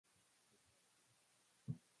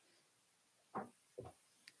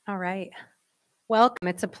All right. Welcome.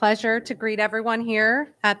 It's a pleasure to greet everyone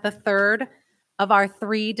here at the third of our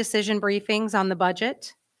 3 decision briefings on the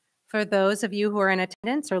budget. For those of you who are in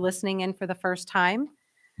attendance or listening in for the first time,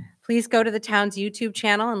 please go to the town's YouTube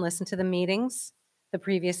channel and listen to the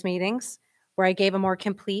previous meetings, where I gave a more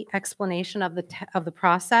complete explanation of the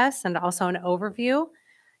process and also an overview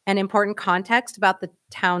and important context about the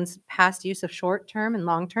town's past use of short-term and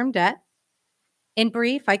long-term debt. In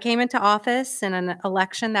brief, I came into office in an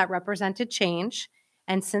election that represented change,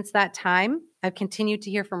 and since that time, I've continued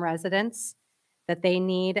to hear from residents that they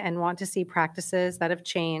need and want to see practices that have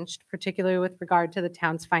changed, particularly with regard to the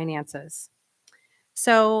town's finances.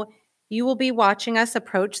 So you will be watching us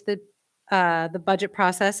approach the budget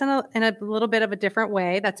process in a little bit of a different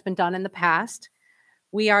way that's been done in the past.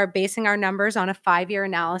 We are basing our numbers on a 5-year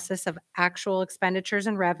analysis of actual expenditures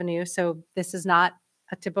and revenue, so this is not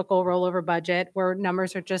a typical rollover budget where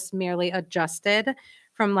numbers are just merely adjusted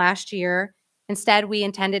from last year. Instead, we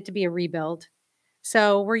intend it to be a rebuild.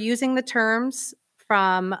 So we're using the terms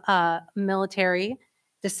from military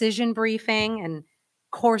decision briefing and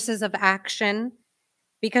courses of action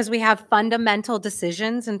because we have fundamental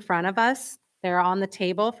decisions in front of us. They're on the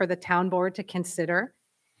table for the town board to consider.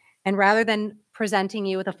 And rather than presenting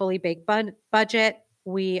you with a fully baked budget,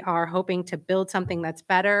 we are hoping to build something that's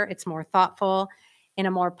better, it's more thoughtful, in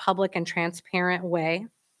a more public and transparent way.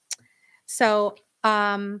 So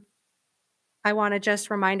I want to just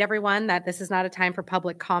remind everyone that this is not a time for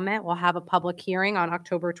public comment. We'll have a public hearing on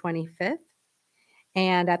October 25th.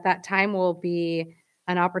 And at that time will be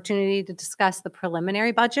an opportunity to discuss the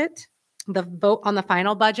preliminary budget. The vote on the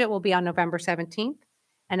final budget will be on November 17th.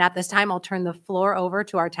 And at this time, I'll turn the floor over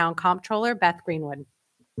to our town comptroller, Beth Greenwood.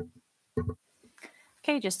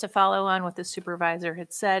 Okay, just to follow on what the supervisor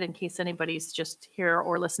had said, in case anybody's just here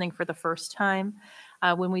or listening for the first time,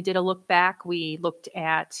 when we did a look back, we looked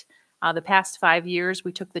at the past 5 years.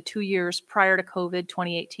 We took the 2 years prior to COVID,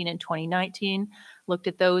 2018 and 2019, looked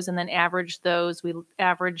at those and then averaged those. We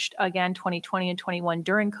averaged, again, 2020 and 21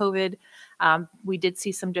 during COVID. We did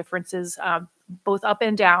see some differences, both up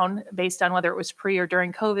and down based on whether it was pre or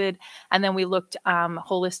during COVID. And then we looked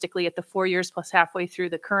holistically at the 4 years plus halfway through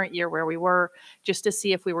the current year where we were, just to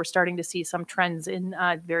see if we were starting to see some trends in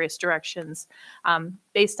various directions.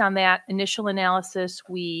 Based on that initial analysis,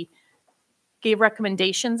 we gave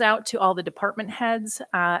recommendations out to all the department heads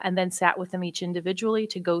and then sat with them each individually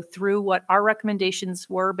to go through what our recommendations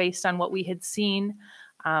were based on what we had seen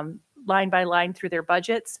line by line through their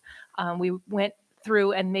budgets. We went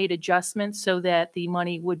through and made adjustments so that the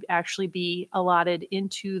money would actually be allotted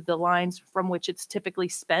into the lines from which it's typically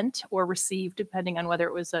spent or received, depending on whether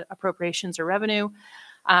it was appropriations or revenue,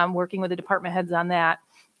 working with the department heads on that,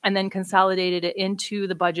 and then consolidated it into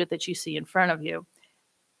the budget that you see in front of you.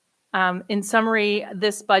 In summary,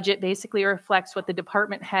 this budget basically reflects what the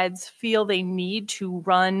department heads feel they need to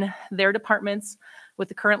run their departments with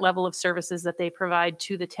the current level of services that they provide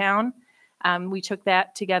to the town. We took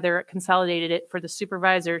that together, consolidated it for the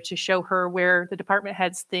supervisor to show her where the department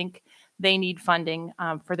heads think they need funding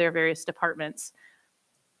for their various departments.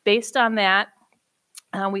 Based on that,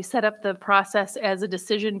 we set up the process as a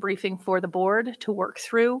decision briefing for the board to work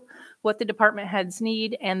through what the department heads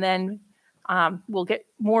need, and then we'll get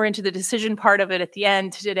more into the decision part of it at the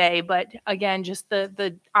end today. But again, just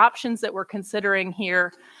the options that we're considering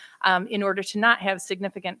here in order to not have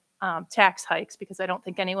significant tax hikes, because I don't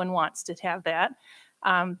think anyone wants to have that.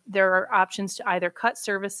 There are options to either cut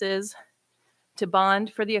services, to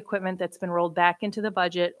bond for the equipment that's been rolled back into the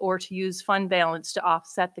budget, or to use fund balance to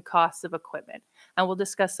offset the costs of equipment. And we'll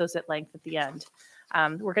discuss those at length at the end.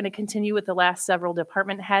 We're going to continue with the last several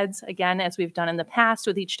department heads, again, as we've done in the past,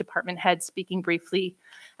 with each department head speaking briefly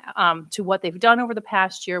to what they've done over the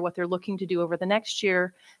past year, what they're looking to do over the next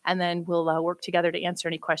year, and then we'll work together to answer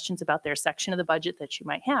any questions about their section of the budget that you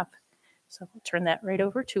might have. So we'll turn that right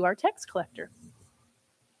over to our tax collector.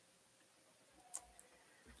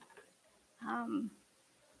 So if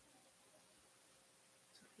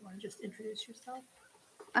you want to just introduce yourself.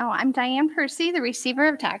 Oh, I'm Diane Percy, the receiver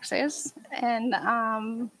of taxes. And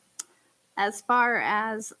as far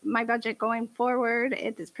as my budget going forward,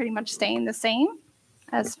 it is pretty much staying the same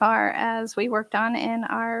as far as we worked on in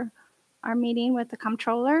our meeting with the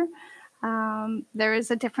comptroller. There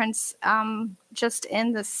is a difference just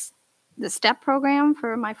in the STEP program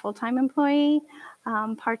for my full-time employee,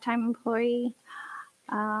 part-time employee.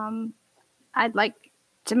 I'd like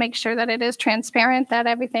to make sure that it is transparent that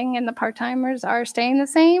everything in the part-timers are staying the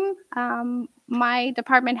same. My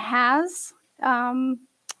department has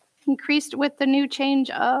increased with the new change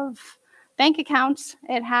of bank accounts,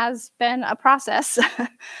 it has been a process.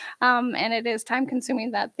 And it is time consuming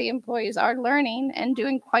that the employees are learning and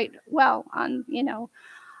doing quite well on,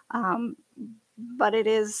 but it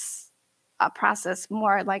is a process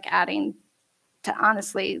more like adding to,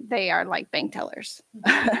 honestly, they are like bank tellers.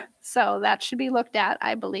 So that should be looked at,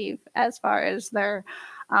 I believe, as far as their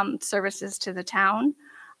services to the town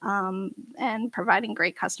and providing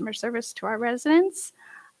great customer service to our residents.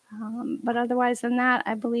 But otherwise than that,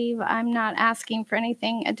 I believe I'm not asking for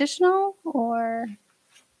anything additional or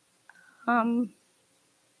do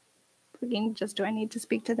I need to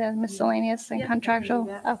speak to the miscellaneous and contractual?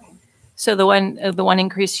 Okay. So the one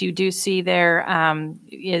increase you do see there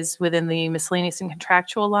is within the miscellaneous and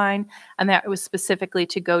contractual line, and that was specifically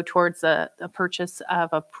to go towards the purchase of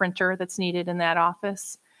a printer that's needed in that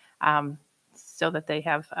office, so that they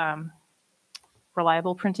have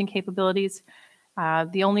reliable printing capabilities.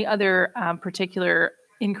 The only other particular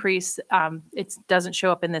increase, it doesn't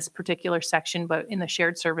show up in this particular section, but in the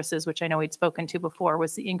shared services, which I know we'd spoken to before,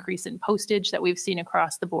 was the increase in postage that we've seen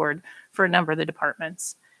across the board for a number of the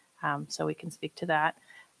departments. So we can speak to that.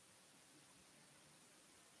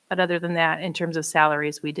 But other than that, in terms of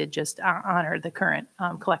salaries, we did just honor the current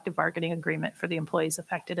collective bargaining agreement for the employees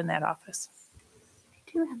affected in that office.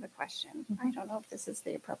 I do have a question. I don't know if this is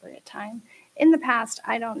the appropriate time. In the past,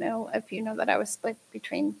 I don't know if you know that I was split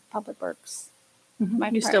between Public Works.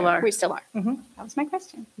 You still are. We still are. Mm-hmm. That was my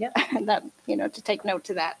question. Yep. And that, to take note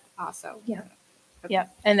to that also. Yeah. Yeah,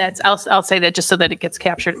 and that's I'll say that just so that it gets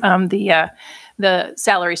captured. The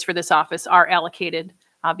salaries for this office are allocated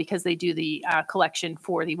because they do the collection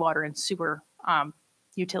for the water and sewer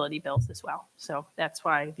utility bills as well. So that's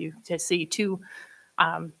why you see two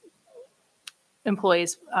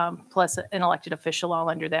employees plus an elected official all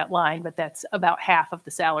under that line, but that's about half of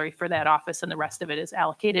the salary for that office, and the rest of it is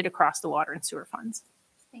allocated across the water and sewer funds.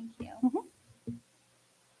 Thank you. Mm-hmm.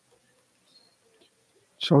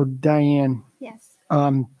 So Diane, Yes.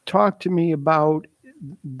 talk to me about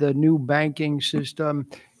the new banking system,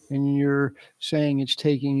 and you're saying it's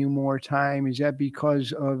taking you more time. Is that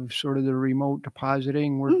because of sort of the remote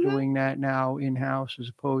depositing? We're doing that now in-house as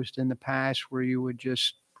opposed to in the past where you would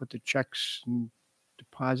just put the checks and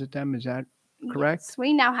deposit them. Is that correct? Yes,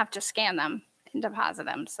 we now have to scan them and deposit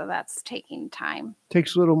them. So that's taking time.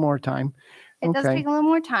 Takes a little more time. It does take a little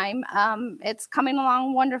more time. It's coming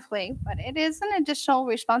along wonderfully, but it is an additional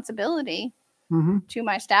responsibility to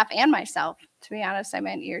my staff and myself. To be honest, I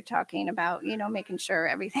meant you're talking about, making sure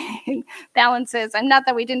everything balances. And not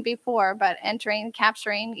that we didn't before, but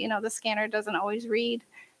capturing, the scanner doesn't always read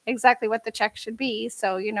exactly what the check should be.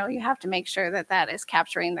 So, you have to make sure that that is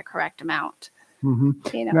capturing the correct amount.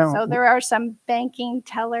 Now, So there are some banking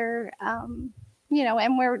teller,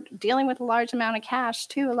 and we're dealing with a large amount of cash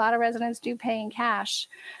too. A lot of residents do pay in cash.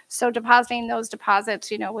 So depositing those deposits,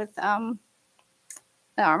 with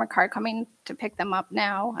the Armor Card coming to pick them up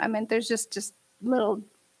now. I mean, there's just little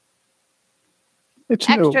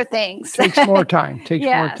extra things. Takes more time.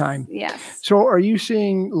 More time. Yes. So are you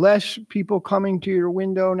seeing less people coming to your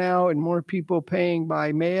window now and more people paying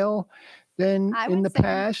by mail than in the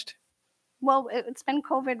past? Well, it's been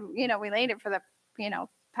COVID, related for the,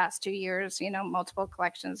 past 2 years, multiple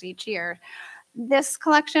collections each year. This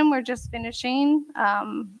collection we're just finishing,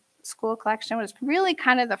 school collection, was really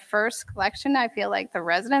kind of the first collection. I feel like the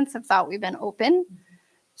residents have thought we've been open.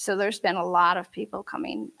 So there's been a lot of people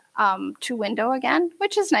coming to window again,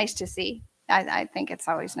 which is nice to see. I think it's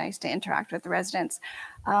always nice to interact with the residents.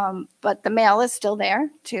 But the mail is still there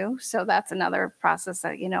too. So that's another process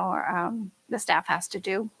that, the staff has to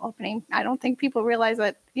do, opening. I don't think people realize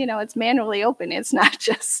that, it's manually open. It's not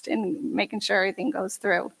just in making sure everything goes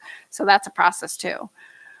through. So that's a process too.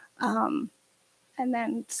 And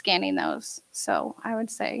then scanning those. So I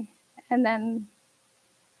would say,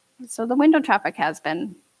 so the window traffic has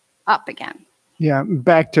been up again. Yeah,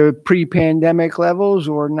 back to pre-pandemic levels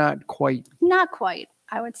or not quite? Not quite.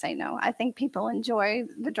 I would say no. I think people enjoy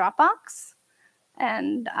the drop box.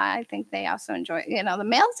 And I think they also enjoy, the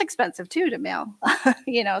mail's expensive too to mail,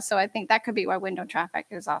 so I think that could be why window traffic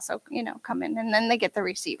is also, coming. And then they get the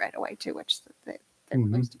receipt right away too, which they're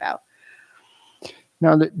pleased about.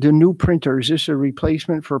 Now, the new printer, is this a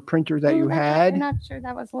replacement for a printer that you had? I'm not sure.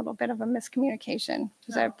 That was a little bit of a miscommunication.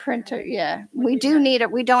 Is that printer? Yeah, we do need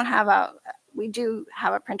it. We do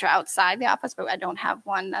have a printer outside the office, but I don't have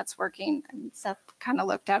one that's working. And Seth kind of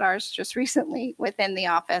looked at ours just recently within the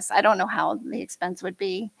office. I don't know how the expense would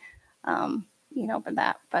be,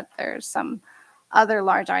 but there's some other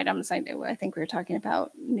large items. I think we were talking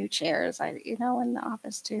about new chairs, in the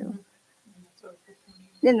office too.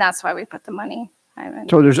 And that's why we put the money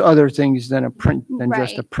So there's other things than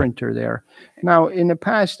just a Right. printer there. Now, in the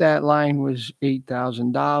past, that line was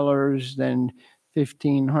 $8,000, then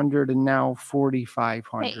 1,500, and now The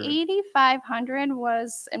 4,500. 8,500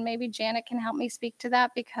 was, and maybe Janet can help me speak to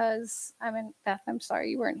that because Beth, I'm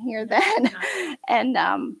sorry you weren't here then. And,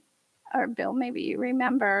 or Bill, maybe you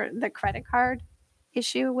remember the credit card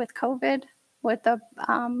issue with COVID with the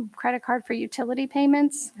credit card for utility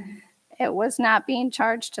payments. It was not being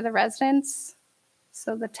charged to the residents,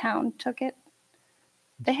 so the town took it.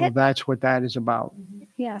 The So hit, that's what that is about.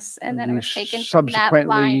 yes, and then it You was taken from that subsequently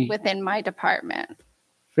line within my department.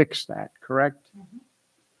 Fix that, correct?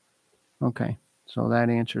 Okay, so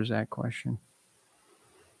that answers that question.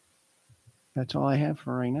 That's all I have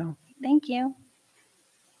for right now. Thank you.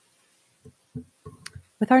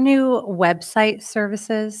 With our new website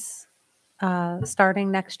services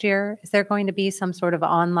starting next year, is there going to be some sort of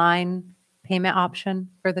online payment option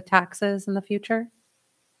for the taxes in the future?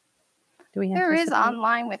 Do we There is anticipate?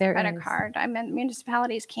 online with There credit is. card.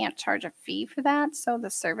 Municipalities can't charge a fee for that, so the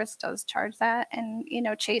service does charge that. And,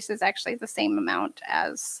 Chase is actually the same amount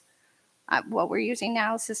as what we're using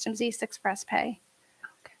now, Systems East Express Pay.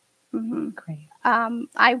 Okay. Great.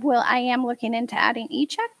 I am looking into adding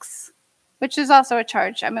e-checks, which is also a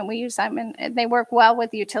charge. We use them and they work well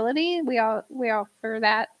with utility. We offer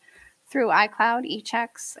that through iCloud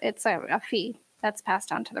e-checks. It's a fee that's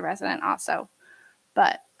passed on to the resident also,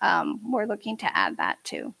 but we're looking to add that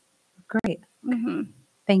too. Great. Mm-hmm.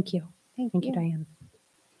 Thank you. Thank Thank you. you, Diane.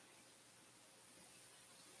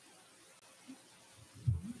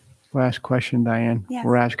 Last question, Diane. Yes.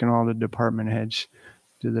 We're asking all the department heads,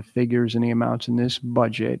 do the figures and the amounts in this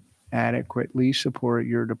budget adequately support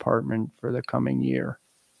your department for the coming year?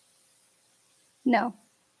 No.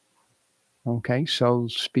 Okay, so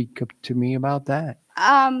speak up to me about that.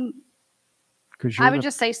 Because I would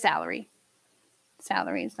just say salaries,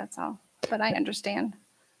 that's all. But I understand.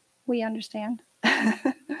 We understand.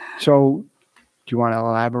 So do you want to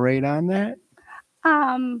elaborate on that?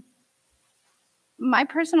 My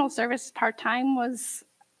personal service part-time was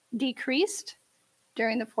decreased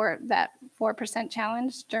during that 4%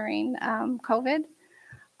 challenge during COVID.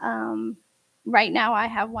 Right now I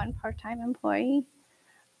have one part-time employee,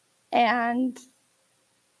 and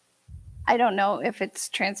I don't know if it's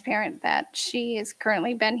transparent that she has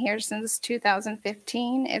currently been here since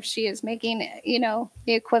 2015. If she is making,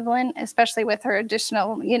 the equivalent, especially with her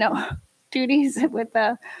additional, duties with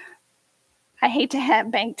I hate to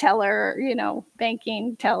have bank teller,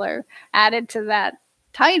 banking teller added to that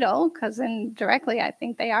title, because indirectly I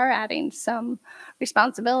think they are adding some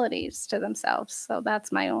responsibilities to themselves. So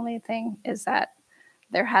that's my only thing, is that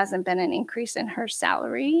there hasn't been an increase in her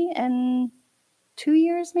salary in 2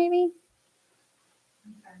 years, maybe.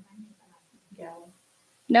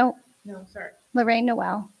 No, sorry. Lorraine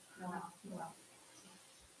Noel.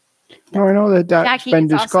 No, I know that that's Jackie been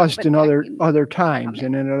is also discussed with in Jackie other times,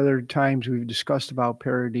 coming. and in other times we've discussed about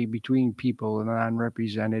parity between people and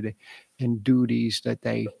non-represented and duties that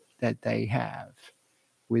they have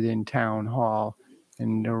within town hall,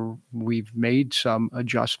 and we've made some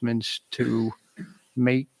adjustments to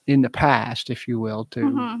make in the past, if you will, to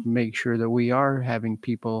Mhm. make sure that we are having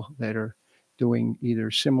people that are doing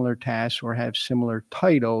either similar tasks or have similar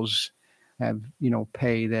titles have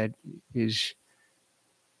pay that is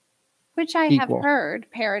Which I equal. have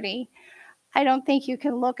heard parity. I don't think you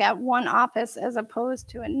can look at one office as opposed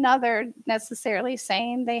to another necessarily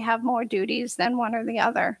saying they have more duties than one or the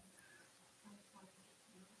other.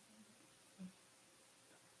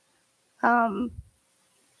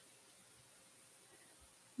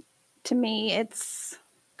 To me, it's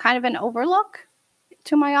kind of an overlook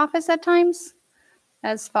to my office at times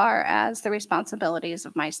as far as the responsibilities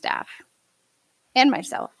of my staff and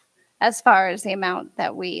myself, as far as the amount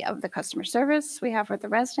that of the customer service we have with the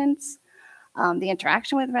residents, the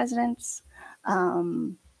interaction with residents,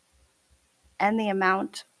 and the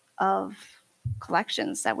amount of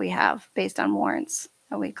collections that we have based on warrants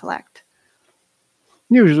that we collect.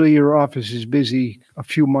 Usually your office is busy a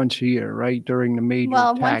few months a year, right? During the major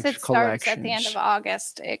Well, once tax it starts at the end collections. of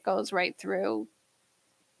August, it goes right through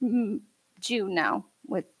June now,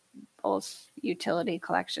 with both utility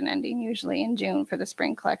collection ending usually in June for the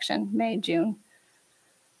spring collection, May, June.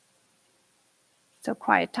 So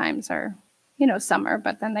quiet times are, summer,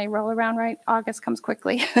 but then they roll around, right? August comes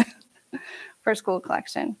quickly for school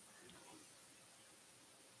collection.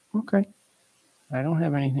 Okay. I don't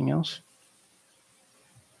have anything else.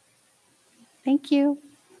 Thank you.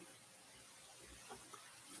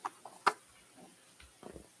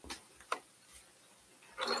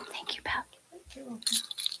 Thank you, Beth.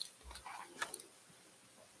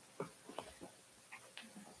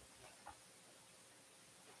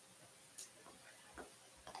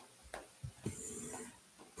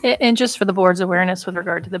 And just for the board's awareness with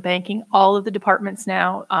regard to the banking, all of the departments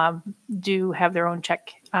now do have their own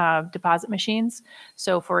check deposit machines.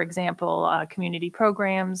 So for example, community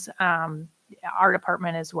programs, our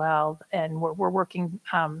department as well, and we're working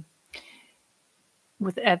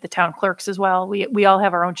at the town clerks as well. We all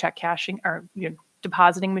have our own check cashing or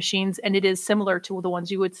depositing machines, and it is similar to the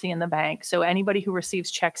ones you would see in the bank. So anybody who receives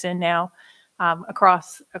checks in now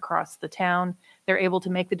across the town, they're able to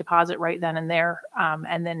make the deposit right then and there.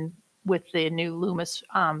 And then with the new Loomis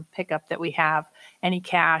pickup that we have, any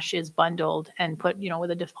cash is bundled and put,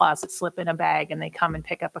 with a deposit slip in a bag, and they come and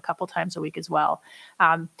pick up a couple times a week as well.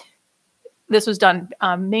 This was done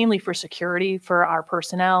mainly for security for our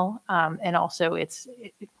personnel, and also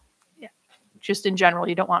just in general,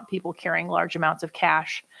 you don't want people carrying large amounts of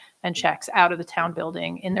cash and checks out of the town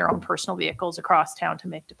building in their own personal vehicles across town to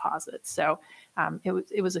make deposits. So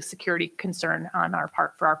it was a security concern on our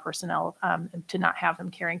part for our personnel to not have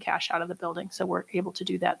them carrying cash out of the building. So we're able to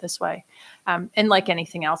do that this way. And like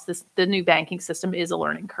anything else, the new banking system is a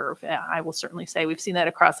learning curve. I will certainly say we've seen that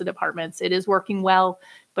across the departments. It is working well,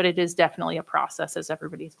 but it is definitely a process as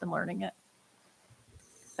everybody's been learning it.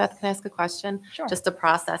 Beth, can I ask a question? Sure. Just a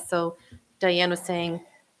process. So Diane was saying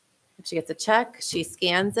she gets a check, she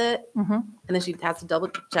scans it, Mm-hmm. and then she has to double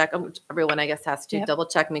check. Everyone, I guess, has to Yep. double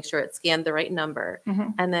check, make sure it's scanned the right number. Mm-hmm.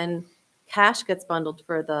 And then cash gets bundled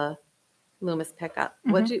for the Loomis pickup.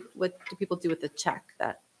 What do people do with the check?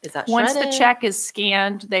 Is that Once the shredded? check is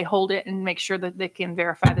scanned, they hold it and make sure that they can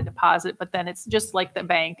verify the deposit. But then it's just like the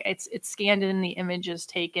bank. It's scanned and the image is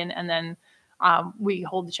taken, and then we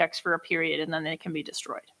hold the checks for a period, and then they can be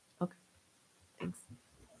destroyed. Thanks.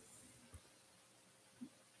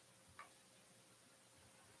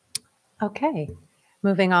 Okay,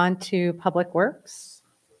 moving on to Public Works.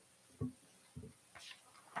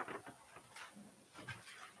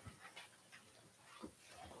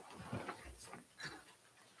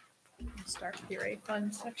 Start with your A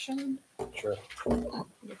fund section. Sure. You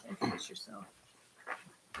get to introduce yourself.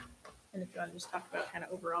 And if you want to just talk about kind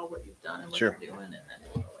of overall what you've done and what Sure. you're doing, and then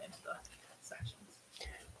we'll go into the sections.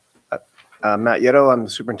 Matt Yetto, I'm the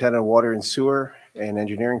superintendent of water and sewer and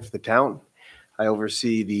engineering for the town. I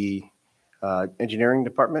oversee the engineering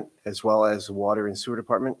department as well as the water and sewer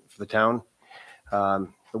department for the town. The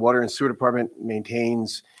water and sewer department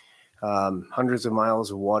maintains hundreds of miles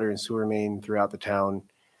of water and sewer main throughout the town.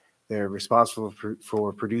 They're responsible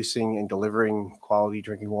for producing and delivering quality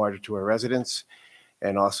drinking water to our residents,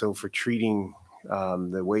 and also for treating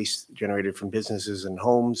the waste generated from businesses and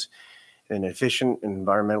homes in an efficient and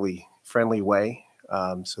environmentally friendly way,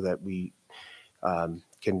 so that we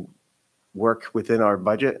can work within our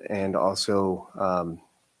budget and also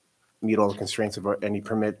meet all the constraints of any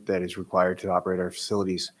permit that is required to operate our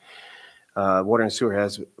facilities. Water and sewer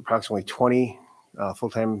has approximately 20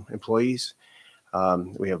 full-time employees.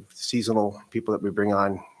 We have seasonal people that we bring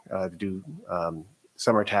on to do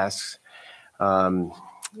summer tasks. And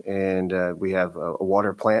we have a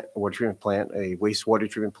water treatment plant, a wastewater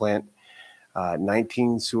treatment plant,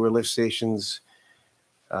 19 sewer lift stations,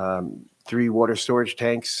 3 water storage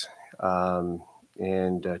tanks, and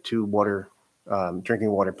 2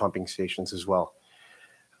 drinking water pumping stations as well.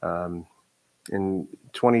 In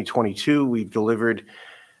 2022, we've delivered,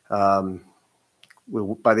 by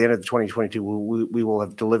the end of 2022, we will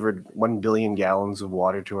have delivered 1 billion gallons of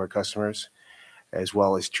water to our customers, as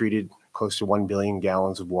well as treated close to 1 billion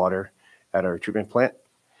gallons of water at our treatment plant.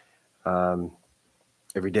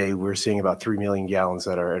 Every day, we're seeing about 3 million gallons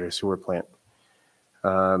at our sewer plant.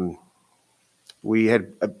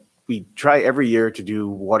 We try every year to do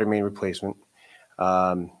water main replacement.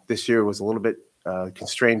 This year was a little bit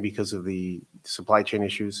constrained because of the supply chain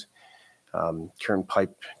issues. Current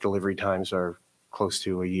pipe delivery times are close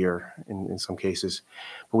to a year in some cases.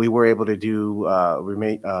 But we were able to do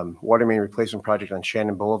water main replacement project on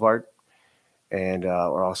Shannon Boulevard, and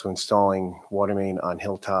we're also installing water main on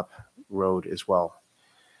Hilltop Road as well.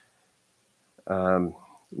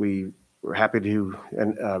 We were happy to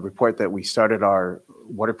report that we started our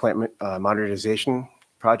water plant modernization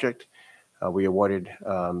project. We awarded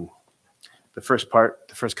the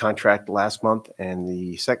first contract last month, and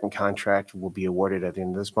the second contract will be awarded at the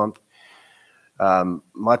end of this month.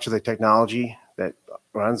 Much of the technology that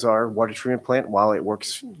runs our water treatment plant, while it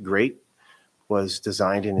works great, was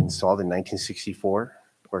designed and installed in 1964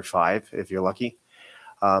 or 5, if you're lucky.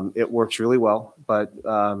 It works really well, but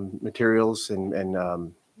materials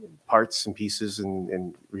and parts and pieces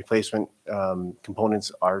and replacement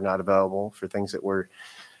components are not available for things that were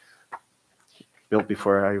built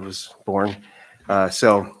before I was born.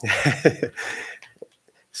 So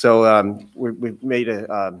So we've made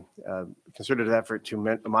a concerted effort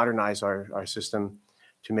to modernize our system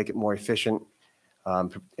to make it more efficient,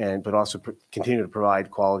 but also continue to provide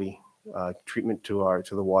quality treatment to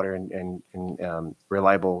the water and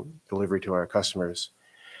reliable delivery to our customers.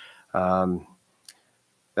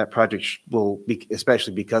 That project will be,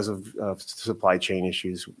 especially because of supply chain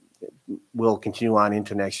issues, will continue on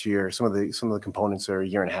into next year. Some of the components are a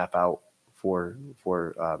year and a half out for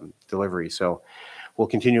delivery. So we'll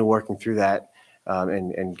continue working through that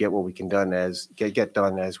and get what we can get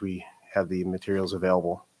done as we have the materials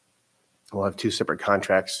available. We'll have two separate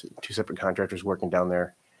contractors working down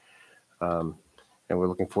there, and we're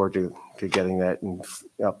looking forward to getting that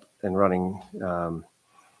up and running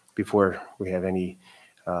before we have any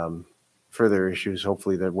further issues.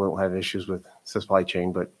 Hopefully that won't have issues with supply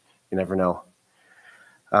chain, but you never know.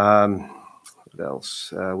 What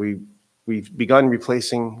else? We've begun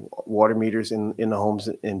replacing water meters in the homes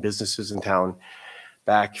and businesses in town.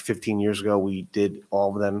 Back 15 years ago, we did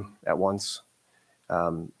all of them at once.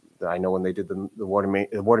 I know when they did the water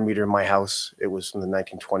meter in my house, it was from the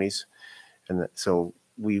 1920s. And so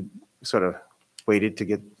we sort of waited to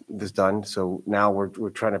get this done. So now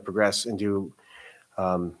we're trying to progress and do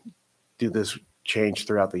this change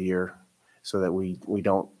throughout the year so that we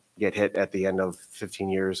don't get hit at the end of 15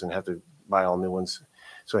 years and have to buy all new ones.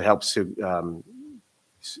 So it helps to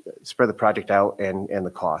spread the project out and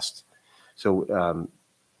the cost. So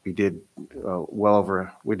we did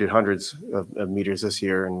we did hundreds of meters this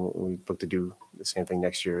year, and we look to do the same thing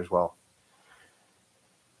next year as well.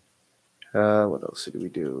 What else did we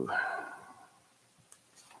do?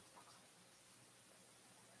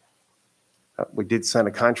 We did sign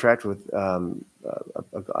a contract with an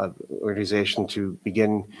organization to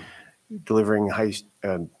begin delivering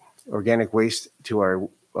organic waste to our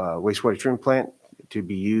wastewater treatment plant to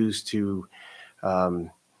be used to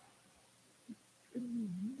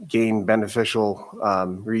gain beneficial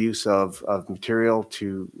reuse of material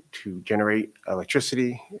to generate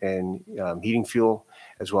electricity and heating fuel,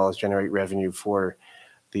 as well as generate revenue for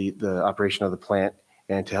the operation of the plant,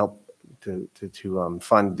 and to help to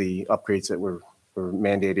fund the upgrades that were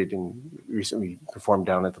mandated and recently performed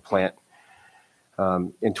down at the plant.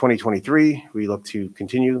 In 2023, we look to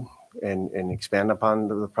continue and expand upon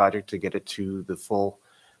the project to get it to the full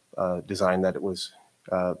design that it was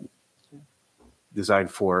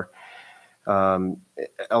designed for.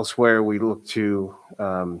 Elsewhere, we look to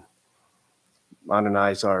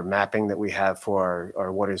modernize our mapping that we have for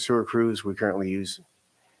our water and sewer crews. We currently use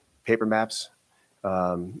paper maps,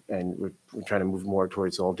 and we're trying to move more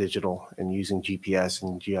towards all digital and using GPS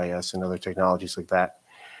and GIS and other technologies like that.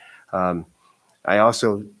 I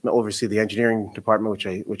also oversee the engineering department,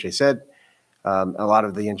 which I said. A lot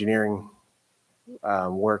of the engineering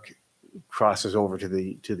work crosses over to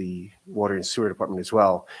the water and sewer department as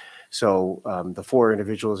well. So the four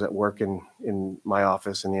individuals that work in my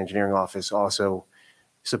office and the engineering office also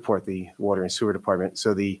support the water and sewer department.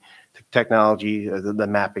 So the technology, the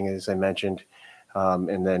mapping, as I mentioned,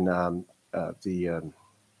 and then the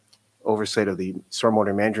oversight of the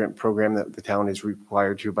stormwater management program that the town is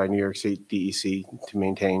required to by New York State DEC to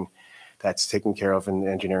maintain, that's taken care of in the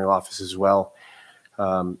engineering office as well.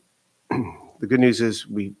 The good news is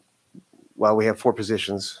while we have 4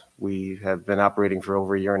 positions, we have been operating for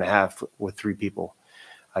over a year and a half with 3 people.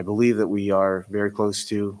 I believe that we are very close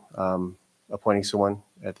to appointing someone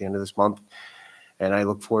at the end of this month. And I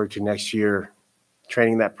look forward to next year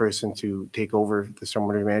training that person to take over the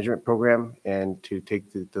stormwater management program and to take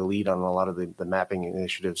the lead on a lot of the mapping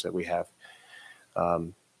initiatives that we have.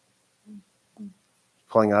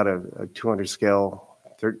 Pulling out a 200 scale,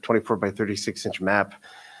 24 by 36 inch map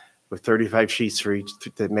with 35 sheets for each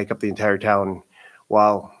to make up the entire town,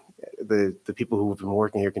 while the people who have been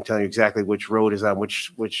working here can tell you exactly which road is on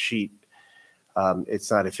which sheet. It's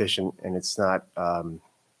not efficient, and it's not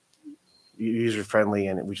user friendly,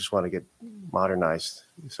 and we just want to get modernized.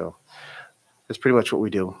 So that's pretty much what we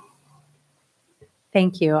do.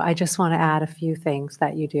 Thank you. I just want to add a few things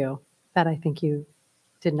that you do that I think you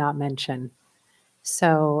did not mention.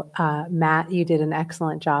 So Matt, you did an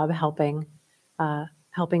excellent job helping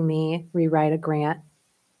me rewrite a grant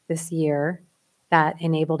this year that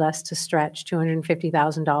enabled us to stretch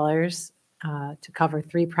 $250,000 to cover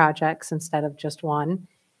 3 projects instead of just 1.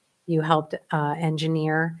 You helped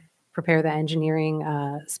prepare the engineering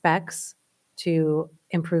specs to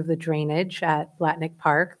improve the drainage at Blatnick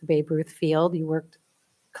Park, the Babe Ruth Field. You worked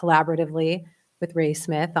collaboratively with Ray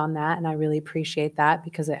Smith on that, and I really appreciate that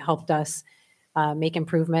because it helped us make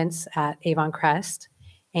improvements at Avon Crest.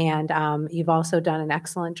 And you've also done an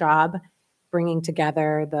excellent job bringing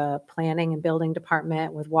together the planning and building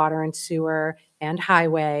department with water and sewer and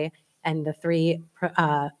highway, and the three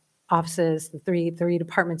offices, the three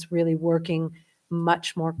departments really working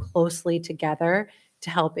much more closely together to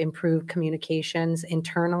help improve communications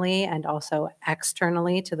internally and also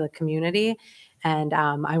externally to the community. And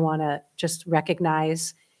I want to just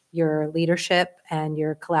recognize your leadership and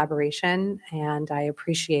your collaboration, and I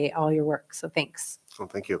appreciate all your work. So thanks. Well,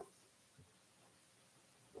 thank you.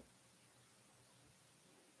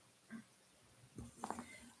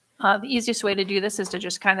 The easiest way to do this is to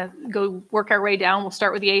just kind of go work our way down. We'll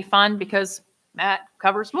start with the A fund because Matt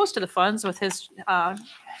covers most of the funds with his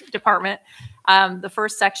department. The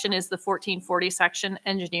first section is the 1440 section,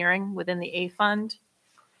 engineering within the A fund.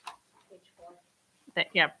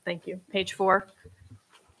 Yeah, thank you. Page 4.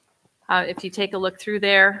 If you take a look through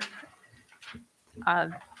there,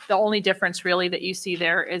 the only difference really that you see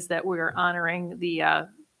there is that we're honoring the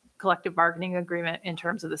collective bargaining agreement in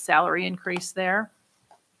terms of the salary increase there.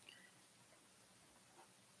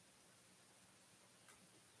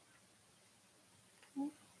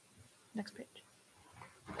 Next page.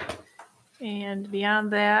 And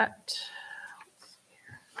beyond that,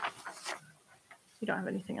 you don't have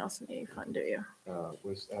anything else in the A fund, do you?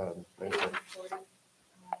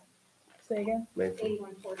 Say again?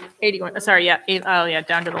 81. Sorry, yeah. Oh, yeah,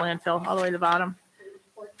 down to the landfill, all the way to the bottom.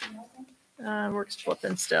 Works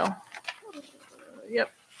flipping still.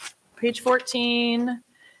 Yep. Page 14.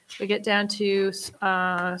 We get down to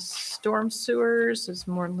storm sewers. There's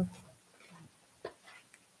more.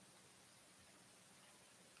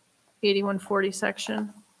 8140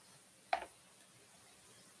 section.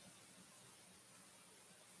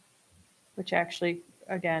 Which actually,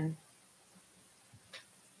 again,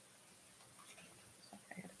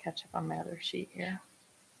 I got to catch up on my other sheet here.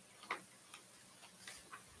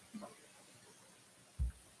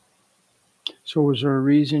 So was there a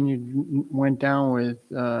reason you went down with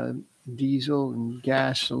diesel and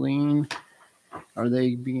gasoline? Are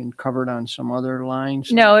they being covered on some other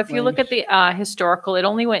lines? No, if you look at the historical, it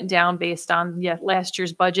only went down based on last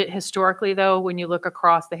year's budget. Historically, though, when you look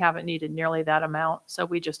across, they haven't needed nearly that amount. So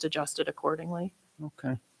we just adjusted accordingly.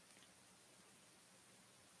 Okay.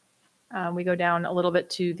 We go down a little bit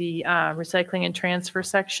to the recycling and transfer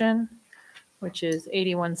section, which is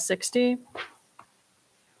 8160.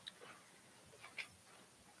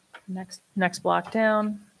 Next block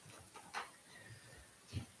down.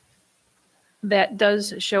 That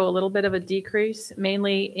does show a little bit of a decrease,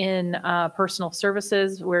 mainly in personal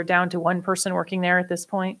services. We're down to one person working there at this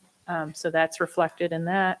point. So that's reflected in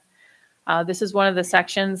that. This is one of the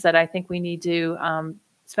sections that I think we need to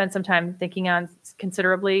spend some time thinking on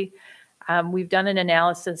considerably. We've done an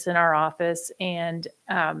analysis in our office, and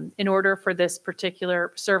in order for this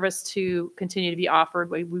particular service to continue to be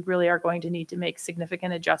offered, we really are going to need to make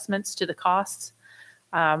significant adjustments to the costs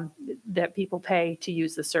that people pay to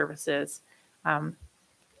use the services.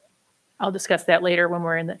 I'll discuss that later when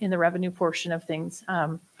we're in the revenue portion of things.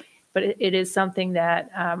 But it is something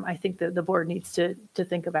that I think that the board needs to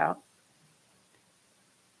think about.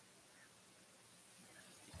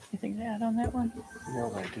 Anything to add on that one?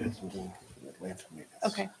 No, I did something with landfill maintenance.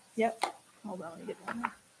 Okay. Yep. Hold on. Let me get down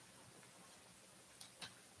there.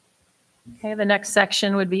 Okay. The next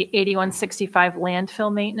section would be 8165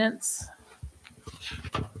 landfill maintenance.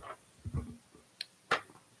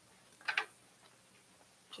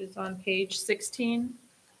 Which is on page 16.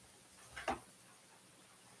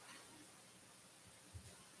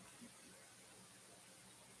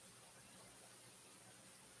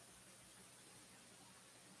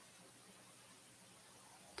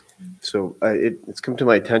 So it's come to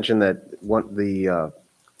my attention that the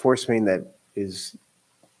force main that is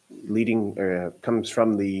leading comes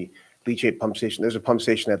from the leachate pump station. There's a pump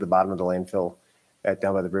station at the bottom of the landfill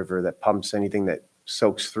down by the river that pumps anything that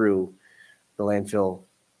soaks through the landfill,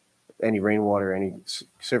 any rainwater, any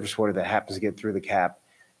surface water that happens to get through the cap.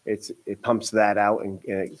 It pumps that out and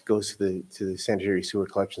it goes to the sanitary sewer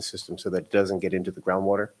collection system so that it doesn't get into the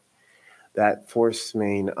groundwater. That force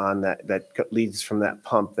main on that leads from that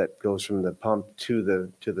pump that goes from the pump to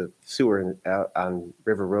the sewer out on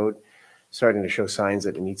River Road, starting to show signs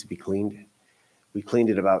that it needs to be cleaned. We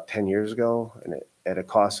cleaned it about 10 years ago, and at a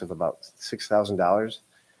cost of about $6,000.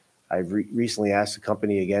 I've recently asked the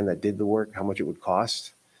company again that did the work how much it would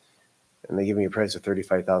cost, and they gave me a price of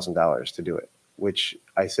 $35,000 to do it, which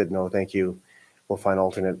I said, no, thank you. We'll find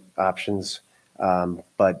alternate options.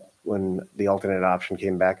 But when the alternate option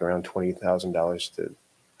came back around $20,000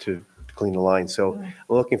 to clean the line. So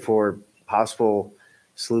we're looking for possible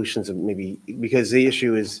solutions of maybe, because the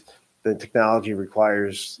issue is the technology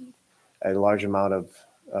requires a large amount of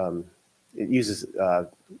it uses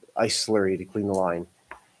ice slurry to clean the line.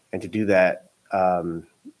 And to do that, you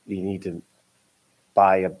need to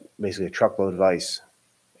buy basically a truckload of ice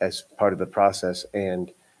as part of the process.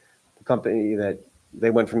 And the company that they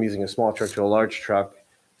went from using a small truck to a large truck,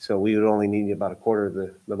 so we would only need about a quarter of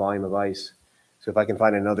the volume of ice. So if I can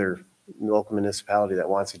find another local municipality that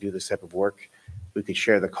wants to do this type of work, we could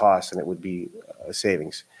share the cost and it would be a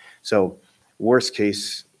savings. So worst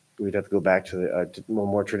case, we'd have to go back to the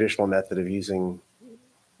more traditional method of using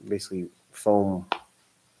basically foam.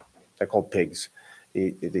 They're called pigs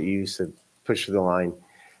that you use to push through the line.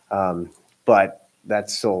 But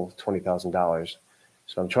that's still $20,000.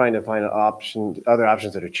 So I'm trying to find other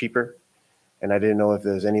options that are cheaper. And I didn't know if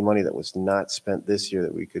there's any money that was not spent this year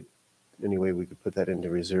that we could, anyway, we could put that into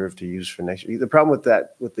reserve to use for next year. The problem with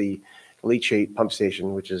that, with the leachate pump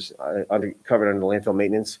station, which is covered under landfill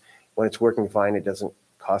maintenance, when it's working fine, it doesn't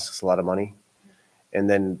cost us a lot of money. And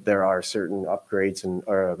then there are certain upgrades and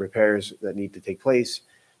repairs that need to take place.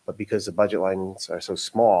 But because the budget lines are so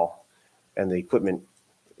small and the equipment,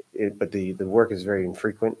 but the work is very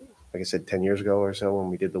infrequent, like I said, 10 years ago or so when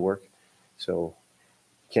we did the work. So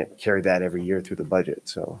you can't carry that every year through the budget.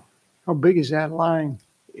 So How big is that line?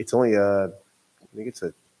 it's only I think it's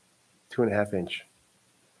a 2.5-inch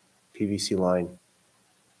PVC line.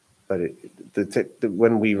 But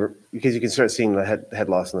when we were, because you can start seeing the head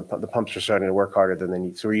loss and the pumps are starting to work harder than they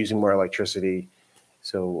need. So we're using more electricity.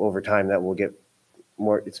 So over time that will get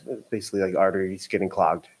more, it's basically like arteries getting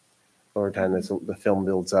clogged. Over time the film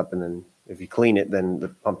builds up, and then if you clean it, then the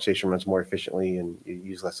pump station runs more efficiently and you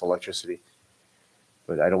use less electricity.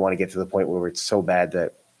 But I don't want to get to the point where it's so bad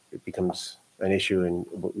that it becomes an issue and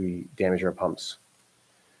we damage our pumps.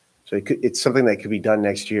 So it's something that could be done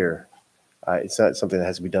next year. It's not something that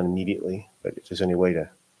has to be done immediately, but if there's any way to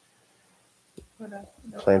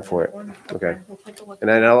plan for it. Okay. And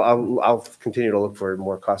then I'll continue to look for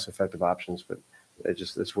more cost-effective options, but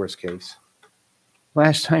it's worst case.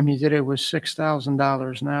 Last time you did it was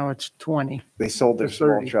 $6,000. Now it's 20. They sold their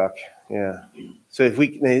small 30. truck. Yeah. So if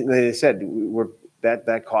they said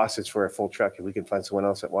that cost is for a full truck. If we can find someone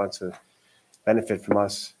else that wants to benefit from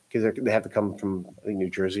us, because they have to come from, I think, New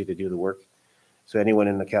Jersey to do the work. So anyone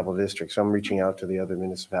in the Capital District. So I'm reaching out to the other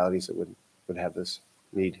municipalities that would have this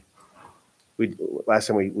need. Last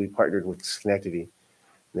time we partnered with Schenectady.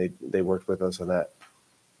 They worked with us on that.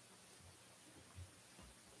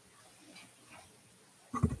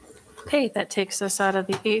 Okay, that takes us out of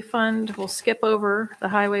the A fund. We'll skip over the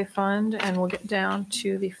highway fund and we'll get down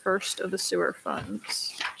to the first of the sewer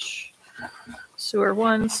funds. Sewer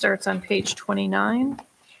 1 starts on page 29.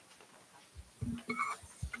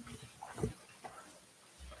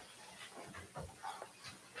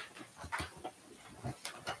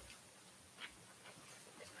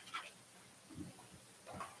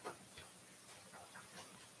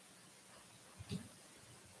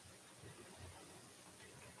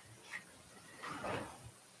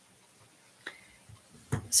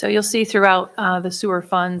 So you'll see throughout the sewer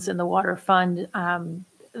funds and the water fund,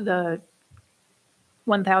 the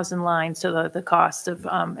 1,000 line, so the cost of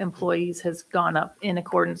employees has gone up in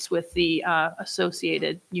accordance with the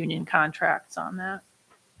associated union contracts on that.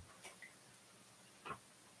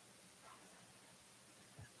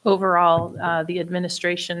 Overall, the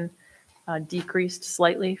administration decreased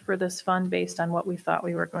slightly for this fund based on what we thought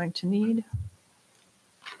we were going to need.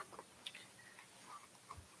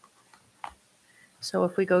 So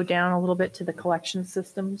if we go down a little bit to the collection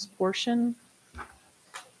systems portion,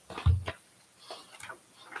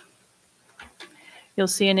 you'll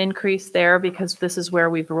see an increase there because this is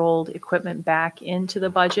where we've rolled equipment back into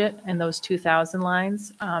the budget and those 2,000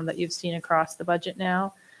 lines that you've seen across the budget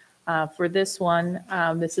now. For this one,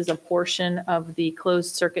 this is a portion of the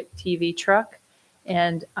closed circuit TV truck,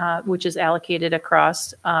 and which is allocated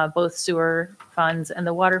across both sewer funds and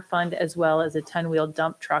the water fund, as well as a 10-wheel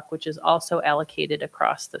dump truck, which is also allocated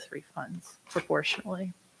across the three funds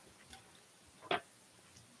proportionally.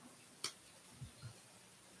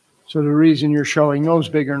 So the reason you're showing those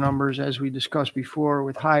bigger numbers, as we discussed before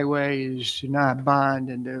with highway, is to not bond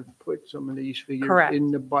and to put some of these figures Correct. in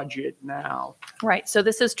the budget now. Right. So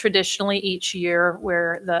this is traditionally each year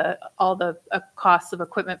where all the costs of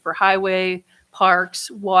equipment for highway, parks,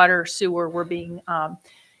 water, sewer were being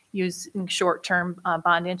used in short-term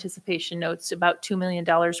bond anticipation notes, about $2 million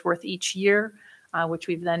worth each year, which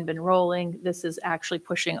we've then been rolling. This is actually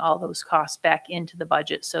pushing all those costs back into the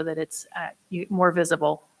budget so that it's more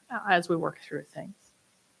visible as we work through things.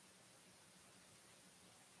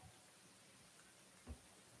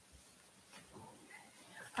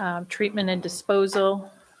 Treatment and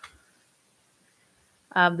disposal.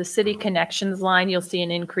 The city connections line, you'll see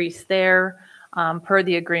an increase there. Per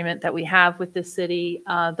the agreement that we have with the city,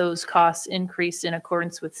 those costs increased in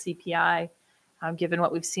accordance with CPI. Given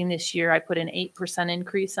what we've seen this year, I put an 8%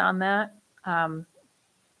 increase on that.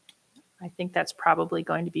 I think that's probably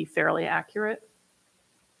going to be fairly accurate.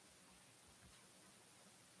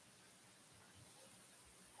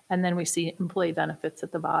 And then we see employee benefits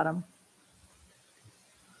at the bottom.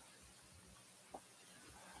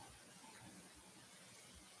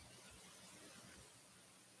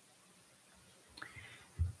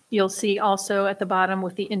 You'll see also at the bottom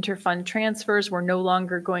with the interfund transfers, we're no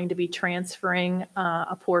longer going to be transferring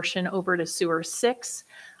a portion over to Sewer 6.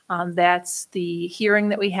 That's the hearing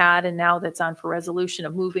that we had, and now that's on for resolution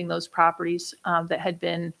of moving those properties that had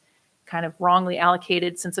been kind of wrongly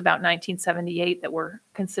allocated since about 1978 that were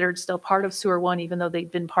considered still part of Sewer 1, even though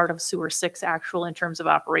they'd been part of Sewer 6 actual in terms of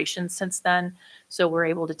operations since then. So we're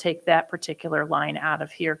able to take that particular line out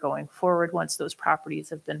of here going forward once those properties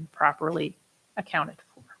have been properly accounted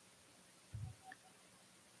for.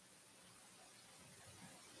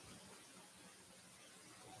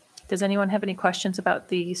 Does anyone have any questions about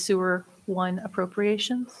the Sewer 1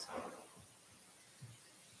 appropriations?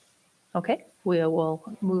 Okay, we will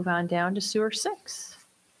move on down to Sewer 6.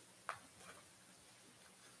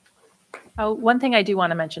 Oh, one thing I do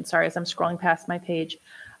want to mention, sorry, as I'm scrolling past my page.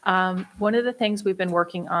 One of the things we've been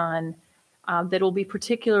working on that will be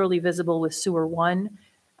particularly visible with Sewer 1,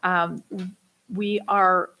 we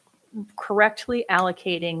are correctly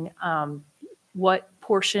allocating what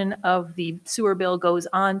portion of the sewer bill goes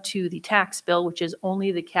on to the tax bill, which is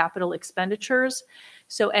only the capital expenditures.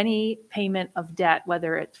 So any payment of debt,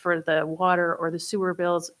 whether it's for the water or the sewer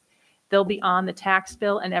bills, they'll be on the tax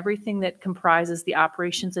bill, and everything that comprises the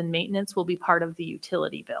operations and maintenance will be part of the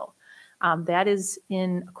utility bill. That is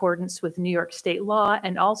in accordance with New York state law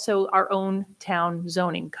and also our own town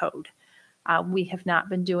zoning code. We have not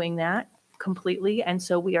been doing that completely, and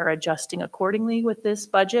so we are adjusting accordingly with this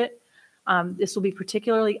budget. This will be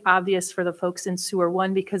particularly obvious for the folks in Sewer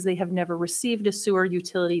 1 because they have never received a sewer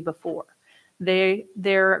utility before.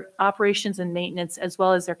 Their operations and maintenance, as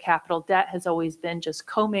well as their capital debt, has always been just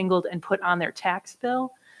commingled and put on their tax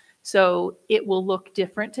bill. So it will look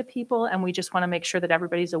different to people, and we just want to make sure that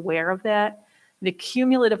everybody's aware of that. The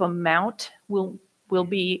cumulative amount will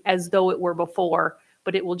be as though it were before,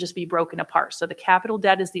 but it will just be broken apart. So the capital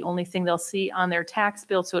debt is the only thing they'll see on their tax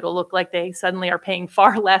bill. So it'll look like they suddenly are paying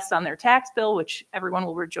far less on their tax bill, which everyone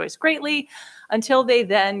will rejoice greatly, until they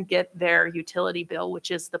then get their utility bill, which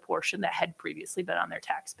is the portion that had previously been on their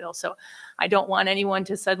tax bill. So I don't want anyone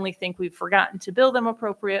to suddenly think we've forgotten to bill them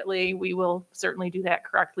appropriately. We will certainly do that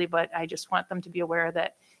correctly, but I just want them to be aware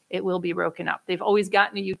that it will be broken up. They've always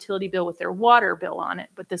gotten a utility bill with their water bill on it,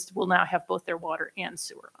 but this will now have both their water and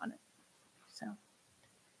sewer on it. So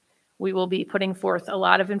we will be putting forth a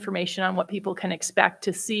lot of information on what people can expect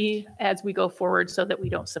to see as we go forward so that we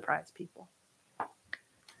don't surprise people.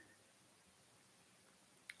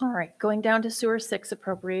 All right, going down to Sewer 6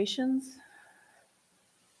 appropriations.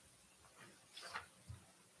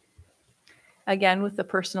 Again, with the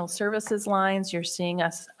personal services lines, you're seeing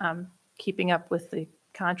us keeping up with the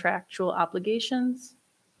contractual obligations.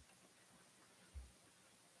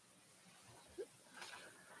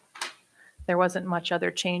 There wasn't much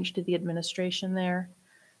other change to the administration there.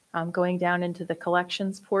 Going down into the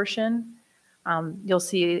collections portion, you'll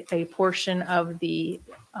see a portion of the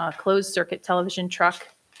closed circuit television truck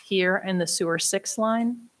here in the Sewer 6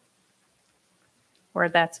 line, where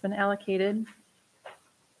that's been allocated.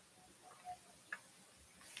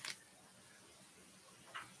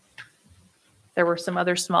 There were some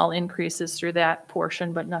other small increases through that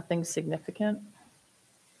portion, but nothing significant.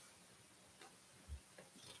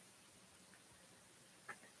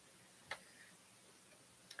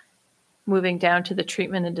 Moving down to the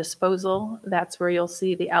treatment and disposal, that's where you'll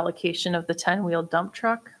see the allocation of the 10-wheel dump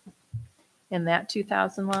truck in that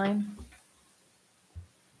 2000 line.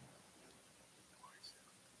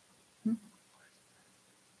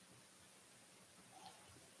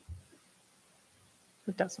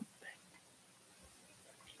 It doesn't.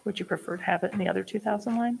 Would you prefer to have it in the other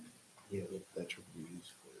 2000 line? Yeah, that should be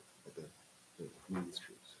used for the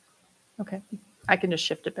ministries. Okay. I can just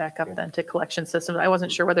shift it back up then to collection systems. I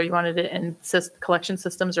wasn't sure whether you wanted it in collection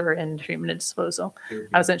systems or in treatment and disposal.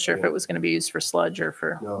 I wasn't sure if it was going to be used for sludge or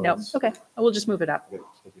for, no. Okay, we'll just move it up. Yeah,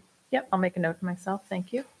 thank you. Yep, I'll make a note to myself.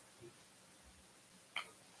 Thank you.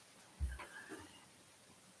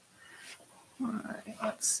 All right,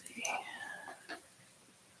 let's see.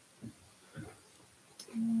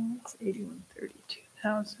 It's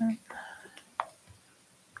 8132,000.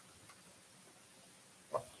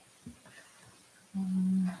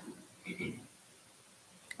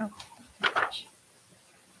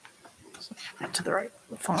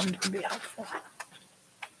 fund would be helpful.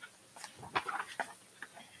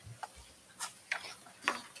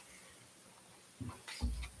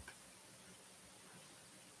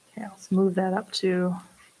 Okay, let's move that up to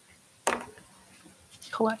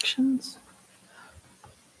collections.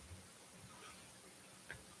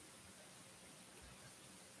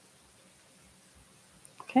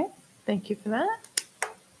 Okay, thank you for that.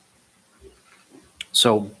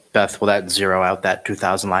 So Beth, will that zero out that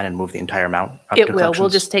 2,000 line and move the entire amount up It to will. We'll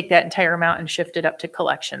collections? just take that entire amount and shift it up to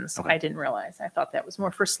collections. Okay. I didn't realize. I thought that was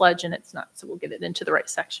more for sludge and it's not. So we'll get it into the right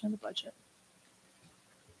section of the budget.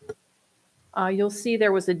 You'll see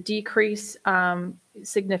there was a decrease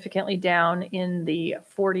significantly down in the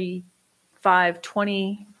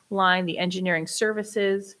 4520 line, the engineering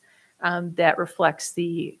services. That reflects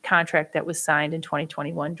the contract that was signed in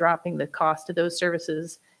 2021, dropping the cost of those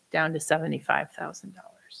services down to $75,000.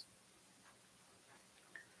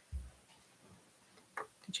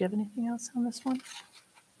 Did you have anything else on this one?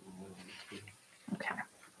 Okay.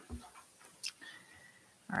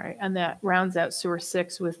 All right, and that rounds out sewer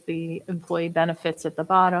 6 with the employee benefits at the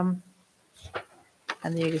bottom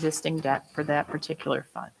and the existing debt for that particular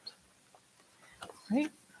fund. Right.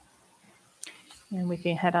 And we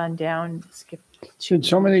can head on down, skip. Should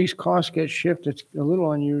some of these costs get shifted? It's a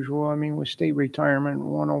little unusual. I mean, with state retirement,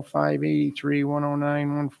 105.83, 109,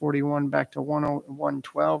 141, back to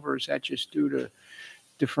 112, or is that just due to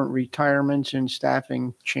different retirements and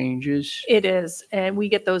staffing changes? It is, and we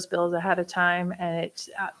get those bills ahead of time, and it's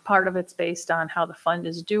part of it's based on how the fund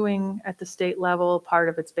is doing at the state level. Part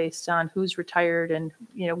of it's based on who's retired and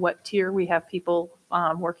what tier we have people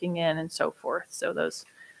working in and so forth. So those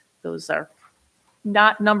are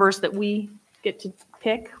not numbers that we get to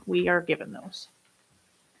pick. We are given those.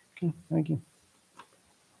 Okay, thank you.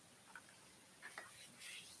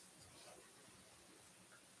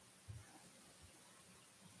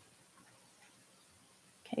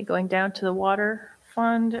 Okay, going down to the water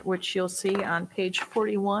fund, which you'll see on page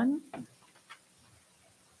 41.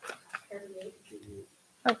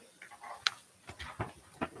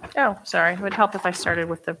 Oh, sorry. It would help if I started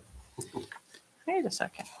with the, wait a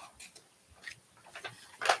second.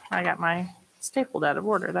 I got my stapled out of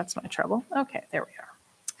order. That's my trouble. Okay, there we are.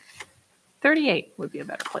 38 would be a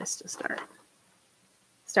better place to start.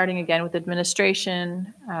 Starting again with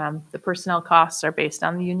administration, the personnel costs are based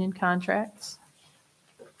on the union contracts.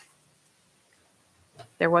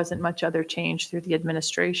 There wasn't much other change through the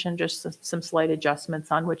administration, just some slight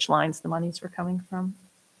adjustments on which lines the monies were coming from.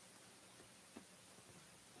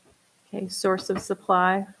 Okay, source of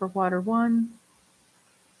supply for water 1.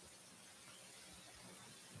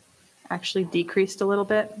 Actually decreased a little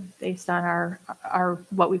bit based on our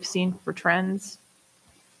what we've seen for trends.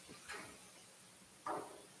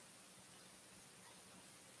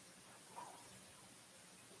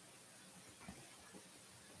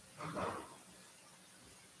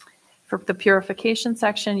 For the purification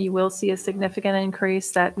section, you will see a significant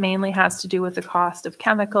increase that mainly has to do with the cost of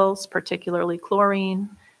chemicals, particularly chlorine.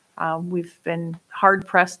 We've been hard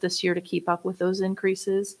pressed this year to keep up with those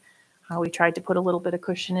increases. We tried to put a little bit of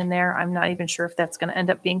cushion in there. I'm not even sure if that's going to end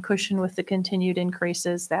up being cushion with the continued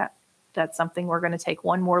increases. That's something we're going to take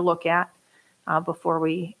one more look at before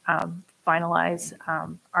we finalize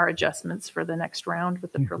our adjustments for the next round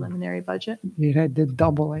with the preliminary budget. You had to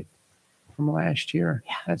double it from last year.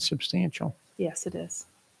 Yeah. That's substantial. Yes, it is.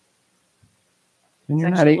 And It's you're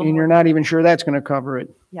not, actually a little and you're more. not even sure that's going to cover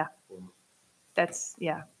it. Yeah, it's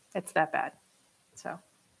that bad. So.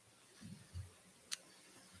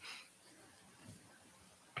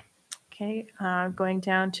 Okay, going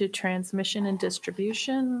down to transmission and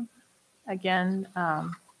distribution. Again,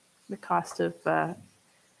 the cost of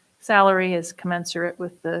salary is commensurate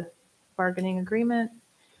with the bargaining agreement.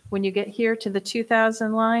 When you get here to the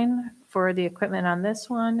 2,000 line for the equipment on this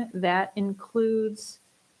one, that includes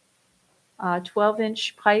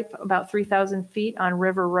 12-inch pipe, about 3,000 feet on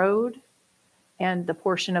River Road, and the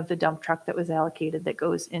portion of the dump truck that was allocated that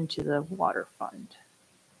goes into the water fund.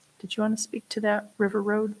 Did you want to speak to that River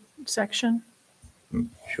Road section?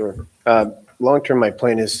 Sure. Long-term, my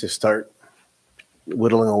plan is to start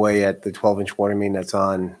whittling away at the 12-inch water main that's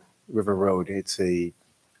on River Road. It's a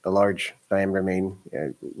large diameter main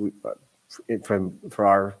for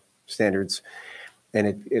our standards,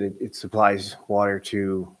 and it supplies water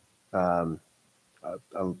to a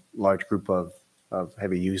large group of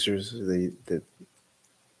heavy users. The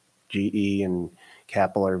GE and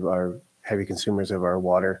Capel are heavy consumers of our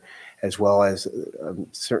water, as well as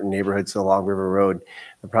certain neighborhoods along River Road.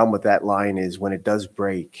 The problem with that line is when it does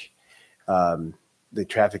break, the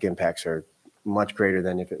traffic impacts are much greater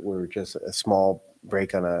than if it were just a small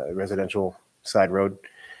break on a residential side road.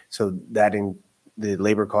 So that in the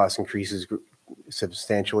labor cost increases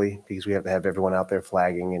substantially because we have to have everyone out there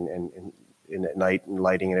flagging and at night and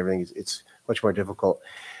lighting and everything. It's much more difficult,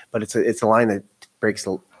 but it's a line that breaks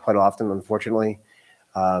quite often, unfortunately.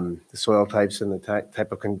 The soil types and the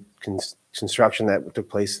type of construction that took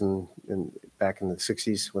place back in the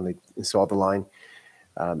 60s when they installed the line.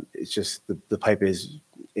 It's just the pipe is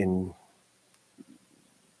in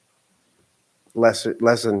less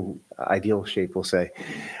than ideal shape, we'll say.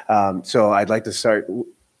 So I'd like to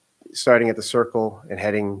starting at the circle and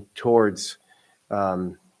heading towards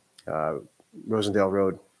Rosendale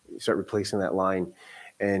Road, start replacing that line.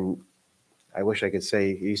 And I wish I could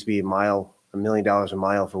say it used to be $1 million a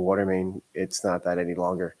mile for water main. It's not that any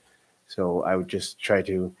longer. So I would just try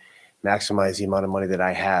to maximize the amount of money that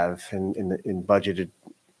I have in budgeted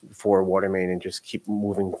for water main and just keep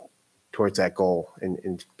moving towards that goal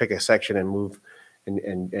and pick a section and move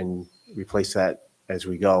and replace that as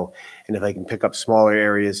we go. And if I can pick up smaller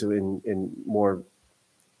areas in more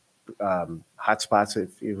hot spots,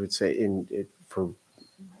 if you would say for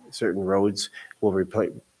certain roads, we'll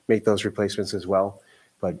make those replacements as well.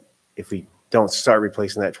 But if we don't start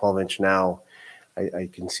replacing that 12-inch now, I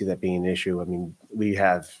can see that being an issue. I mean, we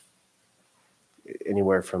have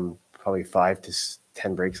anywhere from probably 5 to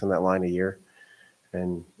 10 breaks on that line a year,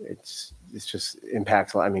 and it's just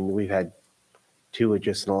impactful. I mean, we've had 2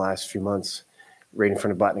 just in the last few months right in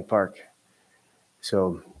front of Botanic Park.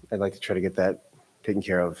 So I'd like to try to get that taken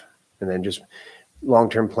care of, and then just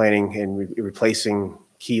long-term planning and replacing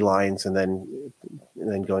key lines, and then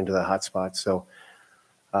going to the hot spots. So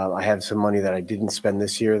I have some money that I didn't spend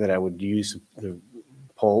this year that I would use the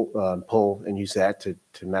pull and use that to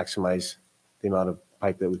maximize the amount of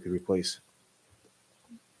pipe that we could replace.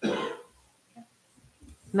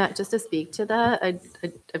 Matt, just to speak to that,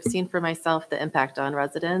 I've seen for myself the impact on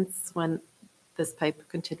residents when this pipe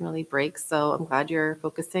continually breaks. So I'm glad you're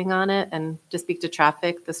focusing on it. And to speak to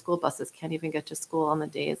traffic, the school buses can't even get to school on the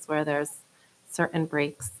days where there's certain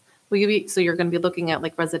breaks. So you're going to be looking at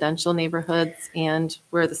like residential neighborhoods and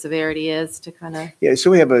where the severity is to kind of. Yeah, so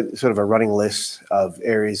we have a sort of a running list of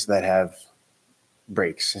areas that have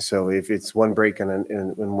breaks. So if it's one break in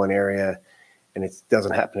one area and it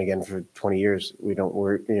doesn't happen again for 20 years,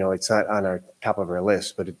 it's not on our top of our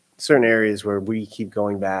list, but certain areas where we keep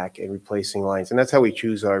going back and replacing lines. And that's how we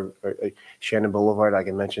choose our Shannon Boulevard, like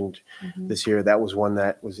I mentioned this year. That was one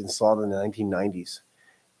that was installed in the 1990s.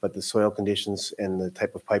 But the soil conditions and the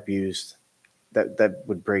type of pipe used, that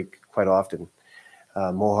would break quite often.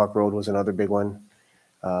 Mohawk Road was another big one.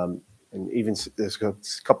 And even there's a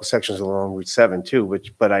couple sections along Route 7 too,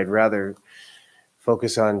 but I'd rather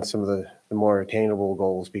focus on some of the more attainable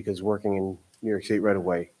goals, because working in New York State right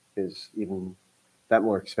away is even that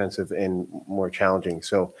more expensive and more challenging.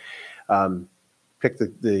 So pick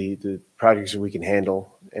the projects that we can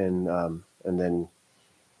handle, and then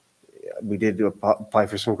we did apply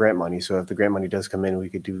for some grant money. So if the grant money does come in, we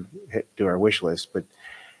could do our wish list. But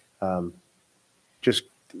I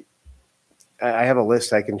have a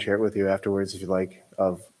list. I can share it with you afterwards if you like,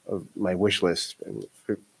 of my wish list.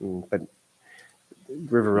 But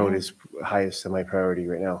River Road is highest on my priority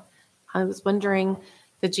right now. I was wondering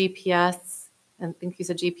the GPS, and I think you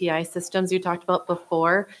said GPI systems you talked about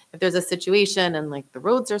before. If there's a situation and like the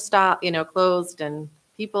roads are closed and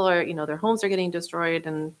people are, their homes are getting destroyed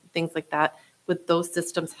and things like that, would those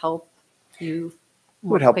systems help you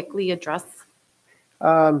more quickly address?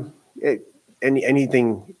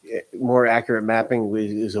 Anything more accurate mapping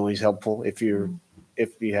is always helpful. If you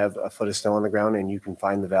have a foot of snow on the ground and you can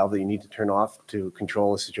find the valve that you need to turn off to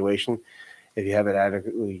control a situation, if you have it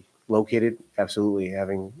adequately located, absolutely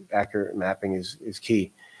having accurate mapping is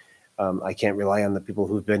key. I can't rely on the people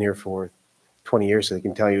who've been here for 20 years so they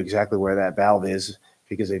can tell you exactly where that valve is,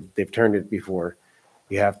 because they've turned it before.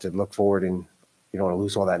 You have to look forward, and you don't want to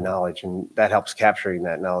lose all that knowledge. And that helps capturing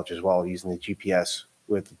that knowledge as well, using the GPS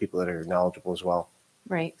with the people that are knowledgeable as well.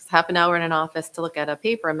 Right. Half an hour in an office to look at a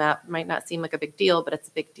paper map might not seem like a big deal, but it's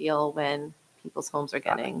a big deal when people's homes are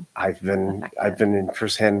getting. I've been in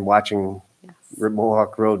firsthand watching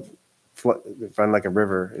Mohawk Road run like a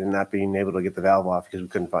river and not being able to get the valve off because we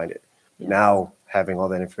couldn't find it. Yes. Now having all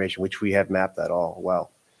that information, which we have mapped that all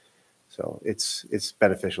well. So it's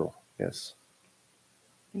beneficial. Yes.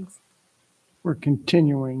 Thanks. We're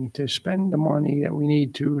continuing to spend the money that we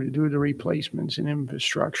need to do the replacements in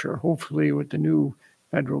infrastructure. Hopefully with the new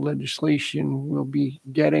federal legislation, we'll be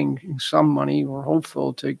getting some money. We're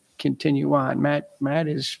hopeful to continue on. Matt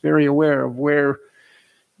is very aware of where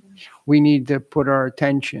we need to put our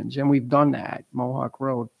attentions, and we've done that. Mohawk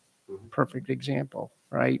Road, perfect example,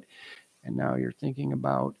 right? And now you're thinking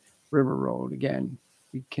about River Road. Again,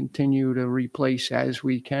 we continue to replace as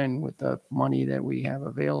we can with the money that we have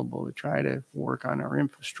available to try to work on our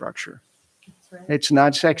infrastructure. It's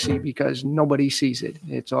not sexy because nobody sees it.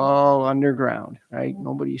 It's all underground, right?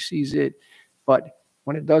 Nobody sees it. But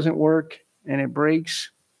when it doesn't work and it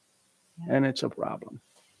breaks, then it's a problem.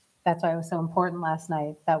 That's why it was so important last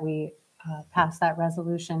night that we passed that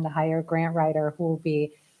resolution to hire a grant writer who will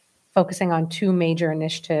be focusing on two major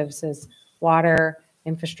initiatives: is water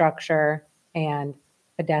infrastructure and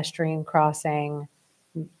pedestrian crossing,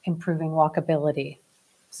 improving walkability.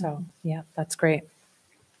 So yeah, that's great.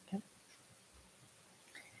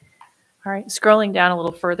 All right, scrolling down a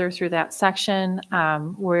little further through that section,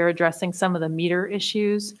 we're addressing some of the meter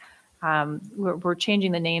issues. We're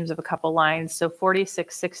changing the names of a couple lines. So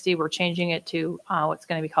 4660, we're changing it to what's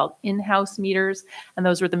going to be called in-house meters. And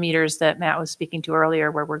those were the meters that Matt was speaking to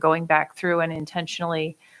earlier, where we're going back through and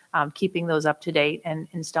intentionally keeping those up to date and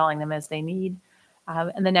installing them as they need.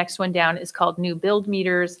 And the next one down is called new build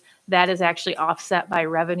meters. That is actually offset by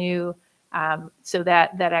revenue. So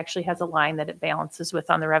that actually has a line that it balances with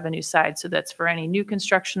on the revenue side. So that's for any new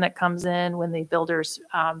construction that comes in. When the builders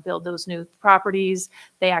build those new properties,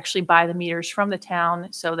 they actually buy the meters from the town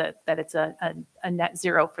so that it's a net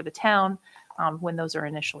zero for the town when those are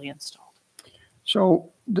initially installed. So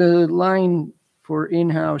the line for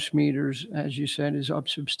in-house meters, as you said, is up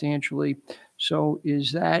substantially. So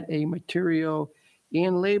is that a material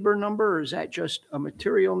and labor number, or is that just a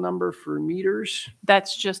material number for meters?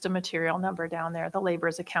 That's just a material number down there. The labor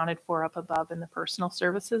is accounted for up above in the personal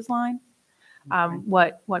services line.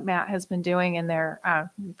 What Matt has been doing in there,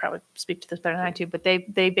 you probably speak to this better than I do, but they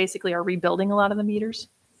basically are rebuilding a lot of the meters.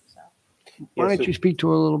 So. Why don't you speak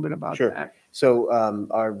to a little bit about that? So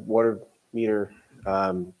our water meter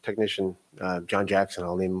technician, John Jackson,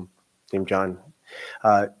 I'll name John.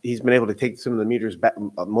 He's been able to take some of the meters back,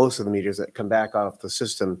 most of the meters that come back off the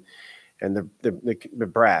system, and the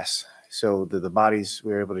brass. So the bodies,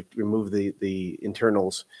 we were able to remove the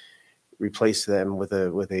internals, replace them with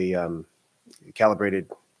a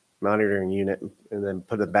calibrated monitoring unit, and then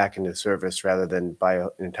put it back into service rather than buy an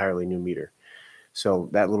entirely new meter. So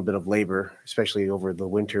that little bit of labor, especially over the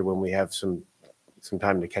winter when we have some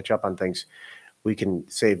time to catch up on things, we can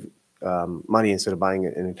save money instead of buying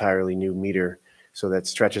an entirely new meter. So that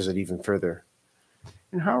stretches it even further.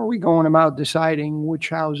 And how are we going about deciding which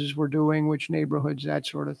houses we're doing, which neighborhoods, that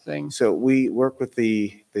sort of thing? So we work with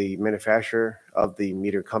the manufacturer of the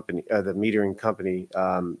meter company, the metering company.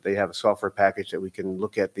 They have a software package that we can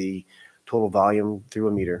look at the total volume through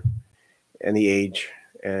a meter and the age,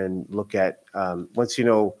 and look at once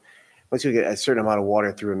you get a certain amount of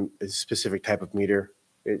water through a specific type of meter,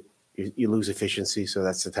 you lose efficiency. So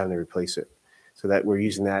that's the time to replace it. So that we're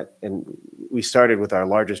using that, and we started with our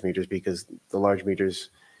largest meters because the large meters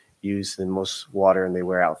use the most water and they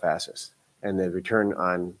wear out fastest, and the return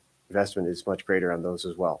on investment is much greater on those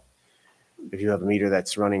as well. If you have a meter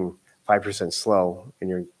that's running 5% slow and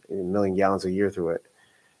you're a million gallons a year through it,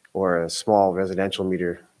 or a small residential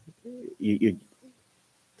meter, the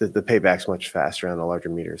payback's much faster on a larger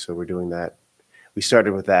meter. So we're doing that. We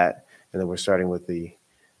started with that, and then we're starting with the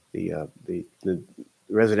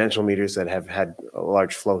residential meters that have had a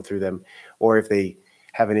large flow through them, or if they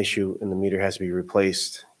have an issue and the meter has to be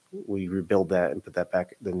replaced, we rebuild that and put that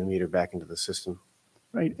back, the meter back into the system.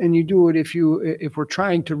 Right, and you do it if we're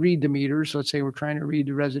trying to read the meters. Let's say we're trying to read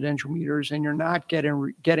the residential meters, and you're not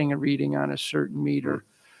getting a reading on a certain meter.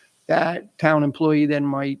 That town employee then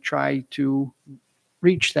might try to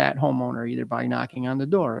reach that homeowner either by knocking on the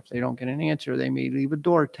door. If they don't get an answer, they may leave a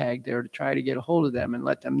door tag there to try to get a hold of them and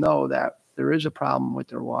let them know that there is a problem with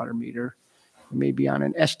their water meter, maybe on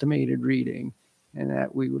an estimated reading, and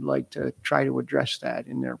that we would like to try to address that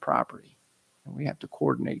in their property. And we have to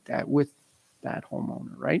coordinate that with that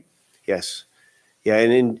homeowner, right? Yes. Yeah,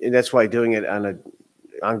 and that's why doing it on an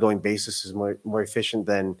ongoing basis is more efficient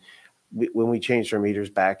than when we changed our meters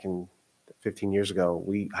back in 15 years ago.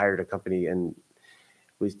 We hired a company, and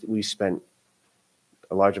we spent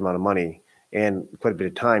a large amount of money and quite a bit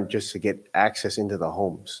of time just to get access into the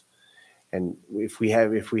homes. And if we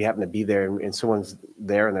happen to be there and someone's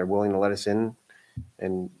there and they're willing to let us in,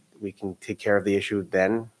 and we can take care of the issue,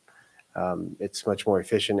 then it's much more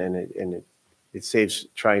efficient, and it saves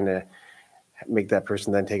trying to make that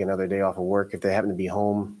person then take another day off of work if they happen to be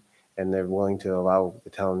home and they're willing to allow the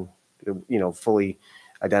town, fully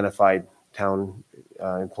identified town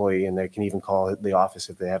employee, and they can even call the office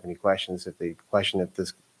if they have any questions, if they question if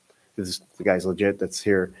the guy's legit that's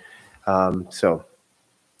here. So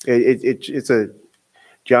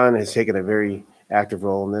John has taken a very active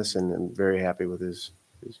role in this, and I'm very happy with his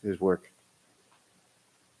work.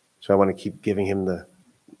 So I want to keep giving him the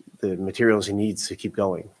materials he needs to keep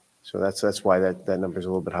going. So that's why that number is a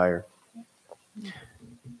little bit higher.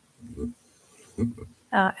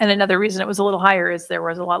 And another reason it was a little higher is there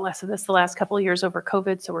was a lot less of this the last couple of years over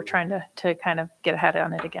COVID. So we're trying to kind of get ahead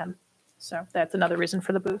on it again. So that's another reason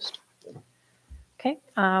for the boost. Okay,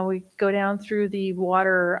 we go down through the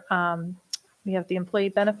water. We have the employee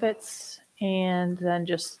benefits and then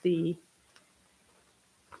just the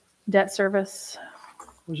debt service.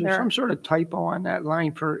 Was there some sort of typo on that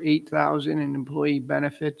line for 8,000 in employee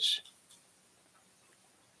benefits?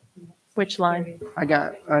 Which line? I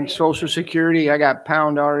got on Social Security, I got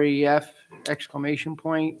pound REF exclamation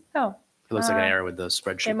point. Oh, It looks like an error with the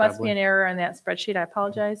spreadsheet. it must be probably. an error on that spreadsheet. I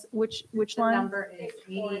apologize. Which The line? number is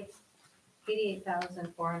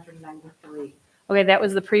 88,493. Okay, that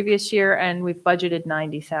was the previous year, and we've budgeted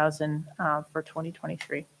 90,000 for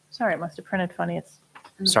 2023. Sorry, it must have printed funny. It's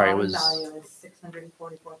And the Sorry, it bond was- value is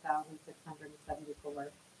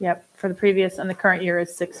 644,674. Yep, for the previous and the current year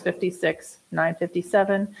is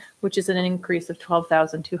 656,957, which is an increase of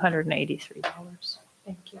 $12,283.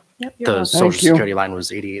 Thank you. Yep, you're The welcome. social Thank you. security line was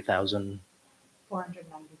 493.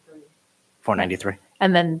 88,493.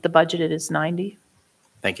 And then the budgeted is 90.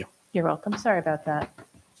 Thank you. You're welcome. Sorry about that.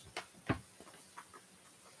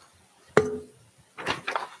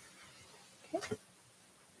 Okay.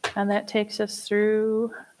 And that takes us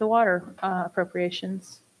through the water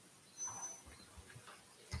appropriations.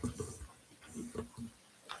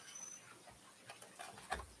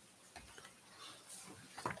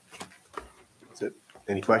 That's it.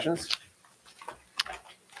 Any questions?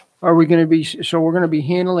 Are we going to be, so we're going to be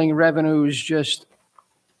handling revenues just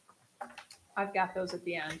I've got those at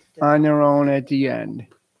the end. on their own at the end,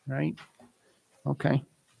 right? Okay.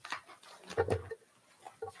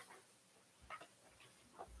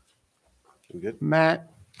 We good?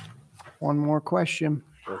 Matt, one more question.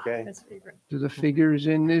 Okay. His favorite. Do the figures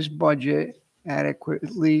in this budget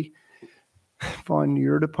adequately fund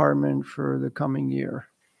your department for the coming year?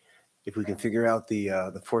 If we can figure out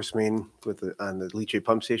the force main on the leachate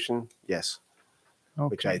pump station, yes,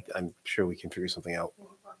 which Okay, I'm sure we can figure something out.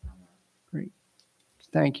 great.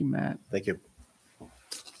 Thank you, Matt. Thank you.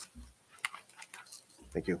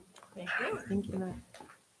 Thank you. Thank you. Thank you, Matt.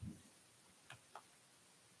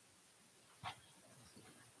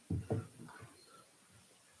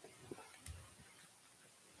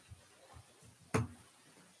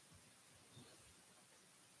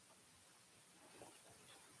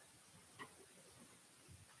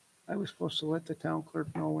 I was supposed to let the town clerk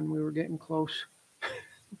know when we were getting close.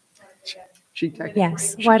 She texted.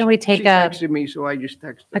 Yes, why don't we take She a texted me, so I just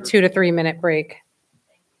texted her. 2 to 3 minute break?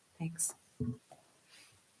 Thanks.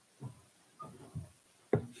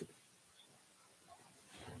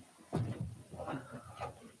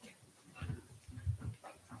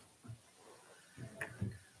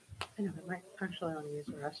 I know, I might actually want to use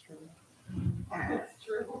the restroom.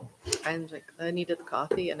 I'm like, I needed the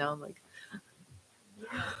coffee and now I'm like,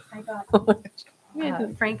 I got,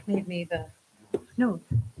 Frank made me the, no,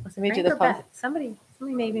 was it Made you Frank the or pump- Beth? Somebody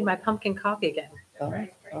made me my pumpkin coffee again.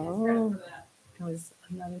 oh, It was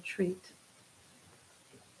another treat.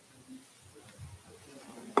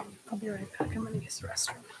 I'll be right back. I'm going to use the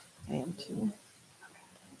restroom. I am too.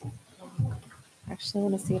 Actually, I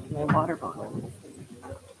want to see if my water bottle.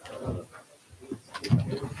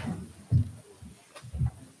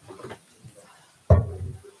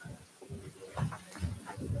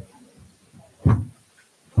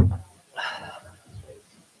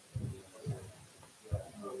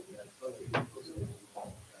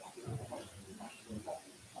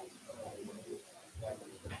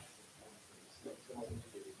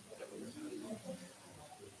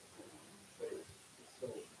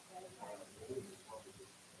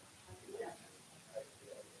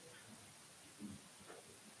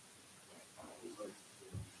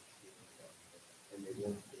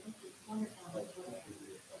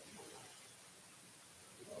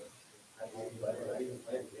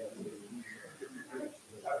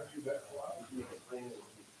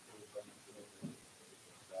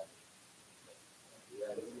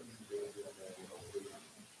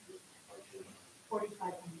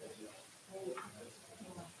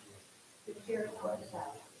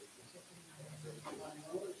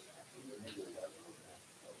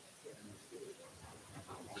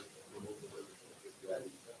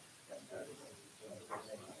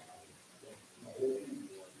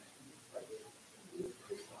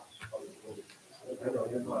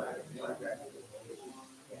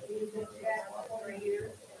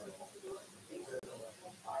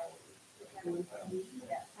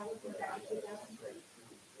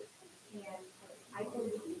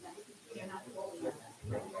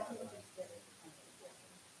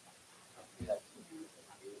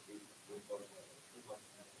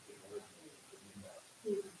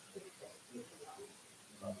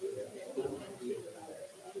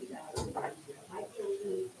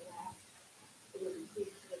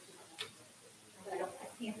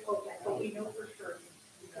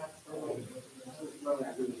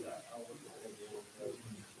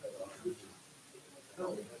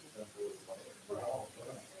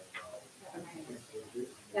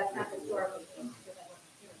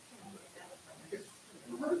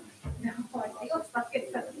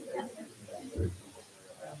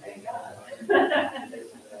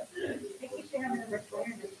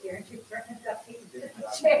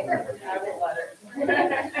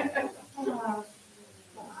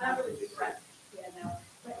 Yeah, no,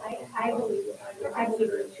 but I believe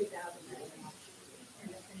in 2000.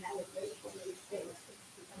 And that was great for the state. It's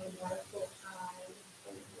becoming more full-time.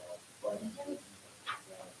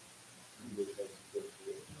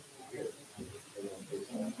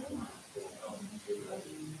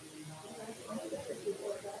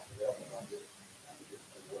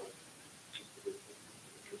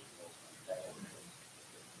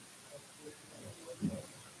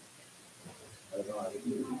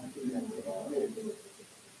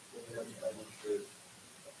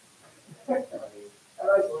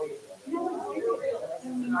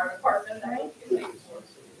 In our department, right?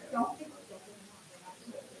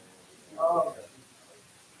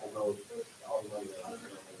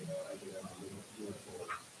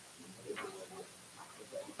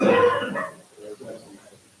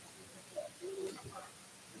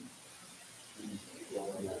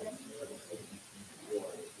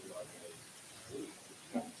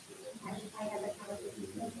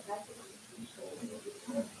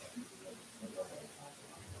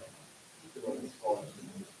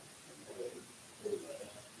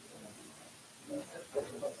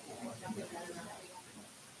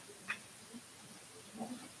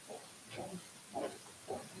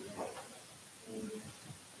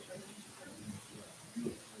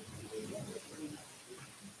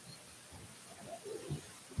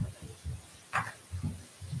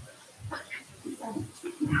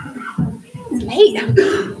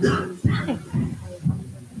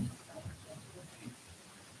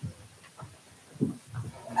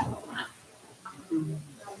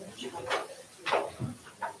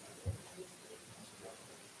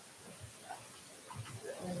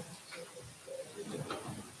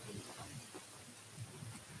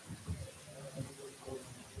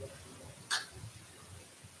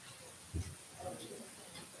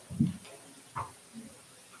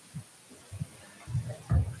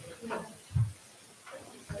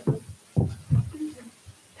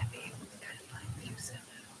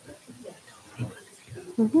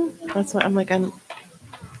 That's what I'm like, I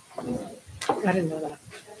didn't know that.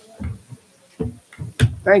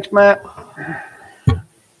 Thanks, Matt.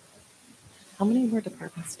 how many more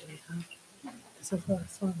departments do we have? This is the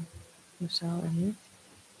last one. Michelle and you?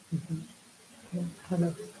 If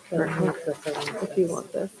you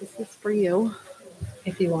want this is for you.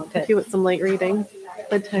 If you want If it. you want some light reading, I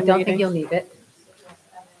bedtime don't reading. think you'll need it.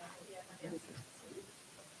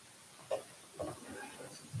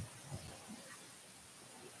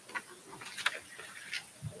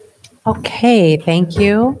 Okay, thank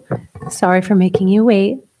you. Sorry for making you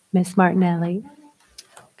wait, Miss Martinelli.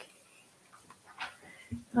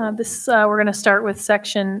 We're going to start with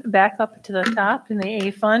section back up to the top in the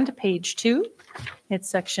A fund, page 2. It's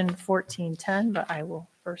section 1410, but I will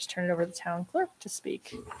first turn it over to the town clerk to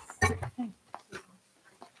speak.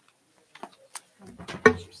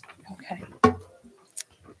 Okay.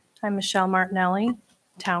 I'm Michelle Martinelli,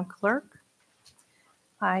 town clerk.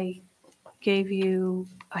 I gave you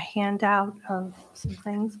a handout of some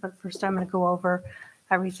things, but first I'm going to go over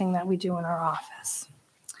everything that we do in our office.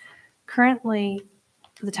 Currently,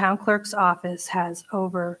 the town clerk's office has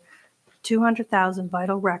over 200,000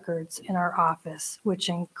 vital records in our office, which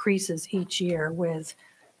increases each year with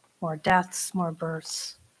more deaths, more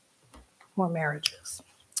births, more marriages.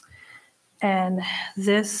 And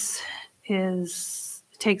this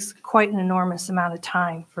takes quite an enormous amount of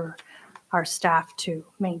time for our staff to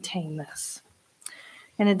maintain this.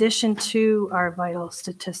 In addition to our vital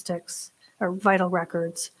statistics or vital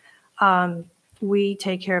records, we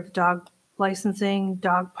take care of dog licensing,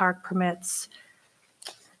 dog park permits,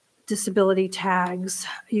 disability tags.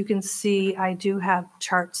 You can see I do have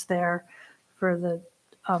charts there for the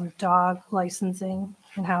dog licensing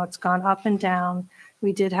and how it's gone up and down.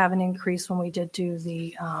 We did have an increase when we did do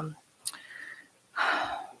the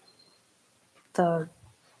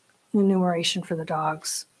enumeration for the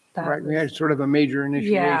dogs. That Right, we had sort of a major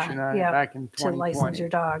initiation on it yeah, back in to license 2020. your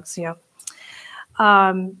dogs, yep.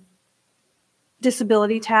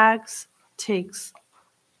 Disability tags takes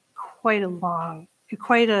quite a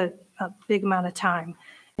big amount of time.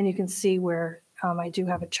 And you can see where I do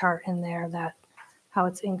have a chart in there that how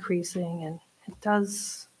it's increasing, and it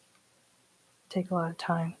does take a lot of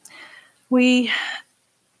time. We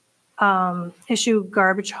issue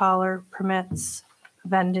garbage hauler permits,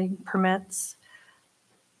 vending permits,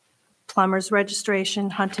 plumber's registration,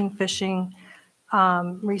 hunting, fishing,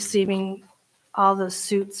 receiving all the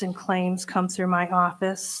suits and claims come through my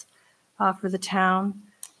office for the town.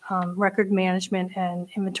 Record management and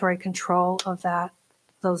inventory control of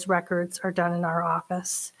those records are done in our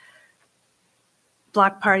office.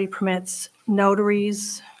 Block party permits,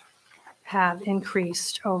 notaries, have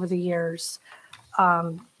increased over the years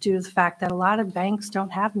due to the fact that a lot of banks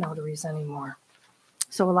don't have notaries anymore.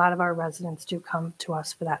 So a lot of our residents do come to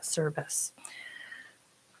us for that service.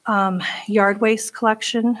 Yard waste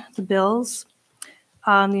collection, the bills,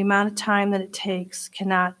 the amount of time that it takes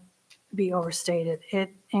cannot be overstated.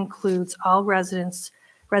 It includes all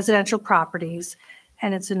residential properties,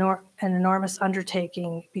 and it's an enormous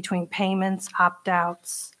undertaking between payments,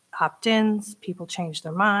 opt-outs, opt-ins. People change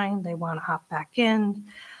their mind. They want to opt back in.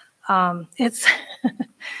 It's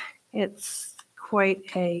it's quite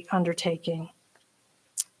a undertaking,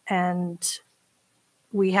 and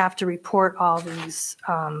we have to report all these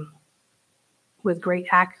with great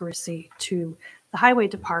accuracy to the highway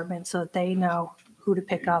department so that they know who to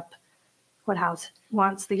pick up, what house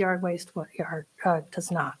wants the yard waste, what yard does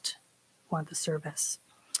not want the service.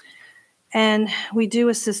 And we do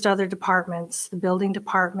assist other departments. The building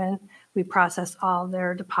department, we process all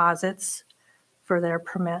their deposits for their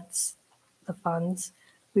permits, the funds.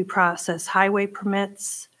 We process highway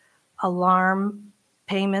permits, alarm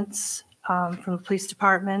payments from the police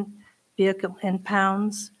department, vehicle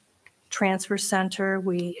impounds, transfer center.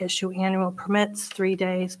 We issue annual permits, 3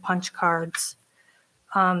 days, punch cards.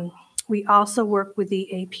 We also work with the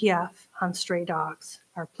APF on stray dogs.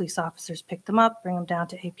 Our police officers pick them up, bring them down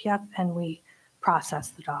to APF, and we process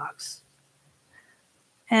the dogs.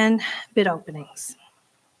 And bid openings.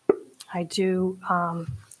 I do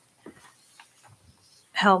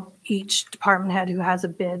help each department head who has a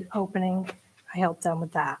bid opening. I help them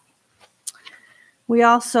with that. We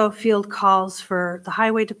also field calls for the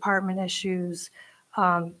highway department issues,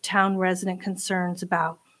 town resident concerns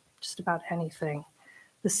about just about anything.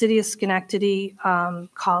 The city of Schenectady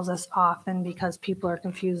calls us often because people are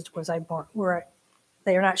confused. Was I born?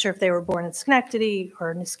 They are not sure if they were born in Schenectady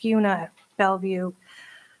or Niskuna at Bellevue.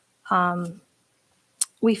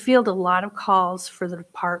 We field a lot of calls for the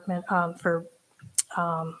department for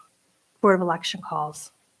Board of Election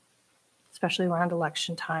calls, especially around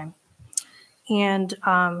election time, and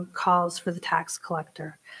calls for the tax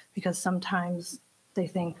collector, because sometimes they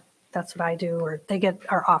think that's what I do, or they get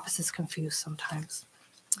our offices confused sometimes.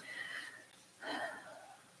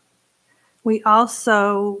 We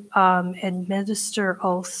also administer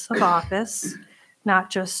oaths of office, not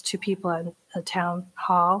just to people at the town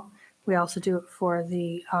hall. We also do it for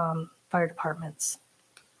the fire departments.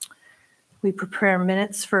 We prepare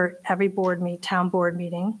minutes for every town board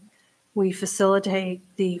meeting. We facilitate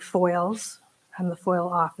the FOILs. I'm the FOIL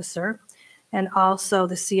officer, and also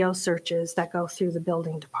the CO searches that go through the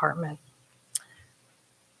building department.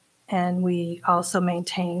 And we also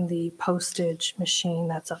maintain the postage machine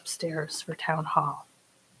that's upstairs for town hall.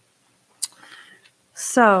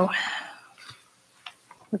 So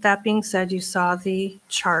with that being said, you saw the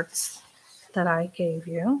charts that I gave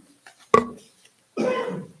you.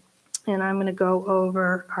 And I'm going to go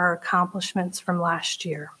over our accomplishments from last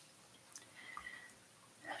year.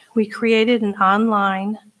 We created an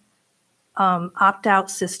online opt-out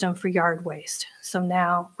system for yard waste. So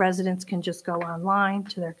now residents can just go online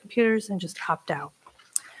to their computers and just opt out.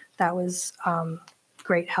 That was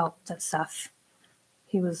great help that Seth,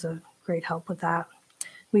 he was a great help with that.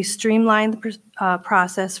 We streamlined the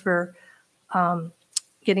process for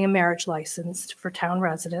getting a marriage license for town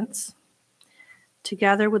residents.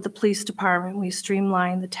 Together with the police department, we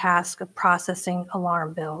streamlined the task of processing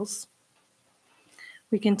alarm bills.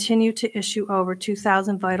 We continue to issue over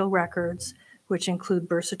 2,000 vital records, which include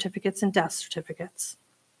birth certificates and death certificates.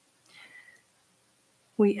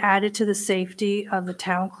 We added to the safety of the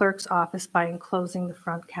town clerk's office by enclosing the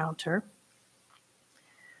front counter.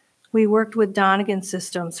 We worked with Donegan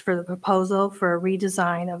Systems for the proposal for a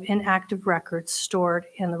redesign of inactive records stored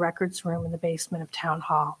in the records room in the basement of Town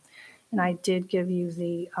Hall. And I did give you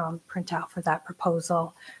the printout for that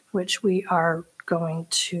proposal, which we are going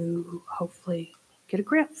to hopefully get a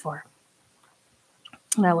grant for.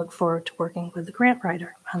 And I look forward to working with the grant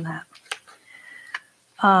writer on that.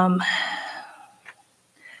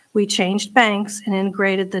 We changed banks and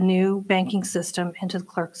integrated the new banking system into the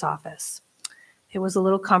clerk's office. It was a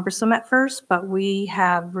little cumbersome at first, but we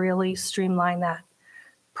have really streamlined that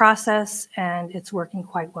process, and it's working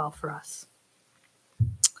quite well for us.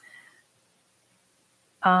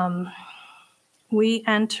 We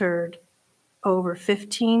entered over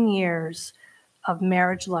 15 years of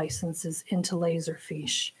marriage licenses into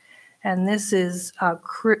Laserfiche, and this is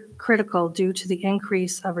critical due to the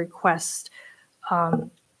increase of requests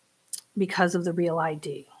because of the Real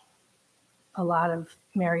ID. A lot of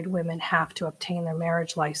married women have to obtain their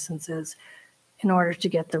marriage licenses in order to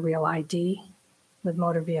get the Real ID with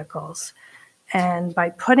motor vehicles. And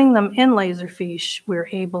by putting them in Laserfiche, we're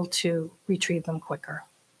able to retrieve them quicker.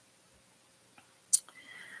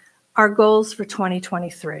 Our goals for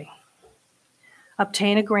 2023: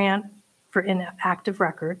 obtain a grant for inactive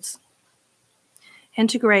records,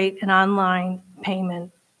 integrate an online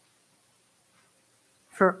payment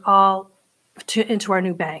for all into our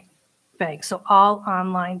new bank. So all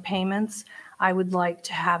online payments I would like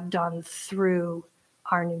to have done through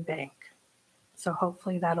our new bank. So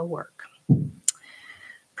hopefully that'll work.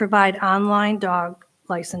 Provide online dog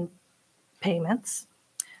license payments.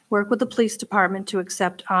 Work with the police department to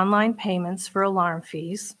accept online payments for alarm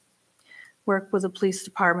fees. Work with the police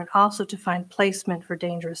department also to find placement for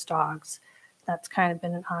dangerous dogs. That's kind of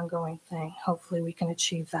been an ongoing thing. Hopefully we can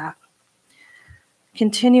achieve that.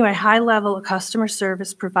 Continue a high level of customer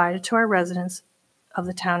service provided to our residents of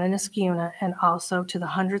the town of Niskayuna and also to the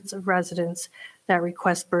hundreds of residents that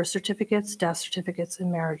request birth certificates, death certificates, and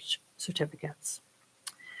marriage certificates.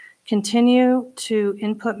 Continue to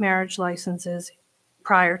input marriage licenses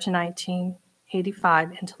prior to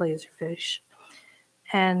 1985 into Laserfiche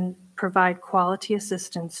and provide quality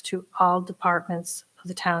assistance to all departments of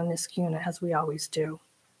the town of Niskayuna, as we always do.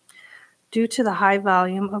 Due to the high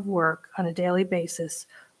volume of work on a daily basis,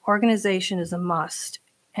 organization is a must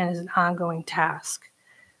and is an ongoing task.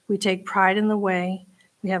 We take pride in the way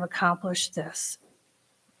we have accomplished this,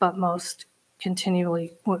 but must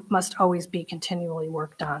always be continually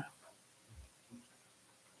worked on.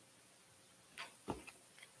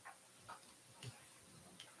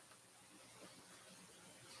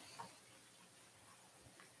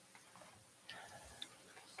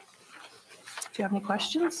 Do you have any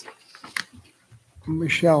questions?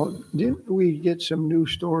 Michelle, didn't we get some new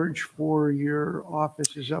storage for your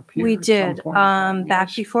offices up here? We at some did. point in time? Back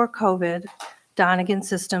Yes. before COVID, Donegan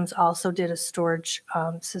Systems also did a storage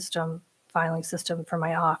filing system for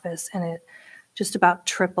my office, and it just about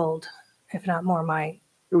tripled, if not more, my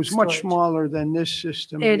It was much storage. smaller than this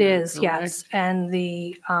system. It here, is, yes. correct? And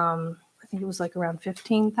the, I think it was like around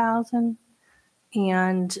 15,000.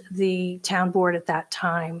 And the town board at that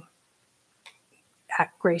time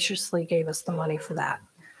graciously gave us the money for that.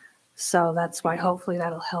 So that's why hopefully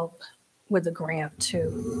that'll help with the grant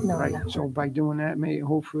too. knowing Right, that so by doing that,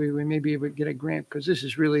 hopefully we may be able to get a grant, because this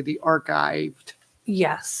is really the archived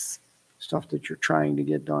Yes. stuff that you're trying to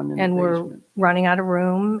get done in the And we're basement. running out of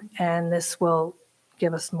room, and this will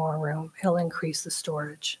give us more room. It'll increase the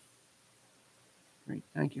storage Great,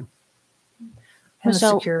 thank you. and the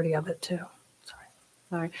Michelle- security of it too.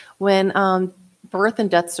 Sorry. When birth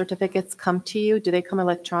and death certificates come to you, do they come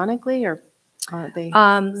electronically or aren't they?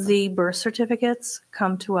 The birth certificates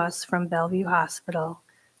come to us from Bellevue Hospital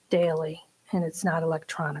daily, and it's not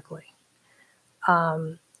electronically.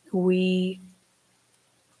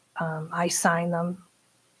 I sign them.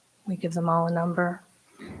 We give them all a number.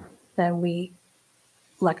 Then we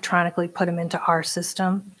electronically put them into our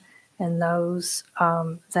system, and those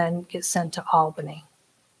then get sent to Albany.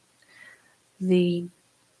 The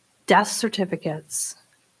death certificates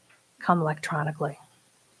come electronically.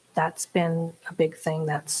 That's been a big thing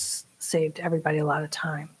that's saved everybody a lot of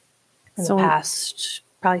time in So- the past,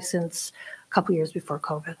 probably since a couple years before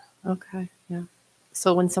COVID. Okay, yeah.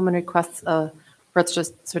 So when someone requests a birth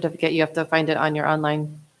certificate, you have to find it on your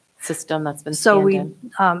online system that's been So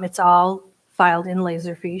scanned in? it's all filed in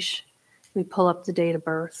Laserfiche. We pull up the date of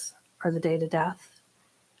birth or the date of death.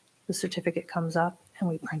 The certificate comes up and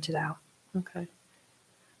we print it out. Okay.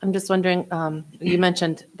 I'm just wondering, you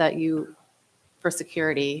mentioned that you, for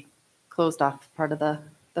security, closed off part of the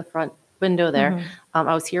front window there. Mm-hmm.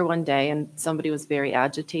 I was here one day and somebody was very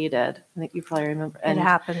agitated. I think you probably remember. It And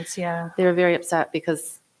happens, yeah. they were very upset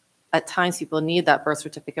because at times people need that birth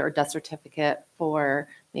certificate or death certificate for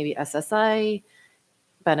maybe SSI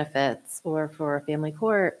benefits or for a family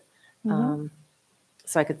court. Mhm.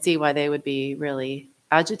 So I could see why they would be really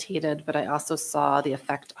agitated, but I also saw the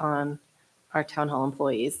effect on our town hall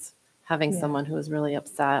employees, having Yeah. someone who was really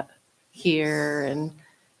upset here and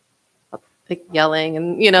like yelling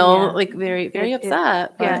and, you know, Yeah. like very, very It-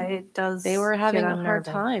 upset. But Yeah, it does. they were get having a hard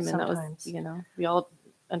unnerving time. And that was, sometimes. you know, we all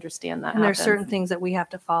understand that. And there's happens. certain things that we have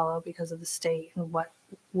to follow because of the state and what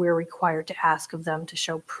we're required to ask of them to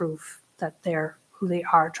show proof that they're who they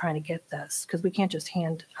are trying to get this. Because we can't just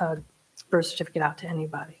hand a birth certificate out to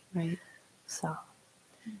anybody. Right. So,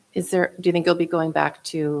 Do you think you'll be going back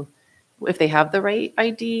to, if they have the right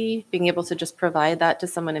ID, being able to just provide that to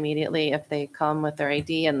someone immediately if they come with their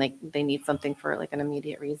ID and they need something for like an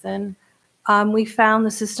immediate reason? we found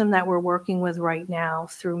the system that we're working with right now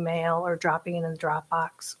through mail or dropping it in the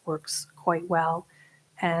Dropbox works quite well.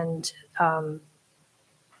 And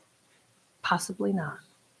possibly not.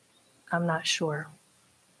 I'm not sure.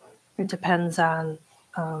 It depends on,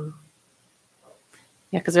 Yeah,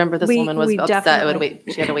 because remember this We- woman was we upset. It would definitely-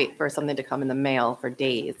 wait. She had to wait for something to come in the mail for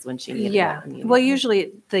days when she needed yeah. it. Well, immediately.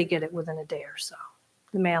 usually they get it within a day or so.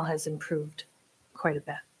 The mail has improved quite a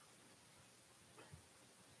bit.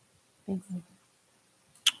 Thanks.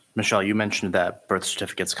 Michelle, you mentioned that birth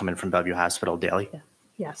certificates come in from Bellevue Hospital daily.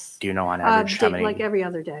 Yes. Do you know on average how many? Like every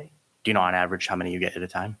other day. Do you know on average how many you get at a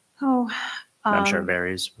time? Oh, I'm sure it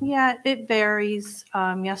varies. yeah, it varies.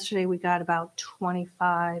 Yesterday we got about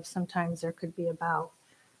 25. Sometimes there could be about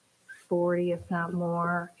 40, if not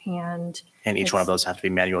more. And And each one of it's- those have to be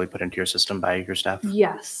manually put into your system by your staff?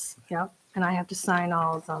 yes, yep. And I have to sign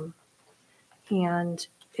all of them. And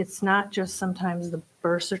it's not just sometimes the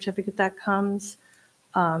birth certificate that comes.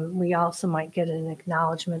 We also might get an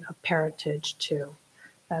acknowledgement of parentage too.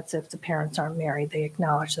 That's if the parents aren't married, they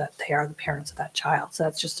acknowledge that they are the parents of that child. So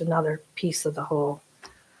that's just another piece of the whole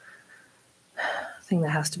thing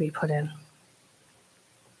that has to be put in.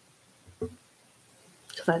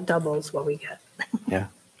 So that doubles what we get. Yeah.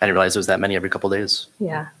 I didn't realize there was that many every couple days.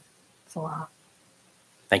 Yeah, it's a lot.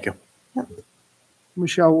 Thank you.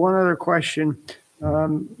 Michelle, one other question.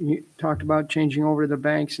 You talked about changing over to the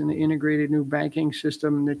banks and the integrated new banking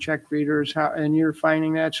system, the check readers, and you're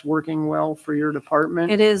finding that's working well for your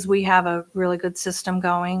department? It is, we have a really good system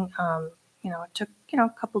going. It took, a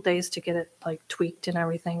couple days to get it like tweaked and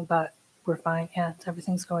everything, but we're fine. Yeah,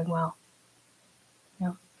 everything's going well.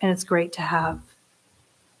 Yeah, and it's great to have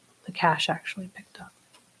the cash actually picked up.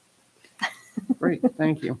 Great,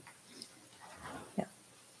 thank you.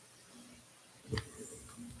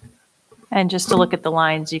 And just to look at the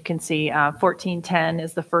lines, you can see 1410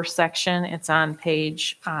 is the first section. It's on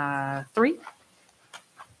page 3.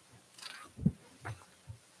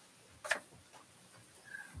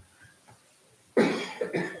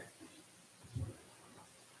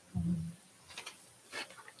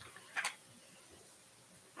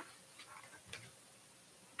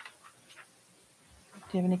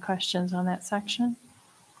 Do you have any questions on that section?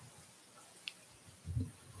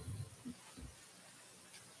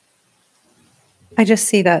 I just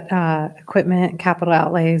see that equipment, capital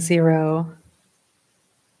outlay, 0.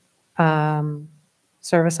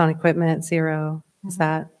 Service on equipment, 0. Is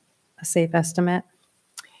that a safe estimate?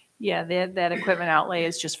 Yeah, that equipment outlay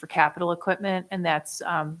is just for capital equipment, and that's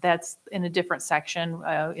in a different section,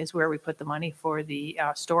 is where we put the money for the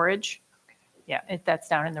storage. Yeah, that's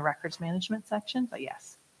down in the records management section, but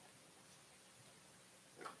yes.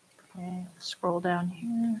 Okay, scroll down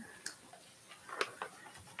here.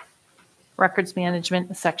 Records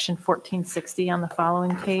management, section 1460 on the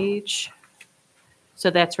following page. So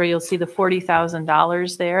that's where you'll see the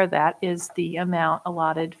 $40,000 there. That is the amount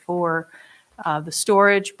allotted for the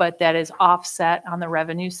storage, but that is offset on the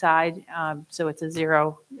revenue side. So it's a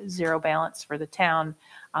zero balance for the town.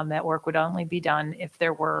 That work would only be done if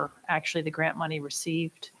there were actually the grant money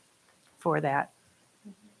received for that.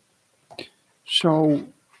 So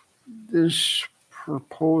this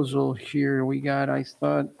proposal here we got, I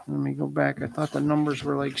thought, let me go back. I thought the numbers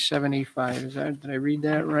were like 75. Did I read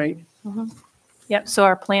that right? Yep, so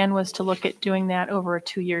our plan was to look at doing that over a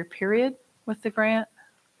 2-year period with the grant.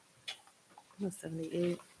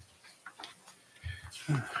 78.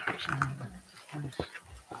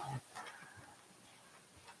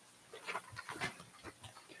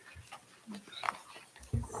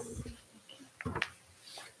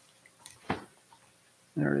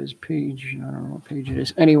 There it is, page, I don't know what page it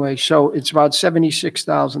is. Anyway, so it's about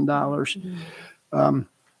 $76,000.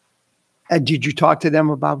 Did you talk to them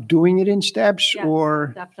about doing it in steps Yes,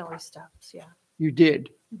 or definitely steps, yeah. you did?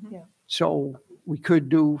 Yeah. So we could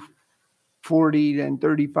do 40, then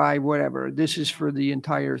 35, whatever. This is for the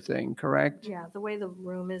entire thing, correct? Yeah, the way the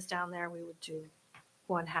room is down there, we would do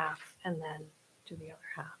one half and then do the other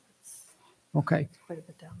half. It's Okay. quite a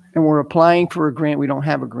bit down there. And we're applying for a grant. We don't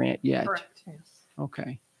have a grant yet. Yes.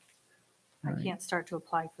 Okay. I All right. can't start to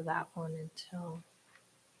apply for that one until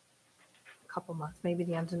a couple months, maybe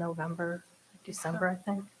the end of November, December, I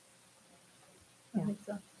think.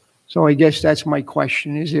 So I guess that's my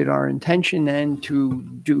question. Is it our intention then to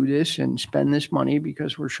do this and spend this money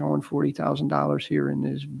because we're showing $40,000 here in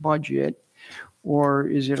this budget? Or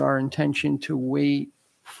is it our intention to wait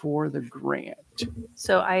for the grant?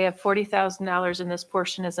 So I have $40,000 in this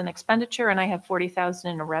portion as an expenditure, and I have $40,000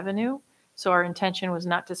 in a revenue. So our intention was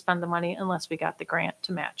not to spend the money unless we got the grant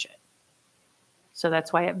to match it. So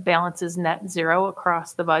that's why it balances net 0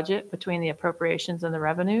 across the budget between the appropriations and the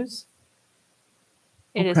revenues.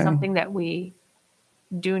 It is Okay. something that we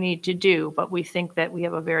do need to do, but we think that we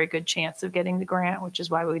have a very good chance of getting the grant, which is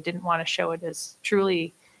why we didn't want to show it as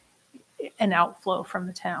truly an outflow from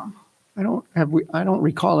the town. I don't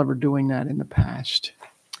recall ever doing that in the past.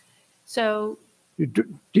 So,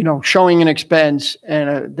 Showing an expense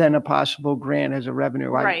and then a possible grant as a revenue.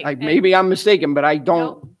 Right, and- Maybe I'm mistaken, but I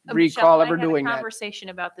don't Michelle recall and I ever had a doing that. conversation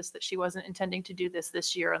about this, that she wasn't intending to do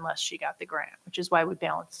this year unless she got the grant, which is why we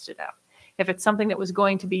balanced it out. If it's something that was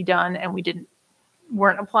going to be done and we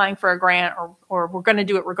weren't applying for a grant, or we're going to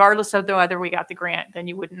do it regardless of whether we got the grant, then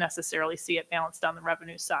you wouldn't necessarily see it balanced on the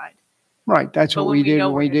revenue side. Right, that's But what when we we did know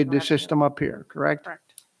when we're we getting did the revenue. system up here, correct? Correct.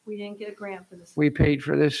 We didn't get a grant for this. We paid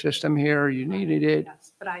for this system here, you needed it.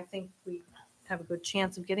 Yes, but I think we have a good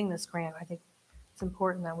chance of getting this grant. I think it's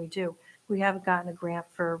important that we do. We haven't gotten a grant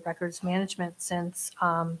for records management since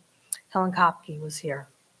Helen Kopke was here.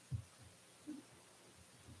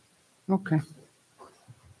 Okay.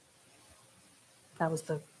 That was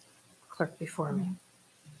the clerk before me.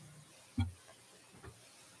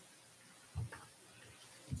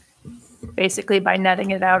 Basically, by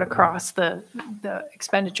netting it out across the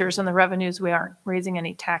expenditures and the revenues, we aren't raising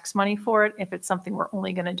any tax money for it if it's something we're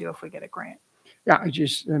only going to do if we get a grant. Yeah, I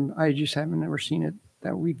just haven't never seen it,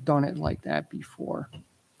 that we've done it like that before.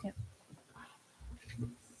 Yep.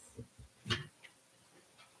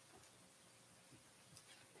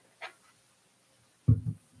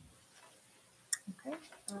 Okay.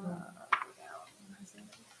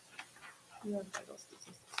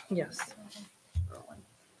 Yes.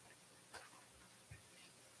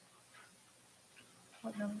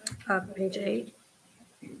 What number? Page 8.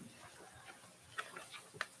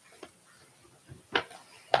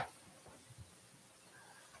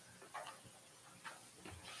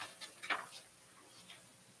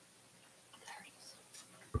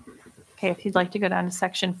 Okay, if you'd like to go down to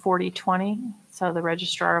section 4020, so the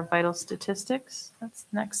Registrar of Vital Statistics, that's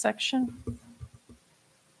the next section.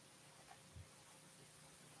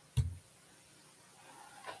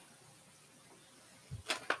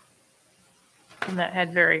 And that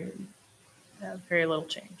had very little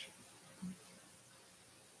change.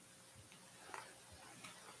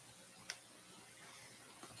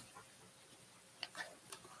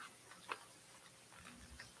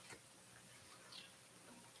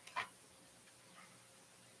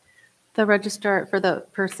 The registrar for the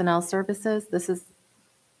personnel services, this is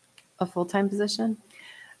a full-time position?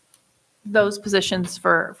 Those positions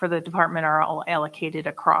for the department are all allocated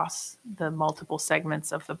across the multiple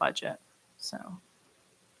segments of the budget. So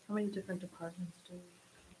How many different departments do we?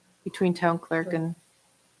 Between town clerk and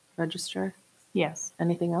registrar? yes,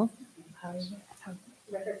 Anything else? How is it?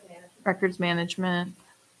 Records management, records management,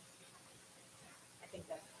 I think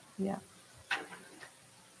that's. yeah.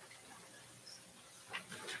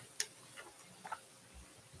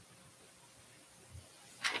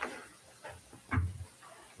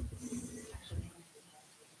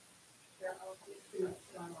 They're all through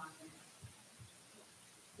online.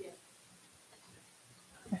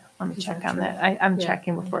 Let me Is check that on true? that. I'm Yeah.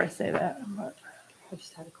 checking before I say that. But I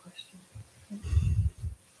just had a question.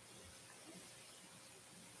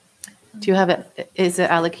 Do you have it, is it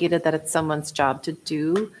allocated that it's someone's job to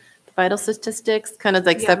do the vital statistics? Kind of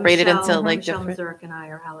like Yeah, separated Michelle- into like Michelle different? Mazurk and I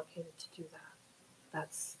are allocated to do that.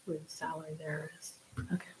 That's where the salary there is.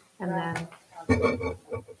 Okay. And then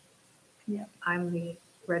Yeah. I'm the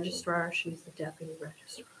registrar, she's the deputy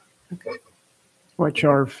registrar. Which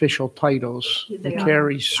are official titles They that are.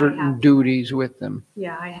 carry I certain have- duties with them.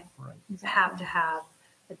 Yeah, I have to have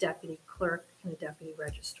a deputy clerk and a deputy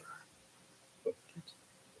registrar.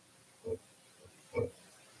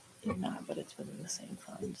 Did not, but it's within the same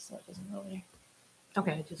fund, so it doesn't really.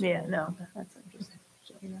 Okay, I just. Yeah, no, that's interesting.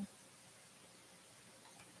 So, you know.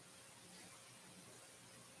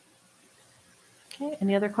 Okay,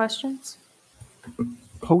 any other questions?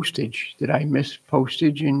 Postage, did I miss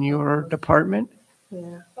postage in your department?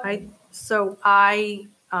 Yeah, I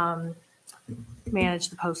manage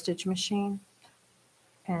the postage machine,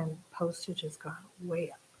 and postage has gone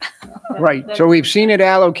way up. Right, so we've seen it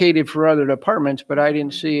allocated for other departments, but I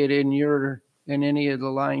didn't see it in any of the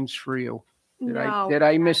lines for you. No, Did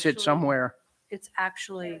I miss it actually- somewhere? It's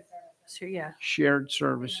actually, so yeah, Shared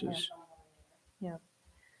services. yeah.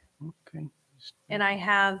 Okay. And I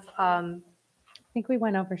have, I think we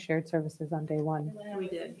went over shared services on day one. we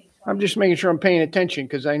did. I'm just making sure I'm paying attention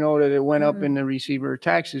because I know that it went up and the receiver of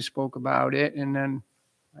taxes spoke about it, and then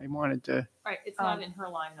I wanted to, Right, it's not in her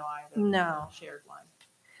line though either. No. Shared line.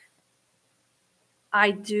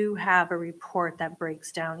 I do have a report that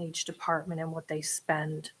breaks down each department and what they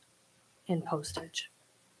spend in postage.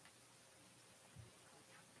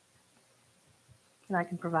 And I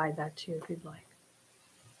can provide that to you if you'd like.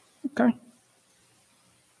 okay.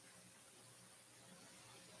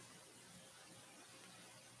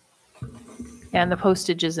 And the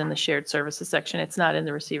postage is in the shared services section. It's not in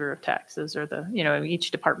the receiver of taxes or the,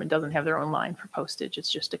 each department doesn't have their own line for postage. It's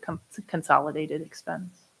just a consolidated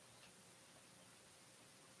expense.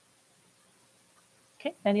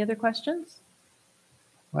 Okay, any other questions?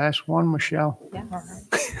 Last one, Michelle. Yeah, all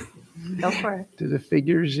right. Go for it. Do the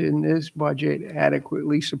figures in this budget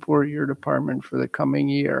adequately support your department for the coming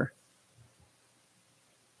year?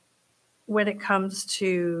 When it comes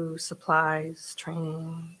to supplies,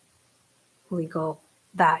 training, legal,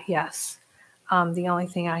 that, yes. The only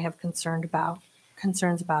thing I have concerns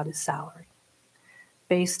about is salary.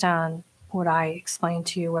 Based on what I explained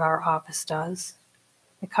to you, what our office does,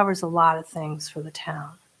 it covers a lot of things for the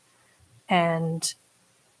town. And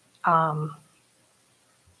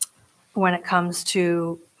when it comes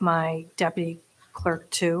to my deputy clerk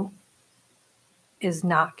too, is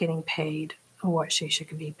not getting paid what she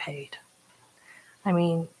should be paid. I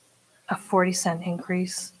mean, a 40-cent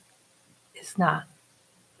increase is not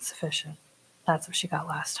sufficient. That's what she got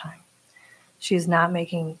last time. She's not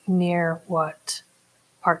making near what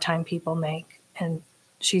part-time people make, and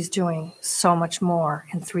she's doing so much more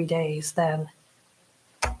in 3 days than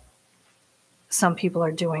some people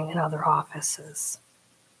are doing in other offices.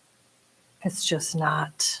 It's just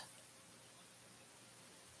not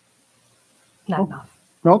enough.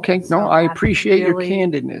 Okay, So no, I that's appreciate your really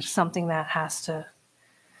candidness. Something that has to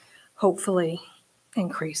hopefully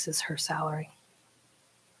increases her salary.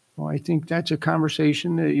 Well, I think that's a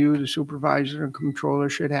conversation that you, the supervisor and controller,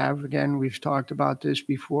 should have. Again, we've talked about this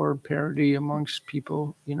before, parity amongst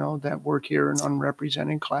people, that work here in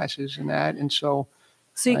unrepresented classes and that. And so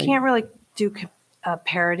So you can't really do a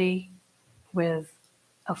parity with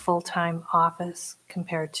a full-time office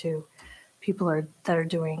compared to people that are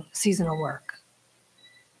doing seasonal work.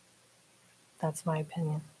 That's my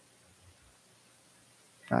opinion.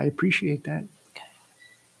 I appreciate that. Okay.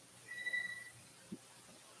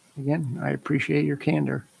 Again, I appreciate your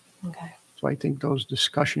candor. Okay. So I think those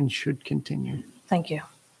discussions should continue. Thank you.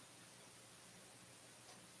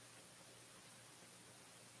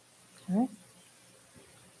 All right.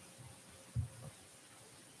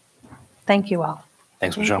 Thank you all.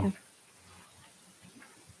 Thanks, Michelle. you.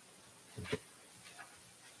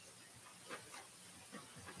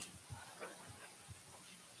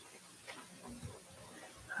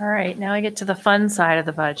 All right, now I get to the fun side of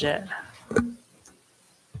the budget.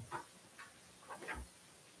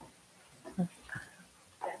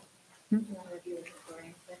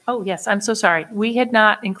 Oh, yes, I'm so sorry. We had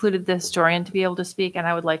not included the historian to be able to speak, and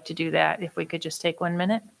I would like to do that if we could just take 1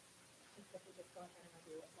 minute.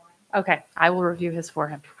 Okay, I will review his for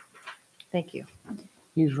him. Thank you.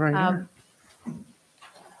 He's right here. Um,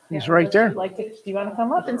 He's right there. Do you want to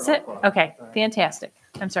come up and sit? Okay, fantastic.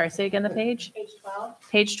 I'm sorry, say again the page? Page 12.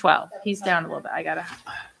 Page 12. He's down a little bit. I gotta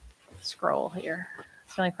scroll here.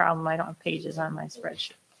 It's the only problem, I don't have pages on my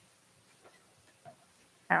spreadsheet.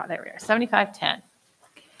 Oh, there we are, 7510.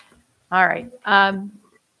 All right.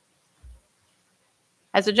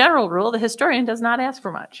 As a general rule, the historian does not ask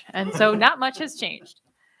for much, and so not much has changed.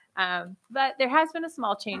 But there has been a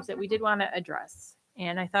small change that we did want to address,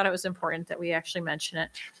 and I thought it was important that we actually mention it.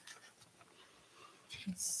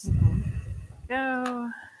 Let's go.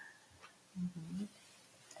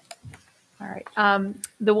 All right.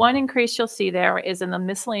 The one increase you'll see there is in the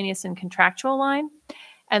miscellaneous and contractual line.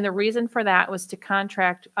 And the reason for that was to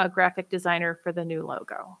contract a graphic designer for the new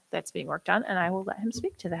logo that's being worked on. And I will let him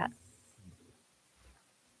speak to that.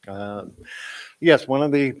 Yes, one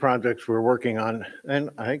of the projects we're working on, and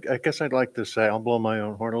I guess I'd like to say, I'll blow my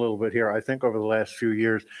own horn a little bit here. I think over the last few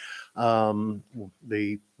years,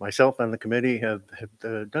 myself and the committee have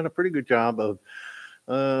done a pretty good job of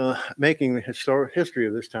making the history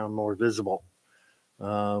of this town more visible.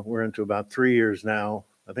 We're into about 3 years now.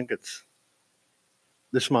 I think it's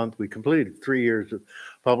this month we completed 3 years of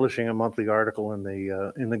publishing a monthly article in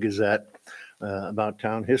the Gazette about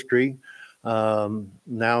town history.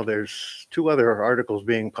 Now there's 2 other articles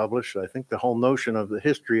being published. I think the whole notion of the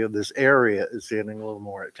history of this area is getting a little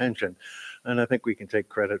more attention, and I think we can take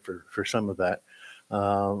credit for some of that.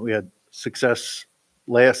 We had success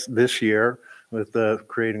this year with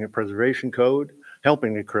creating a preservation code,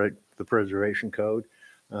 helping to create the preservation code.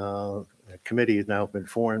 A committee has now been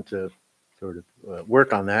formed to sort of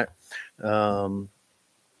work on that. A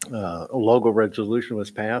logo resolution was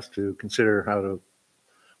passed to consider how to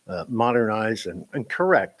modernize and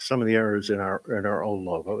correct some of the errors in our old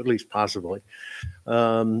logo, at least possibly.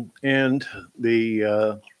 So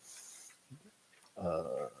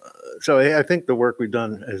I think the work we've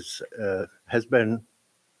done has been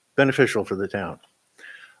beneficial for the town.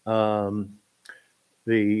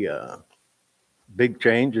 The big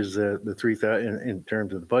change is the 3,000 in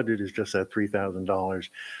terms of the budget is just that $3,000.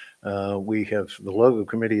 We have the logo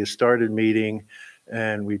committee has started meeting,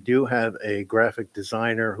 and we do have a graphic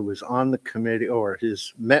designer who is on the committee or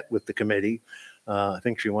has met with the committee. I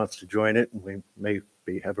think she wants to join it, and we may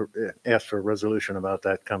ask for a resolution about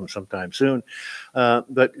that come sometime soon.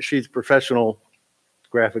 But she's a professional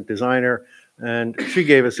graphic designer, and she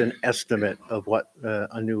gave us an estimate of what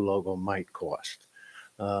a new logo might cost.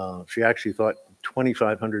 She actually thought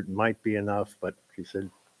 2,500 might be enough, but she said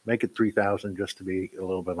make it 3,000 just to be a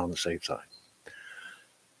little bit on the safe side.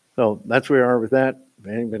 So that's where we are with that. If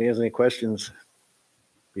anybody has any questions,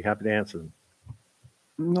 be happy to answer them.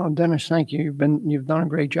 No, Dennis, thank you. You've done a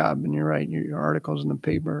great job, and you're right. Your articles in the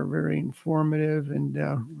paper are very informative and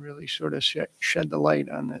really sort of shed the light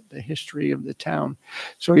on the history of the town.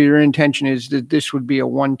 So your intention is that this would be a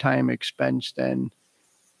one-time expense then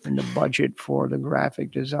in the budget for the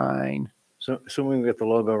graphic design. So we can get the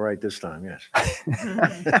logo right this time, yes.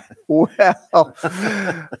 Well,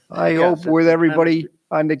 I hope with everybody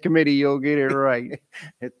on the committee, you'll get it right.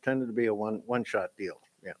 It tended to be a one-shot deal.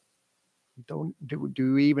 Yeah. Do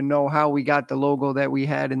we even know how we got the logo that we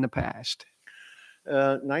had in the past?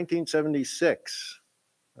 1976,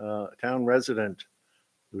 a town resident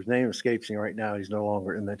whose name escapes me right now, he's no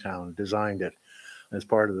longer in the town, designed it as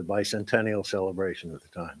part of the bicentennial celebration at the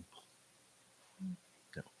time.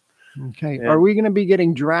 Okay. Yeah. Are we going to be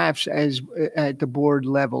getting drafts at the board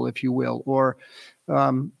level, if you will, or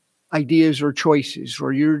ideas or choices,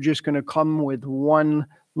 or you're just going to come with one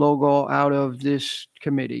logo out of this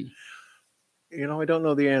committee? You know, I don't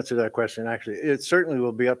know the answer to that question, actually. It certainly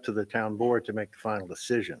will be up to the town board to make the final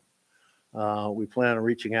decision. We plan on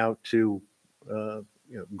reaching out to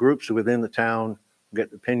groups within the town,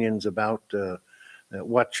 get opinions about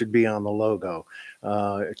what should be on the logo.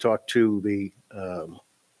 I talked to the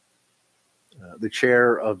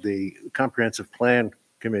chair of the comprehensive plan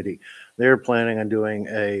committee. They're planning on doing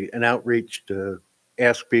an outreach to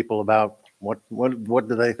ask people about what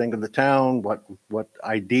do they think of the town, what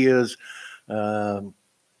ideas,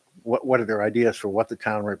 what are their ideas for what the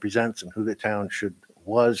town represents and who the town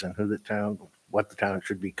was and what the town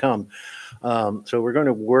should become. So we're going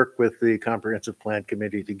to work with the comprehensive plan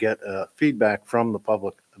committee to get feedback from the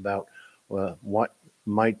public about what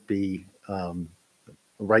might be the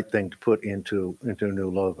right thing to put into a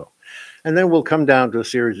new logo. And then we'll come down to a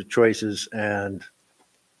series of choices, and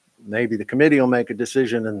maybe the committee will make a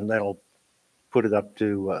decision, and that'll put it up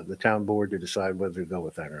to the town board to decide whether to go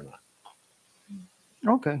with that or not.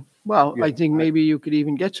 Okay. Well, Yeah, I think maybe you could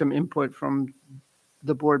even get some input from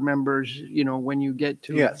the board members, when you get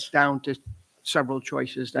to Yes. down to several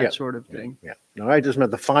choices, that Yeah. sort of thing. Yeah. No, I just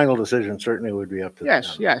meant the final decision certainly would be up to the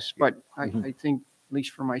Yes, town. yes. But I think, at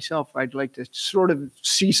least for myself, I'd like to sort of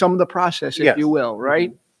see some of the process, if Yes. you will,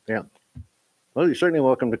 right? Yeah. Well, you're certainly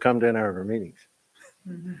welcome to come to any of our meetings.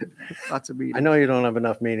 Lots of I meetings. know you don't have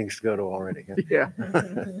enough meetings to go to already. Yeah.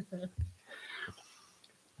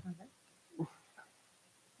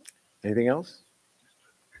 Anything else?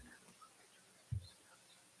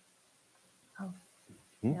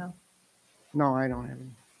 Yeah, No, I don't have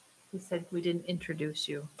any. he said we didn't introduce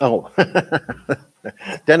you. Oh,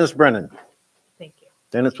 Dennis Brennan. Thank you.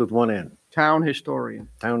 Dennis with one N. Town historian.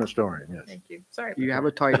 Town historian, yes. Thank you. Sorry. You have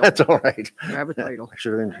a title. That's all right. You have a title. I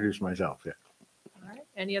should have introduced myself, yeah. All right.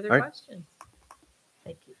 Any other All right. questions?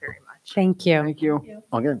 Thank you very much. Thank you. Thank you.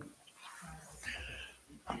 Again.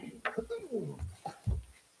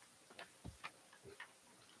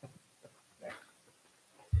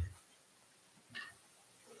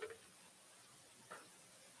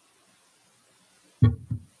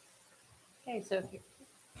 Okay, so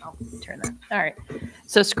I'll turn that. All right.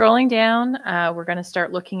 So scrolling down, we're going to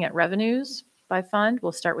start looking at revenues by fund.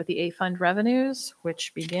 We'll start with the A fund revenues,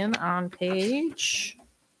 which begin on page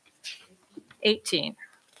 18.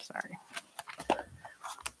 Sorry.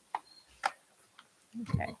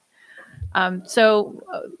 Okay. So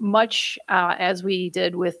much as we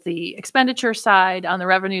did with the expenditure side, on the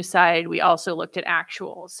revenue side, we also looked at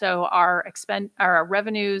actual. So our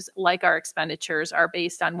revenues, like our expenditures, are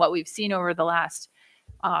based on what we've seen over the last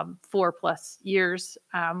 4+ years,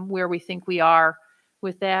 where we think we are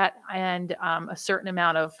with that, and a certain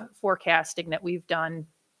amount of forecasting that we've done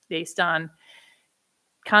based on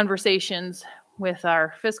conversations with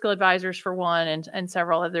our fiscal advisors for one, and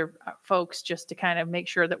several other folks, just to kind of make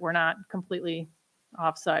sure that we're not completely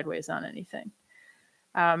off sideways on anything.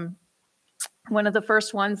 One of the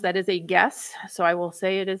first ones that is a guess, so I will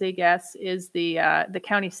say it is a guess, is the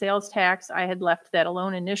county sales tax. I had left that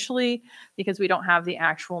alone initially because we don't have the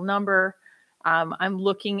actual number. I'm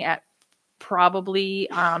looking at probably,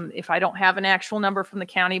 if I don't have an actual number from the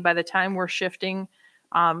county, by the time we're shifting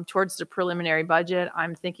towards the preliminary budget,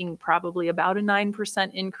 I'm thinking probably about a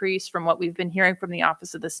 9% increase from what we've been hearing from the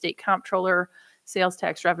Office of the State Comptroller. Sales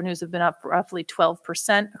tax revenues have been up roughly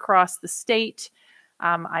 12% across the state.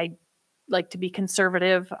 I like to be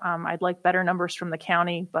conservative. I'd like better numbers from the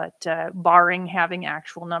county, but barring having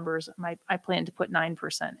actual numbers, I plan to put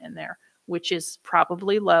 9% in there, which is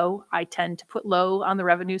probably low. I tend to put low on the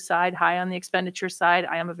revenue side, high on the expenditure side.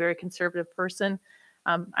 I am a very conservative person.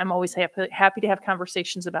 I'm always happy to have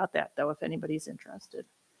conversations about that, though, if anybody's interested.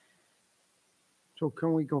 So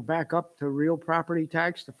can we go back up to real property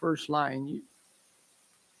tax, the first line?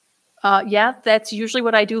 Yeah, that's usually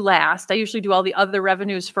what I do last. I usually do all the other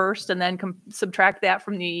revenues first and then subtract that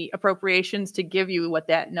from the appropriations to give you what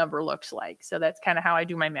that number looks like. So that's kind of how I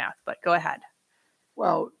do my math, but go ahead.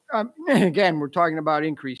 Well, again, we're talking about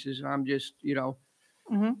increases, and I'm just,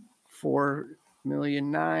 Mhm.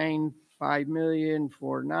 4,000,009, 5,000,000,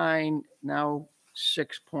 4,9, now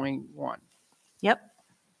 6.1. Yep.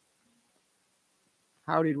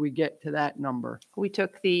 How did we get to that number? We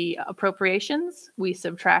took the appropriations, we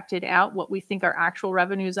subtracted out what we think our actual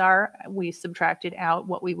revenues are, we subtracted out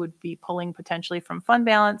what we would be pulling potentially from fund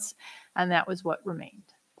balance, and that was what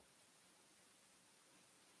remained.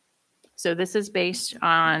 So this is based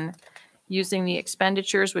on using the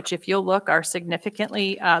expenditures, which if you'll look are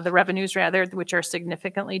significantly, the revenues rather, which are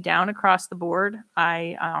significantly down across the board.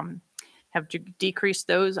 I have decreased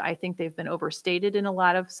those. I think they've been overstated in a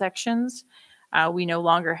lot of sections. We no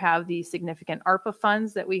longer have the significant ARPA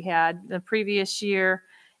funds that we had the previous year,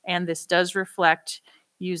 and this does reflect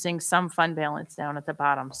using some fund balance down at the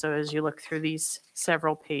bottom. So as you look through these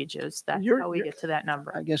several pages, that's how we get to that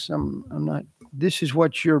number. I guess I'm not, this is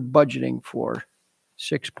what you're budgeting for,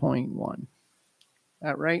 6.1.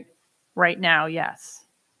 That right? Right now, yes.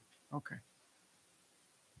 Okay.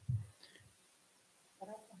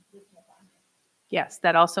 Yes,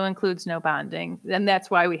 that also includes no bonding. And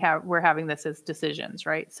that's why we're having this as decisions,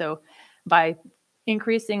 right? So by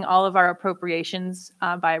increasing all of our appropriations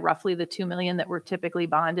by roughly the 2 million that were typically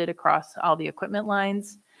bonded across all the equipment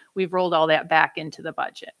lines, we've rolled all that back into the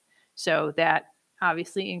budget. So that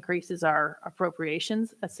obviously increases our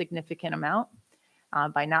appropriations a significant amount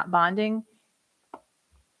by not bonding.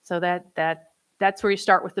 So that's where you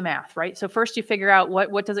start with the math, right? So first you figure out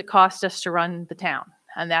what does it cost us to run the town?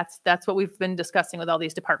 And that's what we've been discussing with all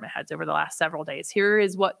these department heads over the last several days. Here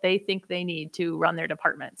is what they think they need to run their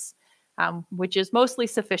departments, which is mostly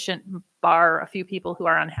sufficient, bar a few people who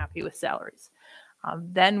are unhappy with salaries.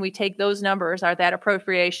 Then we take those numbers, that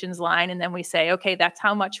appropriations line, and then we say, okay, that's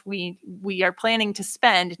how much we are planning to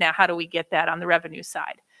spend. Now, how do we get that on the revenue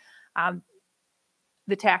side?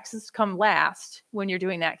 The taxes come last when you're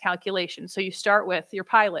doing that calculation. So you start with your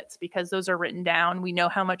pilots because those are written down. We know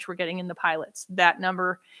how much we're getting in the pilots. That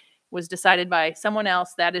number was decided by someone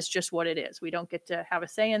else. That is just what it is. We don't get to have a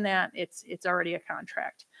say in that. It's already a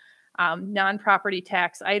contract. Non-property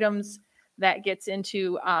tax items, that gets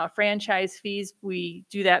into franchise fees. We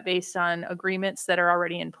do that based on agreements that are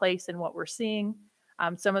already in place and what we're seeing.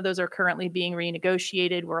 Some of those are currently being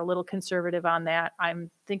renegotiated. We're a little conservative on that. I'm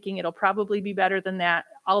thinking it'll probably be better than that.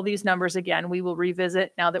 All these numbers, again, we will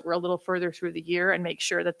revisit now that we're a little further through the year and make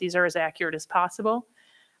sure that these are as accurate as possible.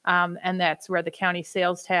 And that's where the county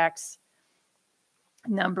sales tax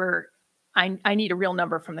number, I need a real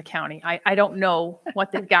number from the county. I don't know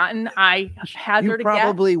what they've gotten. I hazard a guess. You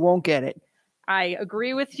probably won't get it. I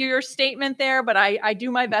agree with your statement there, but I do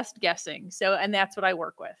my best guessing. So, and that's what I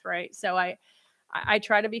work with, right? So I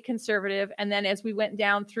try to be conservative. And then as we went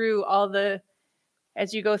down through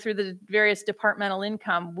as you go through the various departmental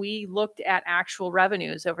income, we looked at actual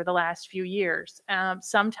revenues over the last few years.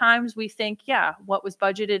 Sometimes we think, yeah, what was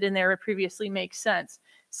budgeted in there previously makes sense.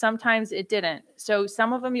 Sometimes it didn't. So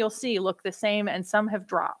some of them you'll see look the same and some have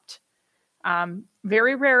dropped.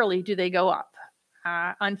 Very rarely do they go up.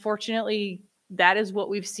 Unfortunately, that is what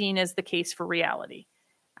we've seen as the case for reality.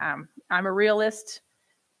 I'm a realist.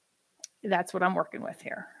 That's what I'm working with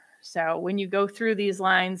here. So when you go through these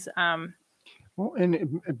lines, well,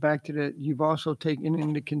 and back to that, you've also taken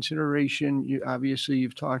into consideration,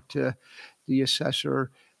 you've talked to the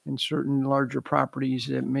assessor and certain larger properties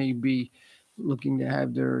that may be looking to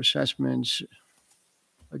have their assessments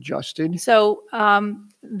adjusted. So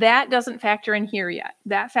that doesn't factor in here yet.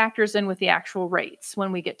 That factors in with the actual rates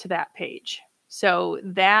when we get to that page. So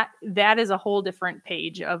that is a whole different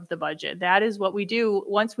page of the budget. That is what we do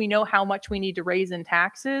once we know how much we need to raise in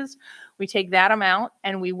taxes. We take that amount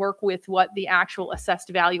and we work with what the actual assessed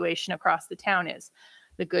valuation across the town is.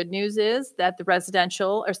 The good news is that the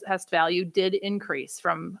residential assessed value did increase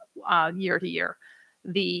from year to year.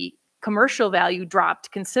 The commercial value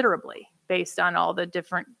dropped considerably based on all the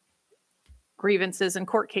different grievances and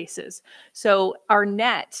court cases. So our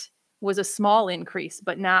net was a small increase,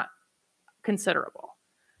 but not considerable.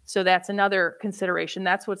 So that's another consideration.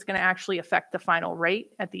 That's what's going to actually affect the final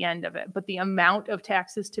rate at the end of it. But the amount of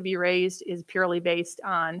taxes to be raised is purely based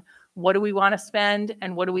on what do we want to spend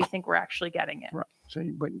and what do we think we're actually getting in. Right. So,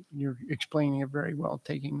 but you're explaining it very well,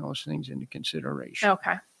 taking those things into consideration.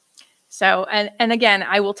 Okay. So, and again,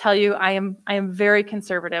 I will tell you, I am very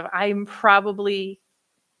conservative. I am probably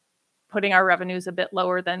putting our revenues a bit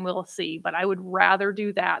lower than we'll see, but I would rather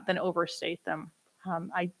do that than overstate them.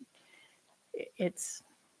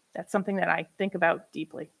 That's something that I think about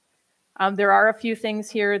deeply. There are a few things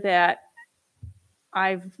here that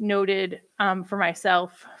I've noted for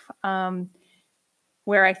myself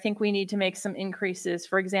where I think we need to make some increases.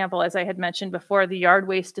 For example, as I had mentioned before, the yard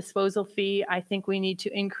waste disposal fee, I think we need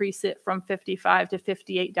to increase it from $55 to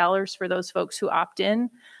 $58 for those folks who opt in.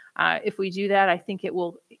 If we do that, I think it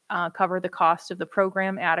will cover the cost of the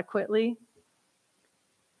program adequately.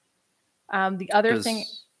 The other thing,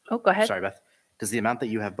 oh, go ahead. Sorry, Beth. Does the amount that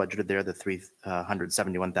you have budgeted there, the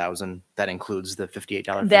 $371,000, that includes the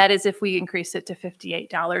 $58 fee? That is if we increase it to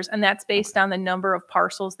 $58, and that's based on the number of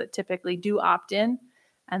parcels that typically do opt in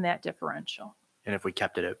and that differential. And if we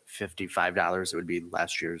kept it at $55, it would be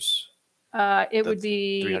last year's. It would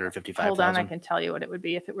be $355,000. Hold on, I can tell you what it would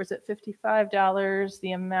be. If it was at $55,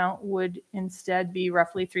 the amount would instead be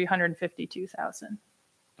roughly $352,000.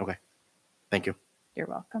 Okay, thank you. You're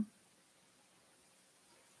welcome.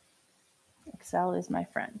 Excel is my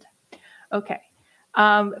friend. Okay.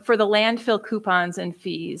 For the landfill coupons and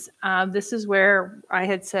fees, this is where I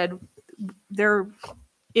had said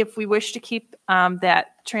if we wish to keep that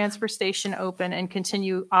transfer station open and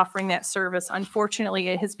continue offering that service, unfortunately,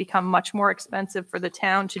 it has become much more expensive for the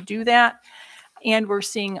town to do that. And we're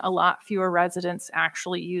seeing a lot fewer residents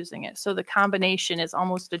actually using it. So the combination is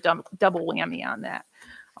almost a double whammy on that.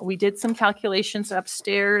 We did some calculations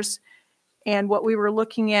upstairs, and what we were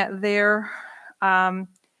looking at there,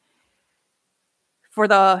 for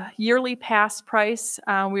the yearly pass price,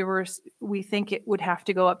 we think it would have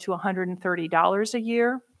to go up to $130 a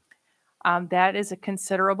year. That is a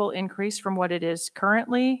considerable increase from what it is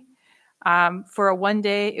currently. For a 1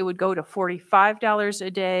 day, it would go to $45 a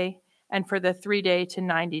day, and for the 3 day to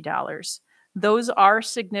 $90. Those are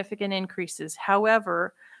significant increases.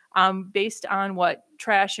 However, based on what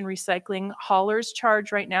trash and recycling haulers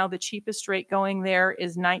charge right now, the cheapest rate going there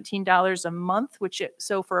is $19 a month,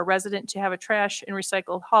 so for a resident to have a trash and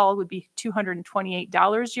recycle haul would be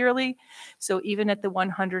 $228 yearly. So even at the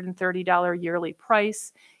 $130 yearly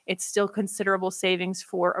price, it's still considerable savings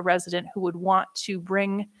for a resident who would want to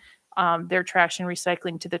bring their trash and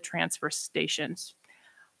recycling to the transfer stations.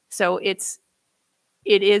 So it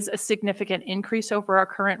is a significant increase over our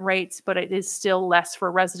current rates, but it is still less for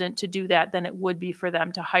a resident to do that than it would be for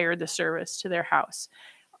them to hire the service to their house.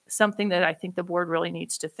 Something that I think the board really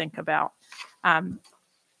needs to think about.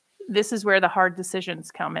 This is where the hard decisions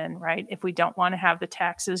come in, right? If we don't want to have the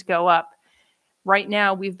taxes go up. Right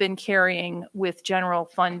now, we've been carrying with general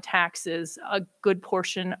fund taxes a good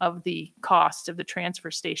portion of the cost of the transfer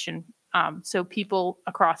station. So people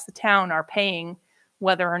across the town are paying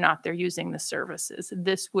whether or not they're using the services.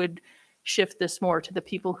 This would shift this more to the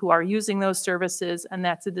people who are using those services, and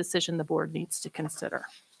that's a decision the board needs to consider.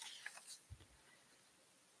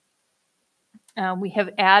 We have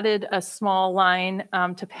added a small line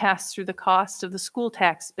to pass through the cost of the school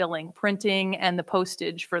tax billing, printing, and the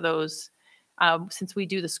postage for those, since we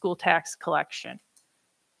do the school tax collection.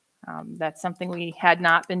 That's something we had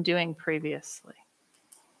not been doing previously.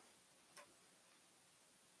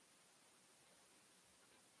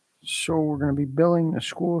 So we're going to be billing the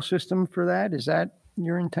school system for that? Is that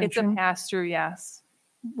your It's a intention? pass-through, yes.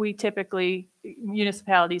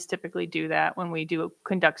 Municipalities typically do that when we do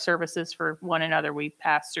conduct services for one another. We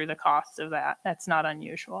pass through the costs of that. That's not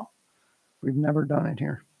unusual. We've never done it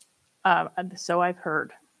here. So I've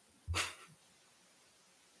heard.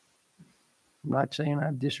 I'm not saying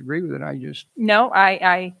I disagree with it. I just, No,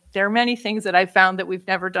 there are many things that I've found that we've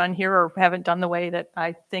never done here or haven't done the way that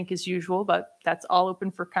I think is usual, but that's all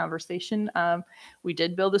open for conversation. We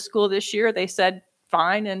did build a school this year. They said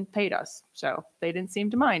fine and paid us. So they didn't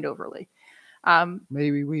seem to mind overly.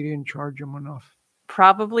 maybe we didn't charge them enough.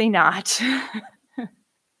 Probably not.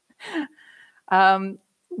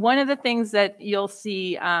 One of the things that you'll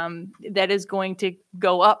see that is going to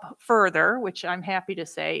go up further, which I'm happy to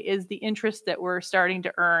say, is the interest that we're starting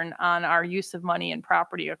to earn on our use of money and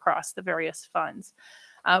property across the various funds.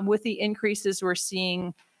 With the increases we're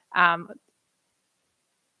seeing,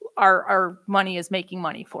 our money is making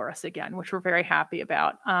money for us again, which we're very happy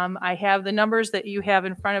about. I have the numbers that you have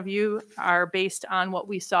in front of you are based on what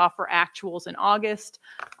we saw for actuals in August.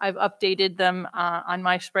 I've updated them on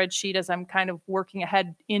my spreadsheet as I'm kind of working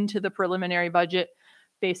ahead into the preliminary budget.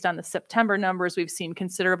 Based on the September numbers, we've seen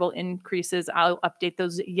considerable increases. I'll update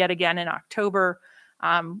those yet again in October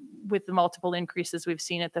with the multiple increases we've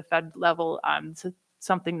seen at the Fed level. So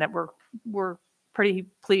something that we're pretty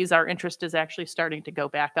pleased our interest is actually starting to go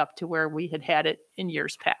back up to where we had it in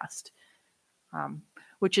years past,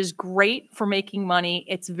 which is great for making money.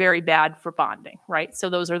 It's very bad for bonding, right? So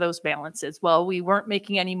those are those balances. Well, we weren't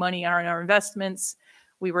making any money on our investments.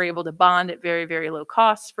 We were able to bond at very, very low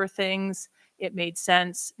costs for things. It made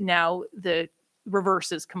sense. Now the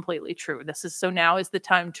reverse is completely true. So now is the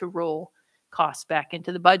time to roll costs back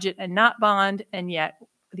into the budget and not bond, and yet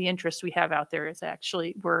the interest we have out there is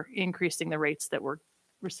actually we're increasing the rates that we're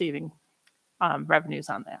receiving revenues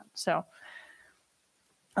on that. So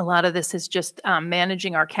a lot of this is just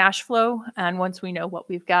managing our cash flow. And once we know what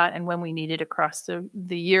we've got and when we need it across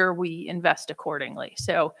the year, we invest accordingly.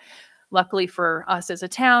 So luckily for us as a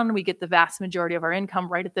town, we get the vast majority of our income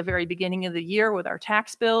right at the very beginning of the year with our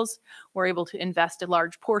tax bills. We're able to invest a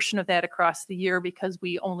large portion of that across the year because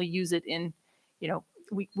we only use it in,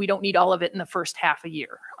 we don't need all of it in the first half a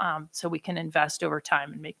year. So we can invest over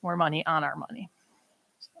time and make more money on our money.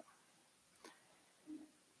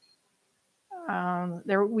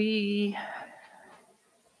 We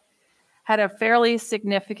had a fairly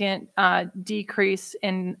significant decrease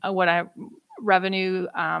in revenue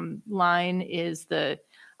line is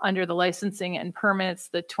under the licensing and permits,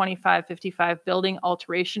 the 2555 building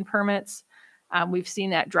alteration permits. We've seen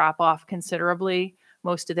that drop off considerably.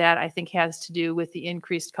 Most of that, I think, has to do with the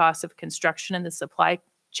increased cost of construction and the supply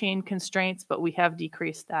chain constraints, but we have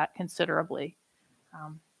decreased that considerably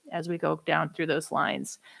as we go down through those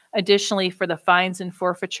lines. Additionally, for the fines and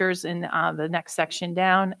forfeitures in the next section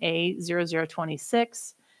down,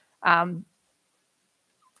 A0026,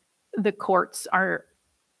 the courts are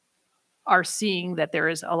seeing that there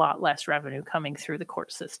is a lot less revenue coming through the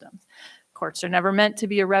court system. Courts are never meant to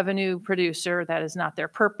be a revenue producer. That is not their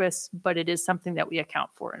purpose, but it is something that we account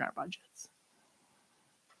for in our budgets.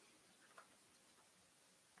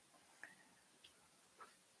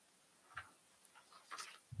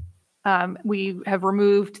 We have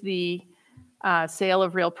removed the sale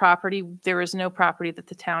of real property. There is no property that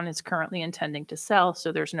the town is currently intending to sell,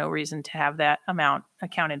 so there's no reason to have that amount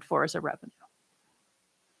accounted for as a revenue.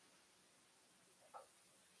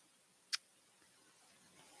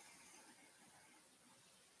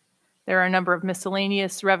 There are a number of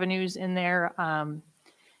miscellaneous revenues in there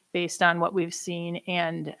based on what we've seen.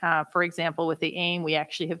 And for example, with the AIM, we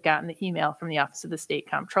actually have gotten the email from the Office of the State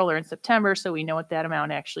Comptroller in September, so we know what that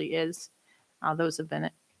amount actually is. Those have been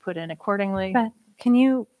put in accordingly. Beth, can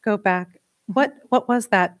you go back? What was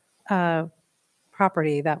that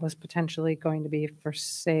property that was potentially going to be for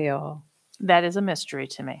sale? That is a mystery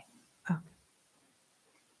to me. Oh.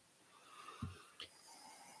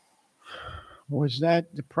 Was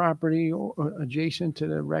that the property adjacent to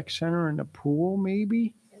the rec center and the pool,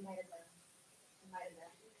 maybe?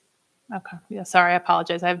 Okay. Yeah. Sorry. I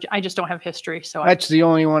apologize. I just don't have history. So That's the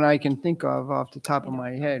only one I can think of off the top of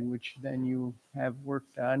my head, which then you have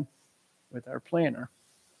worked on with our planner.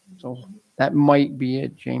 So that might be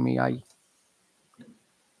it, Jamie.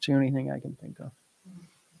 It's the only thing I can think of.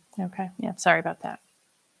 Okay. Yeah. Sorry about that.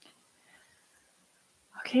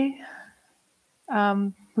 Okay.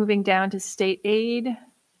 Moving down to state aid.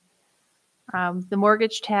 The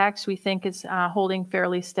mortgage tax we think is holding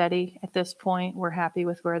fairly steady at this point. We're happy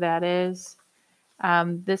with where that is.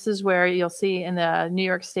 This is where you'll see in the New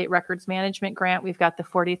York State Records Management Grant, we've got the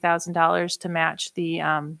 $40,000 to match the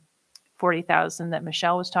 $40,000 that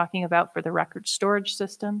Michelle was talking about for the record storage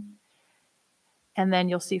system. And then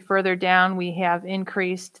you'll see further down, we have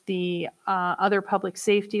increased the other public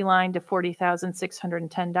safety line to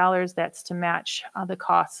 $40,610. That's to match the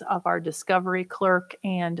costs of our discovery clerk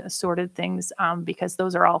and assorted things because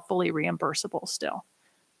those are all fully reimbursable still.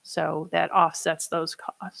 So that offsets those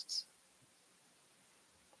costs.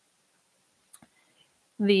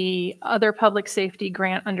 The other public safety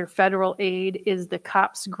grant under federal aid is the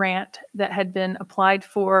COPS grant that had been applied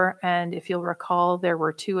for. And if you'll recall, there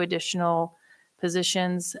were 2 additional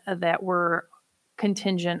positions that were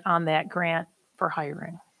contingent on that grant for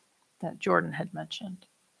hiring that Jordan had mentioned.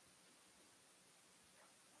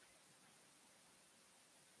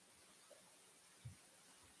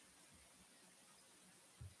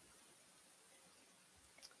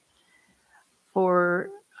 For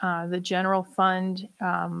The general fund,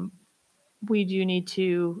 we do need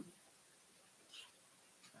to,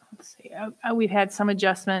 let's see, we've had some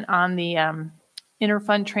adjustment on the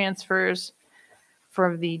interfund transfers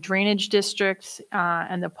for the drainage districts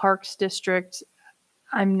and the parks district.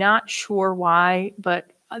 I'm not sure why,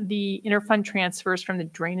 but the interfund transfers from the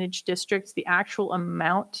drainage districts, the actual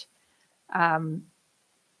amount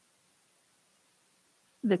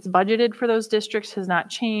that's budgeted for those districts has not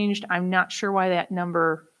changed. I'm not sure why that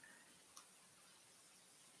number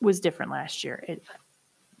was different last year.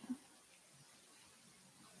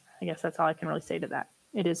 I guess that's all I can really say to that.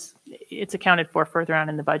 It's accounted for further on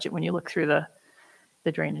in the budget when you look through the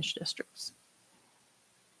drainage districts.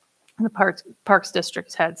 And the parks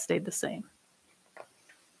districts had stayed the same.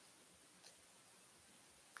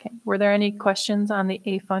 Okay, were there any questions on the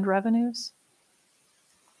A fund revenues?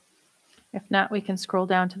 If not, we can scroll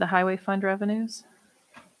down to the highway fund revenues.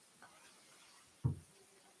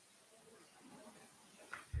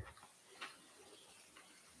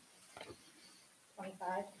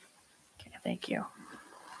 Okay, thank you.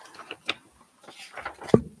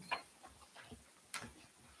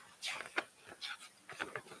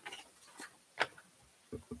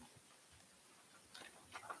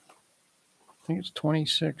 I think it's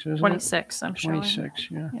 26, isn't it? 26, I'm showing.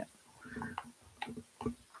 26, yeah. Yeah.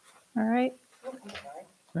 All right.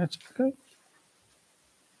 That's good.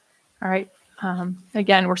 All right.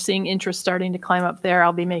 Again, we're seeing interest starting to climb up there.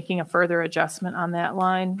 I'll be making a further adjustment on that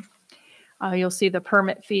line. You'll see the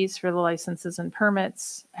permit fees for the licenses and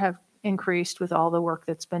permits have increased with all the work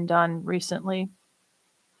that's been done recently.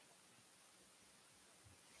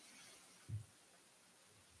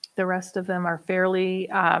 The rest of them are fairly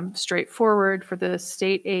straightforward for the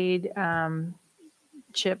state aid,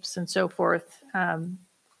 CHIPS and so forth.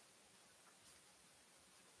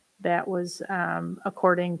 That was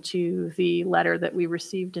according to the letter that we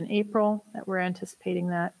received in April, that we're anticipating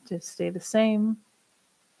that to stay the same.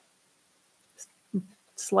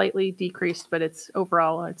 Slightly decreased, but it's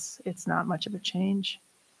overall, it's not much of a change.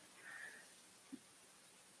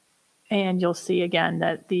 And you'll see again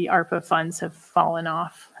that the ARPA funds have fallen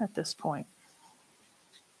off at this point.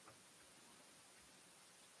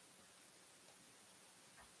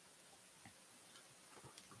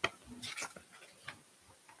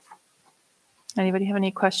 Anybody have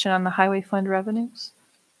any question on the highway fund revenues?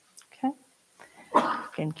 Okay.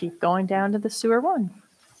 Can keep going down to the sewer one.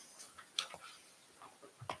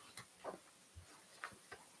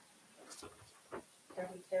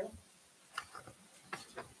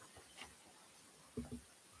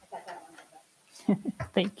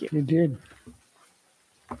 Thank you. You did.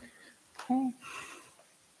 Okay.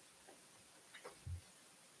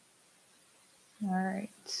 All right.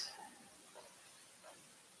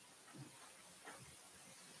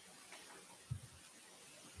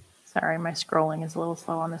 Sorry, my scrolling is a little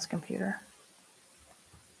slow on this computer.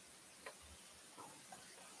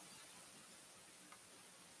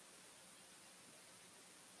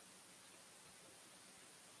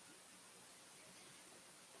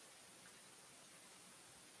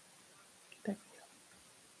 There we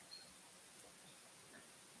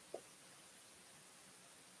go.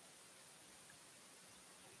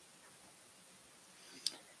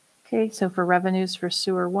 Okay, so for revenues for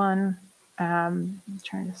sewer one, I'm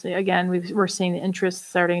trying to see, again, we're seeing the interest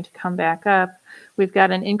starting to come back up. We've got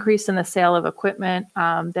an increase in the sale of equipment.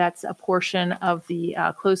 That's a portion of the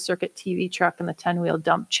closed circuit TV truck and the 10-wheel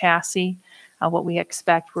dump chassis. What we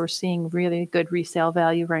expect, we're seeing really good resale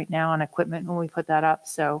value right now on equipment when we put that up.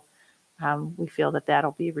 So we feel that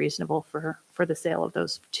that'll be reasonable for the sale of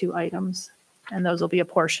those two items. And those will be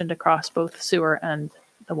apportioned across both sewer and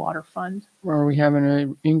the water fund. Are we having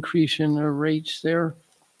an increase in the rates there?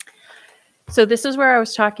 So this is where I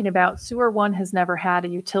was talking about sewer one has never had a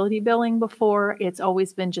utility billing before. It's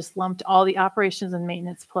always been just lumped all the operations and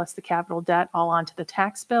maintenance plus the capital debt all onto the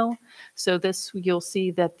tax bill. So this, you'll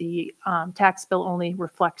see that the tax bill only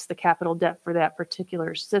reflects the capital debt for that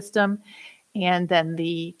particular system. And then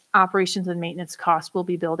the operations and maintenance cost will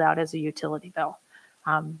be billed out as a utility bill.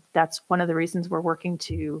 That's one of the reasons we're working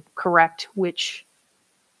to correct which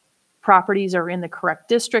properties are in the correct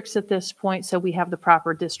districts at this point. So we have the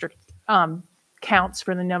proper district counts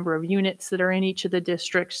for the number of units that are in each of the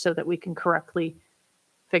districts so that we can correctly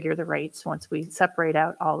figure the rates once we separate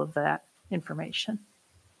out all of that information.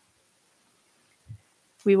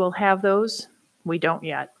 We will have those. We don't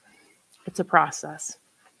yet. It's a process.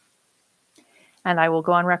 And I will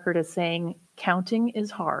go on record as saying counting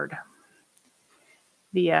is hard.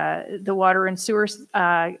 the water and sewer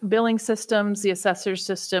billing systems, the assessor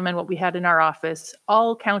system, and what we had in our office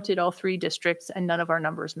all counted all 3 districts, and none of our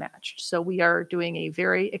numbers matched. So we are doing a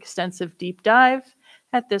very extensive deep dive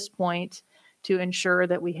at this point to ensure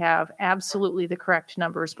that we have absolutely the correct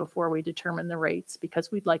numbers before we determine the rates,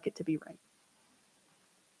 because we'd like it to be right.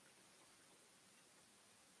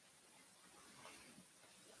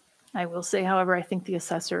 I will say, however, I think the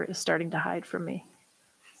assessor is starting to hide from me.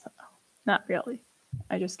 So, not really.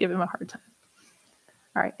 I just give him a hard time.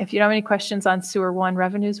 All right. If you don't have any questions on sewer 1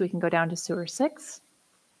 revenues, we can go down to sewer 6.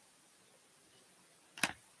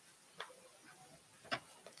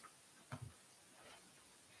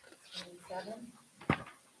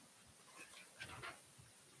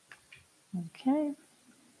 Okay.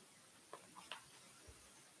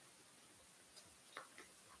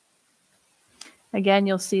 Again,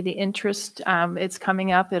 you'll see the interest, it's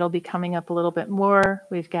coming up. It'll be coming up a little bit more.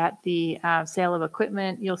 We've got the sale of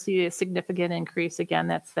equipment. You'll see a significant increase. Again,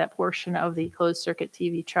 that's that portion of the closed circuit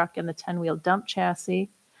TV truck and the 10-wheel dump chassis.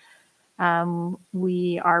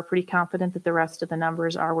 We are pretty confident that the rest of the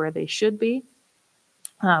numbers are where they should be.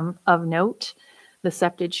 Of note, the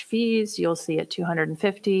septage fees, you'll see at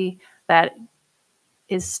 250. That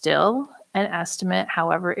is still an estimate.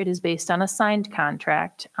 However, it is based on a signed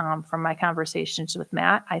contract. From my conversations with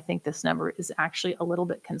Matt, I think this number is actually a little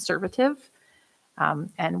bit conservative.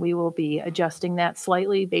 And we will be adjusting that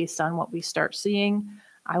slightly based on what we start seeing.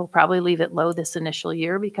 I will probably leave it low this initial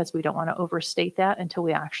year because we don't want to overstate that until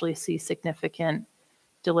we actually see significant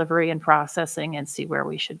delivery and processing and see where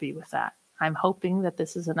we should be with that. I'm hoping that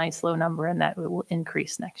this is a nice low number and that it will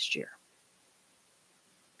increase next year.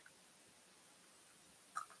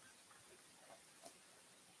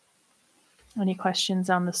 Any questions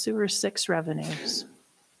on the sewer 6 revenues?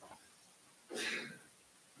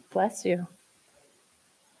 Bless you.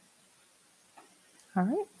 All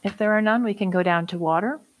right. If there are none, we can go down to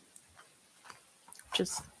water.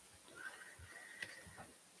 Just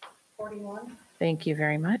 41. Thank you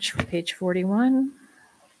very much. Page 41.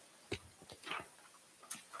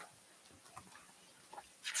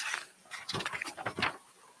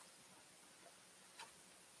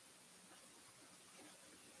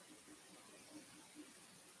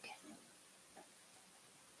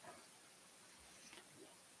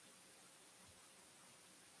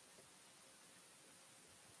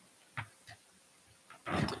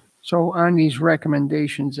 So on these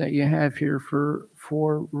recommendations that you have here for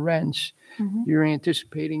rents, you're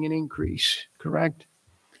anticipating an increase, correct?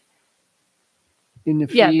 In the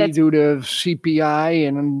fee due to CPI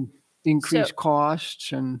and increased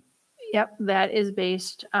costs and. Yep, that is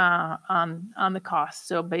based on the cost.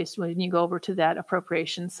 So based when you go over to that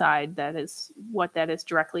appropriation side, that is what that is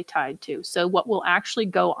directly tied to. So what will actually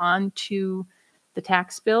go on to the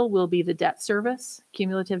tax bill will be the debt service,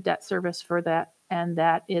 cumulative debt service for that. And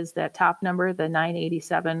that is that top number, the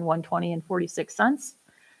 987, 120 and 46 cents.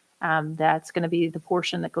 That's going to be the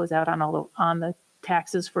portion that goes out on the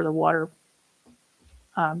taxes for the water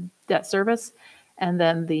debt service. And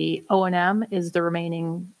then the O&M is the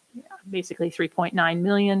remaining basically 3.9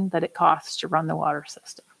 million that it costs to run the water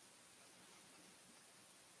system.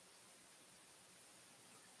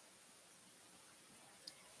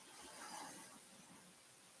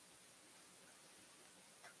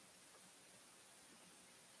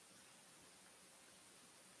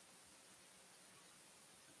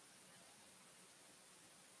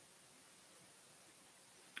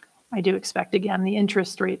 I do expect, again, the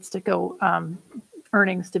interest rates to go,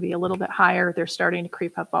 earnings to be a little bit higher. They're starting to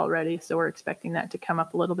creep up already, so we're expecting that to come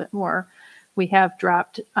up a little bit more. We have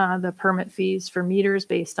dropped the permit fees for meters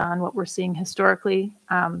based on what we're seeing historically.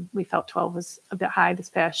 We felt 12 was a bit high this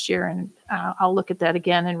past year, and I'll look at that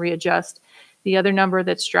again and readjust. The other number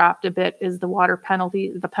that's dropped a bit is the water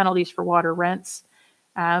penalty, the penalties for water rents.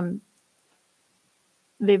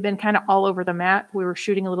 They've been kind of all over the map. We were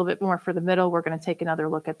shooting a little bit more for the middle. We're going to take another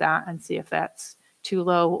look at that and see if that's too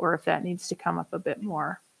low or if that needs to come up a bit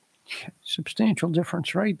more. Substantial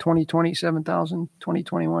difference, right? 2020, 7,000,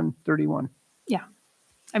 2021, 31. Yeah.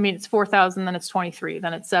 I mean, it's 4,000, then it's 23,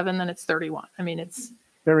 then it's 7, then it's 31. I mean, it's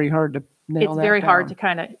very hard to nail it's that very down. hard to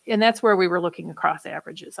kind of, and that's where we were looking across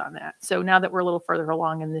averages on that. So now that we're a little further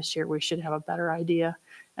along in this year, we should have a better idea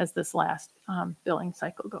as this last billing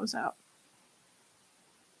cycle goes out.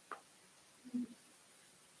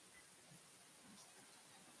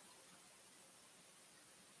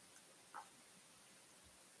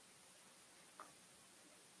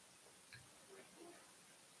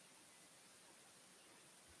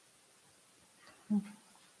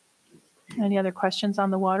 Any other questions on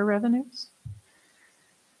the water revenues?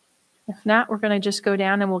 If not, we're going to just go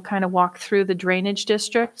down and we'll kind of walk through the drainage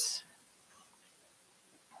districts.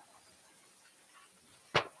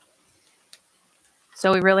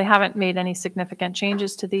 So we really haven't made any significant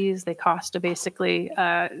changes to these. They cost basically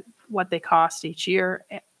what they cost each year.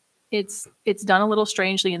 It's done a little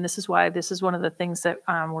strangely, and this is why this is one of the things that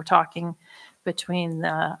we're talking between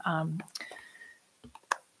the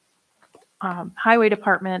Highway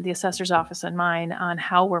Department, the Assessor's Office, and mine on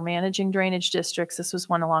how we're managing drainage districts. This was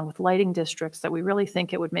one along with lighting districts that we really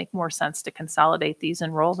think it would make more sense to consolidate these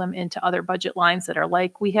and roll them into other budget lines that are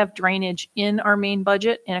like, we have drainage in our main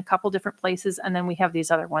budget in a couple different places, and then we have these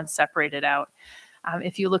other ones separated out.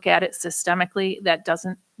 If you look at it systemically, that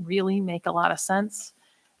doesn't really make a lot of sense.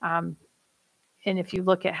 And if you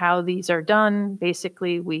look at how these are done,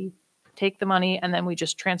 basically we take the money and then we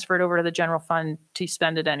just transfer it over to the general fund to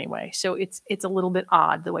spend it anyway. So it's a little bit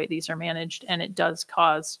odd the way these are managed, and it does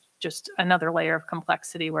cause just another layer of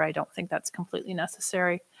complexity where I don't think that's completely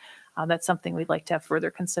necessary. That's something we'd like to have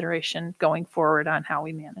further consideration going forward on how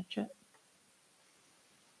we manage it.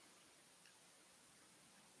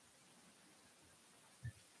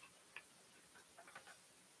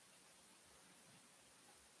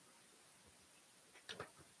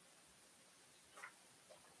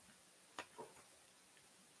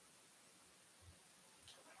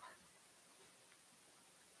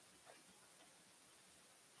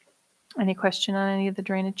 Any question on any of the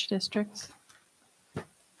drainage districts?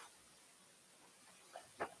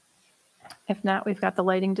 If not, we've got the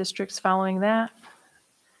lighting districts following that.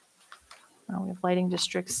 We have lighting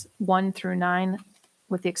districts 1 through 9,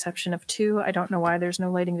 with the exception of 2. I don't know why there's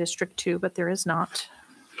no lighting district 2, but there is not.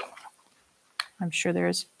 I'm sure there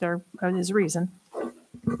is a reason.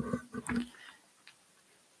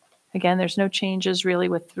 Again, there's no changes really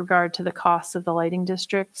with regard to the costs of the lighting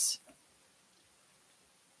districts.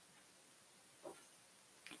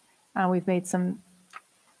 We've made some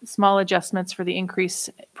small adjustments for the increased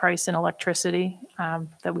price in electricity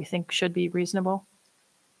that we think should be reasonable.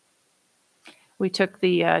 We took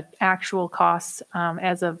the actual costs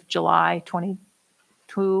as of July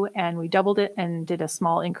 22 and we doubled it and did a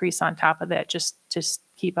small increase on top of that just to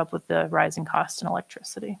keep up with the rising cost in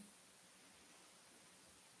electricity.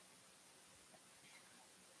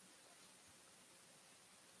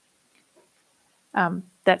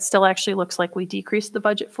 That still actually looks like we decreased the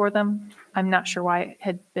budget for them. I'm not sure why it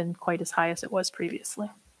had been quite as high as it was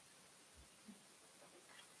previously.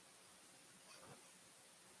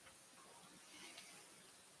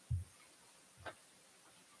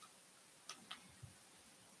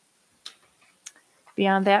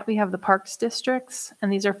 Beyond that, we have the parks districts,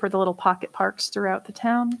 and these are for the little pocket parks throughout the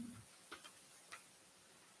town.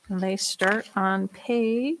 And they start on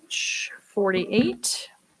page 48.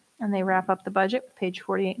 And they wrap up the budget, page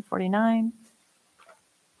 48 and 49.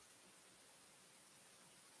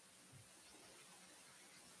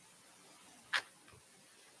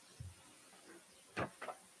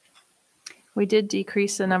 We did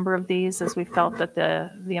decrease the number of these as we felt that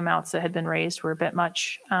the amounts that had been raised were a bit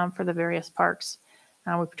much for the various parks.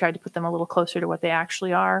 We've tried to put them a little closer to what they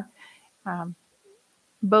actually are.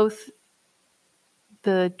 Both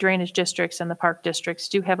the drainage districts and the park districts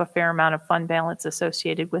do have a fair amount of fund balance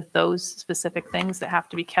associated with those specific things that have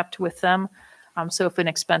to be kept with them. So if an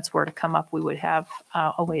expense were to come up, we would have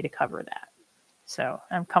a way to cover that. So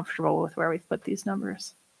I'm comfortable with where we've put these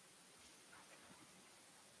numbers.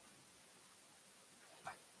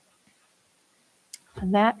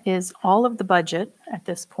 And that is all of the budget at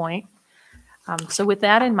this point. So with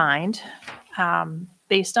that in mind,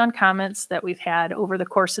 based on comments that we've had over the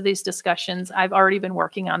course of these discussions, I've already been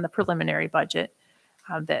working on the preliminary budget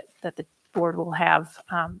that the board will have.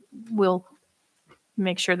 We'll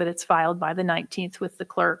make sure that it's filed by the 19th with the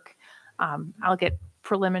clerk. I'll get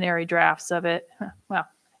preliminary drafts of it. Well,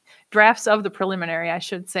 drafts of the preliminary, I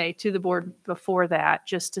should say, to the board before that,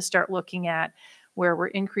 just to start looking at where we're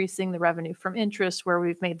increasing the revenue from interest, where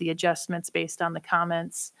we've made the adjustments based on the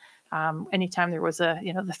comments. Anytime there was the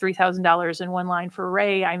 $3,000 in one line for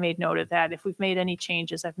Ray, I made note of that. If we've made any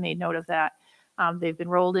changes, I've made note of that. They've been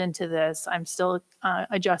rolled into this. I'm still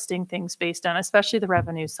adjusting things based on, especially the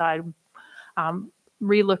revenue side,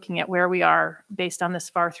 re-looking at where we are based on this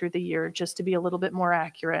far through the year, just to be a little bit more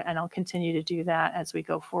accurate. And I'll continue to do that as we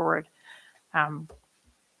go forward.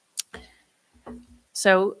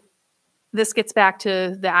 So this gets back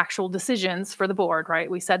to the actual decisions for the board, right?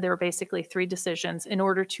 We said there were basically 3 decisions. In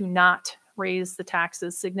order to not raise the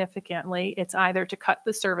taxes significantly, it's either to cut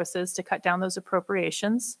the services, to cut down those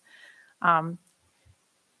appropriations,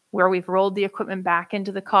 Where we've rolled the equipment back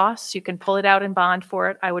into the costs, you can pull it out and bond for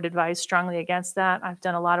it. I would advise strongly against that. I've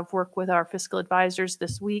done a lot of work with our fiscal advisors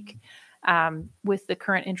this week. With the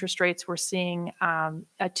current interest rates, we're seeing a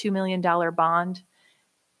 $2 million bond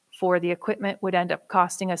for the equipment would end up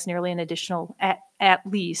costing us nearly an additional, at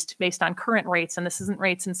least based on current rates, and this isn't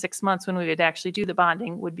rates in 6 months when we would actually do the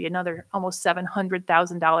bonding, would be another almost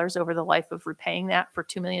 $700,000 over the life of repaying that for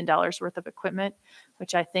 $2 million worth of equipment,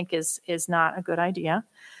 which I think is not a good idea.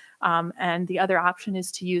 And the other option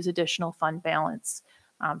is to use additional fund balance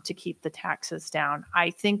to keep the taxes down.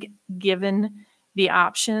 I think given the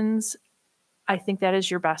options, I think that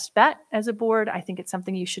is your best bet as a board. I think it's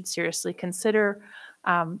something you should seriously consider.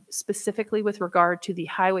 Specifically with regard to the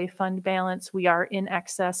highway fund balance, we are in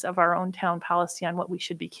excess of our own town policy on what we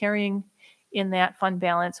should be carrying in that fund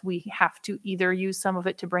balance. We have to either use some of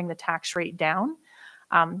it to bring the tax rate down.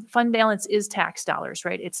 Fund balance is tax dollars,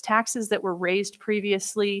 right? It's taxes that were raised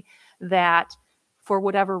previously that for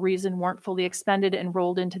whatever reason weren't fully expended and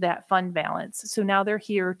rolled into that fund balance. So now they're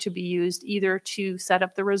here to be used either to set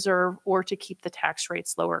up the reserve or to keep the tax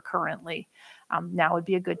rates lower currently. Now would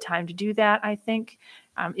be a good time to do that, I think.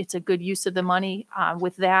 It's a good use of the money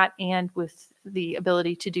with that, and with the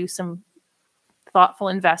ability to do some thoughtful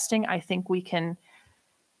investing. I think we can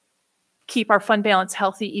keep our fund balance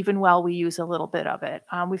healthy even while we use a little bit of it.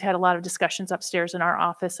 We've had a lot of discussions upstairs in our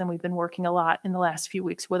office, and we've been working a lot in the last few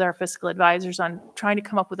weeks with our fiscal advisors on trying to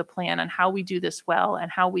come up with a plan on how we do this well and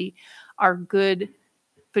how we are good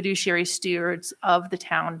fiduciary stewards of the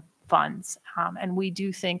town funds. And we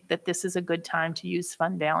do think that this is a good time to use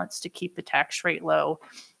fund balance to keep the tax rate low,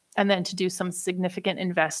 and then to do some significant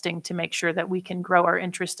investing to make sure that we can grow our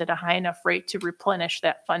interest at a high enough rate to replenish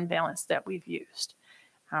that fund balance that we've used.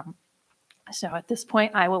 So at this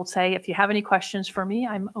point, I will say, if you have any questions for me,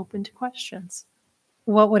 I'm open to questions.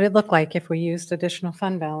 What would it look like if we used additional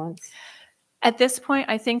fund balance? At this point,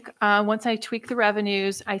 I think once I tweak the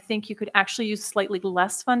revenues, I think you could actually use slightly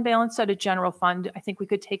less fund balance out of general fund. I think we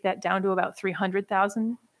could take that down to about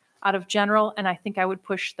 300,000 out of general, and I think I would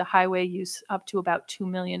push the highway use up to about 2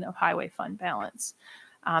 million of highway fund balance.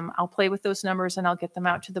 I'll play with those numbers and I'll get them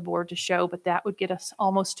out to the board to show, but that would get us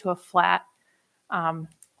almost to a flat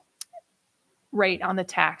rate on the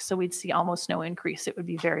tax. So we'd see almost no increase. It would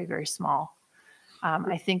be very, very small.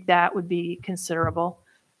 I think that would be considerable.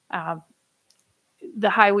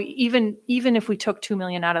 The highway, even if we took 2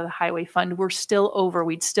 million out of the highway fund, we're still over.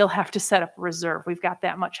 We'd still have to set up a reserve. We've got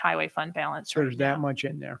that much highway fund balance right There's now. that much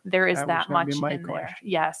in there. There is That was that gonna be much my in there. question.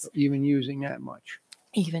 Yes. Even using that much.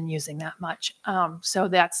 Even using that much. So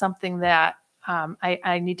that's something that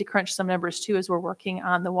I need to crunch some numbers too, as we're working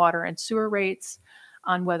on the water and sewer rates,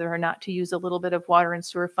 on whether or not to use a little bit of water and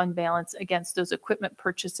sewer fund balance against those equipment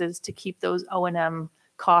purchases to keep those O&M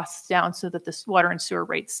costs down so that the water and sewer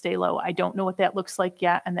rates stay low. I don't know what that looks like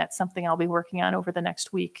yet, and that's something I'll be working on over the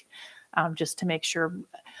next week, just to make sure.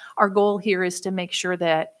 Our goal here is to make sure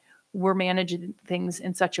that we're managing things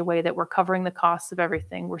in such a way that we're covering the costs of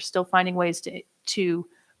everything. We're still finding ways to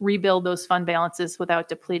rebuild those fund balances without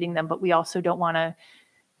depleting them, but we also don't want to,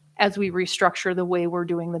 as we restructure the way we're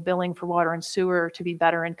doing the billing for water and sewer to be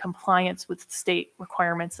better in compliance with state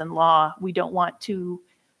requirements and law, we don't want to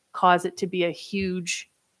cause it to be a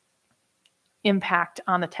huge impact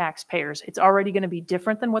on the taxpayers. It's already going to be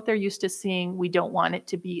different than what they're used to seeing. We don't want it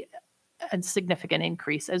to be a significant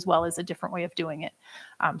increase, as well as a different way of doing it.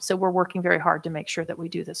 So we're working very hard to make sure that we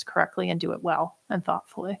do this correctly and do it well and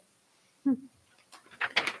thoughtfully.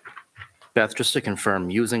 Beth, just to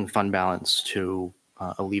confirm, using fund balance to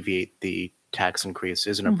alleviate the tax increase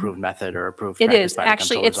is an approved method or approved It practice is by the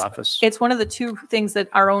actually, Comptroller's office? it's one of the two things that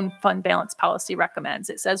our own fund balance policy recommends.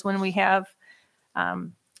 It says when we have,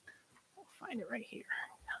 I'll find it right here.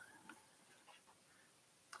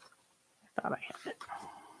 I thought I had it.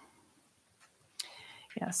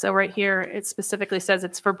 Yeah, so right here, it specifically says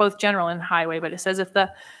it's for both general and highway, but it says if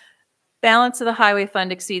the balance of the highway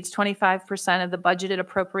fund exceeds 25% of the budgeted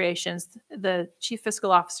appropriations, the chief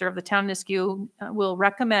fiscal officer of the town of Niskayuna will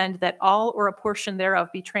recommend that all or a portion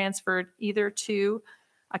thereof be transferred either to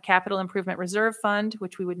a capital improvement reserve fund,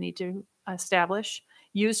 which we would need to establish,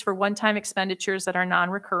 used for one-time expenditures that are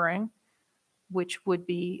non-recurring, which would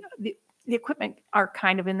be the equipment are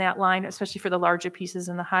kind of in that line, especially for the larger pieces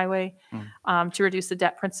in the highway, to reduce the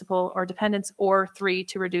debt principal or dependence, or 3,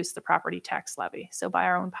 to reduce the property tax levy. So by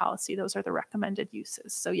our own policy, those are the recommended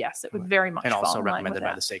uses. So yes, it would very much And fall also in line recommended with by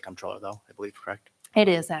that. the state comptroller, though, I believe, correct? It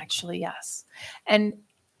is actually, yes. And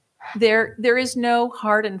there is no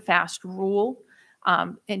hard and fast rule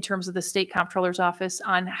in terms of the state comptroller's office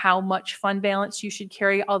on how much fund balance you should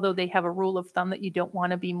carry, although they have a rule of thumb that you don't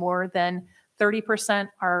want to be more than 30%.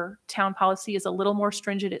 Our town policy is a little more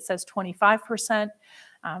stringent. It says 25%.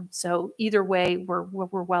 So either way, we're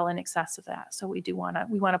well in excess of that. So we want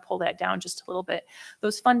to pull that down just a little bit.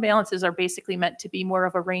 Those fund balances are basically meant to be more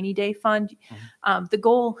of a rainy day fund. The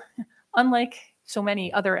goal, unlike so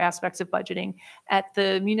many other aspects of budgeting at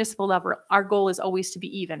the municipal level, our goal is always to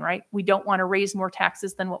be even, right? We don't want to raise more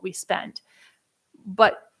taxes than what we spend.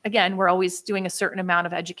 But again, we're always doing a certain amount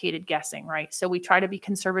of educated guessing, right? So we try to be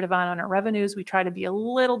conservative on our revenues. We try to be a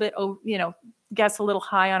little bit, guess a little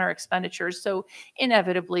high on our expenditures. So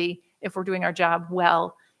inevitably, if we're doing our job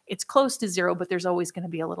well, it's close to zero, but there's always going to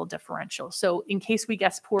be a little differential. So in case we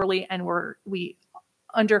guess poorly and we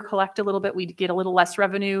under collect a little bit, we get a little less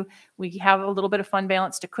revenue. We have a little bit of fund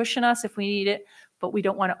balance to cushion us if we need it, but we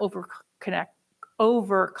don't want to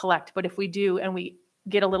over collect. But if we do, and we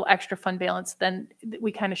get a little extra fund balance, then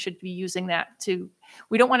we kind of should be using that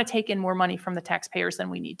we don't want to take in more money from the taxpayers than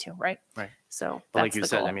we need to, right? Right. So But that's like you the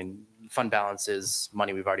said, goal. I mean, fund balance is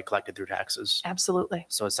money we've already collected through taxes. Absolutely.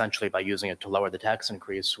 So essentially by using it to lower the tax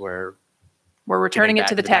increase, we're returning it back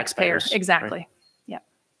to the taxpayer. taxpayers, Exactly. right? Yeah.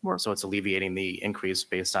 So it's alleviating the increase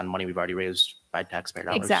based on money we've already raised by taxpayer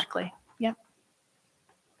dollars. Exactly. Yeah.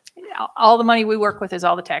 All the money we work with is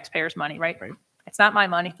all the taxpayers' money, right? Right. It's not my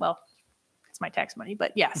money. Well, it's my tax money,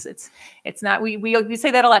 but yes, it's not. We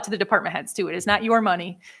say that a lot to the department heads too. It is not your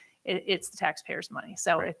money. It's the taxpayers' money.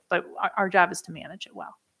 So, Right. but our job is to manage it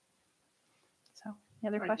well. So,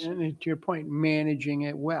 any other question? And to your point, managing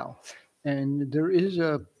it well. And there is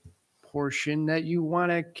a portion that you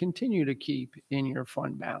want to continue to keep in your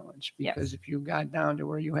fund balance, because if you got down to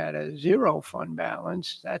where you had a zero fund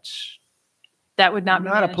balance, That would not be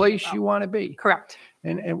not a managed place well. you want to be. Correct.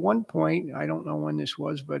 And at one point, I don't know when this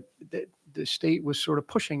was, but the state was sort of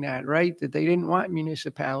pushing that, right? That they didn't want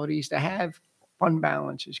municipalities to have fund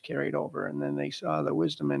balances carried over. And then they saw the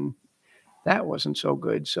wisdom, and that wasn't so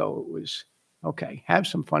good. So it was, okay, have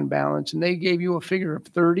some fund balance. And they gave you a figure of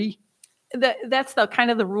 30. That's the kind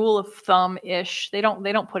of the rule of thumb-ish. They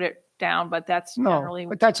don't put it down, but that's generally. No,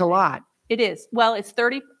 but that's a lot. It is. Well, it's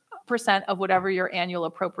 30% of whatever your annual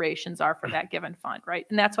appropriations are for that given fund, right?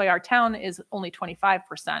 And that's why our town is only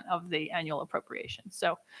 25% of the annual appropriation.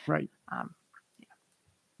 So, Right.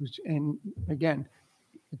 yeah. And again,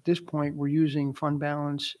 at this point, we're using fund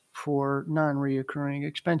balance for non-reoccurring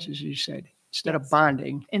expenses, as you said. Instead of Yes.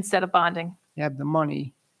 bonding, Instead of bonding. you have the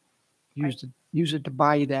money, use it to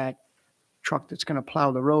buy that truck that's going to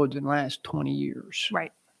plow the roads and last 20 years.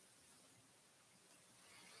 Right.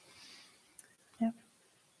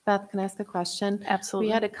 Beth, can I ask a question? Absolutely.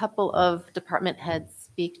 We had a couple of department heads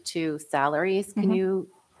speak to salaries. Can Mhm. you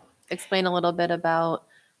explain a little bit about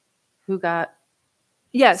who got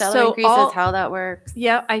Yes. salary increases, how that works?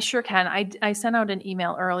 Yeah, I sure can. I sent out an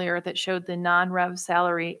email earlier that showed the non-rev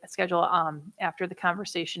salary schedule after the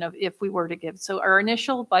conversation of if we were to give. So our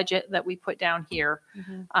initial budget that we put down here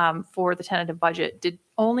for the tentative budget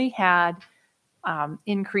only had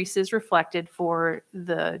increases reflected for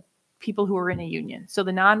the people who were in a union. So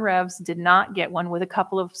the non-revs did not get one, with a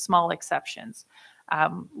couple of small exceptions.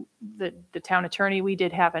 The town attorney, we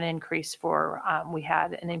did have an increase for, we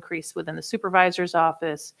had an increase within the supervisor's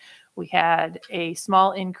office. We had a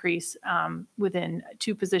small increase within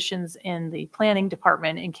 2 positions in the planning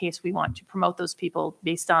department in case we want to promote those people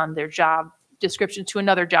based on their job description to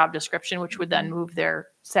another job description, which would then move their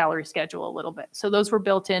salary schedule a little bit. So those were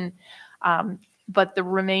built in. But the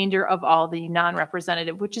remainder of all the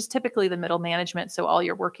non-representative, which is typically the middle management, so all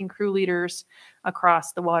your working crew leaders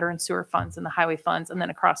across the water and sewer funds and the highway funds, and then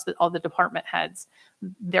across all the department heads,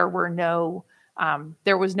 there was no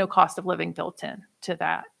cost of living built in to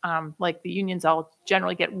that. Like the unions all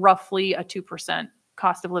generally get roughly a 2%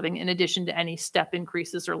 cost of living in addition to any step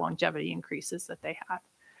increases or longevity increases that they had.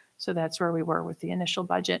 So that's where we were with the initial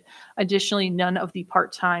budget. Additionally, none of the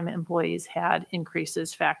part-time employees had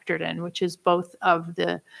increases factored in, which is both of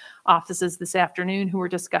the offices this afternoon who were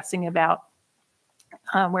discussing about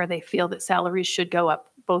where they feel that salaries should go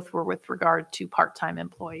up. Both were with regard to part-time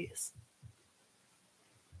employees.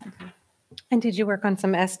 And did you work on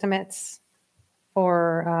some estimates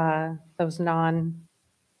for those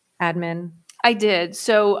non-admin? I did.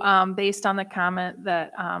 So based on the comment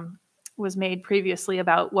that was made previously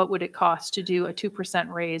about what would it cost to do a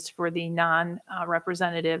 2% raise for the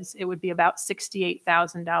non-representatives, it would be about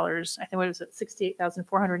 $68,000. I think what was it,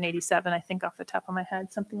 $68,487, I think off the top of my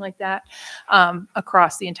head, something like that,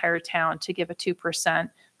 across the entire town to give a 2%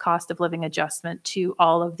 cost of living adjustment to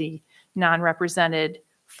all of the non-represented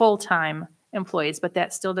full-time employees, but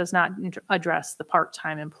that still does not address the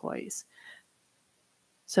part-time employees.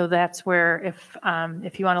 So that's where if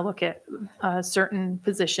you want to look at certain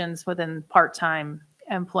positions within part-time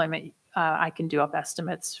employment, I can do up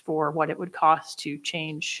estimates for what it would cost to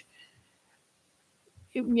change.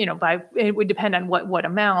 It would depend on what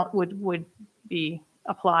amount would be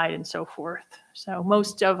applied and so forth. So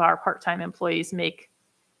most of our part-time employees make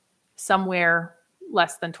somewhere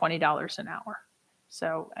less than $20 an hour.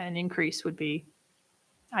 So an increase would be,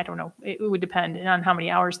 I don't know, it would depend on how many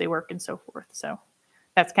hours they work and so forth. So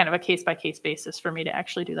that's kind of a case-by-case basis for me to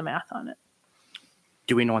actually do the math on it.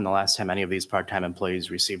 Do we know when the last time any of these part-time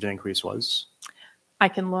employees received an increase was? I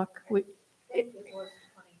can look. It was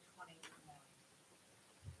 2020.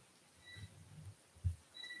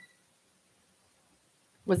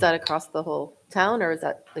 Was that across the whole town, or was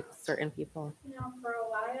that like certain people? You know, for a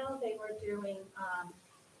while, they were doing,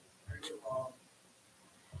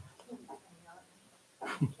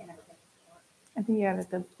 I think you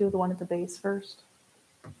got to do the one at the base first.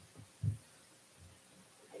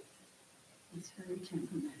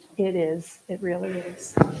 It is. It really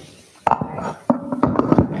is.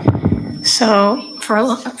 So for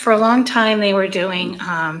a long time, they were doing,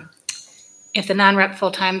 if the non-rep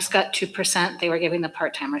full-times got 2%, they were giving the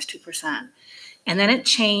part-timers 2%. And then it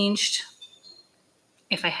changed,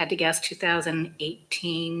 if I had to guess,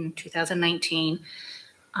 2018, 2019.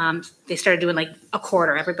 They started doing like a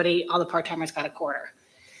quarter. Everybody, all the part-timers got a quarter.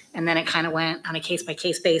 And then it kind of went on a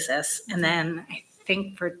case-by-case basis. And then I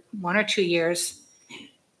think for 1 or 2 years,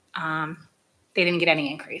 they didn't get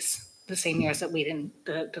any increase. The same years that we didn't,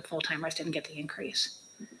 the full-timers didn't get the increase.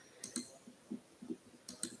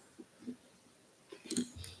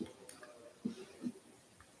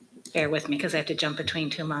 Bear with me because I have to jump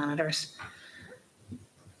between 2 monitors.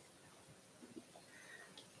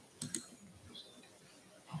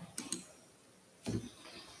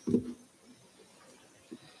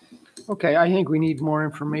 Okay, I think we need more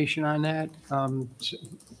information on that, and,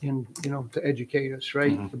 to educate us,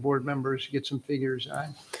 right? The board members get some figures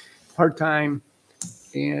on part-time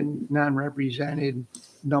and non-represented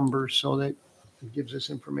numbers so that it gives us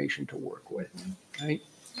information to work with, right?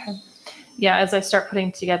 Okay. Yeah, as I start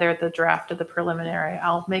putting together the draft of the preliminary,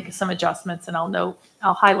 I'll make some adjustments and I'll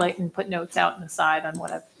highlight and put notes out on the side on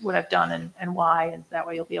what I've done and why, and that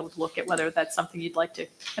way you'll be able to look at whether that's something you'd like to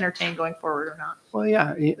entertain going forward or not. Well,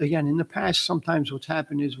 yeah, again, in the past, sometimes what's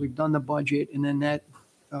happened is we've done the budget and then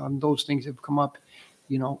those things have come up,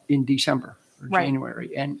 in December or Right.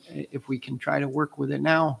 January. And if we can try to work with it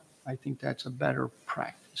now, I think that's a better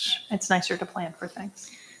practice. It's nicer to plan for things.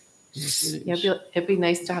 Yes, it Yeah, is. it'd be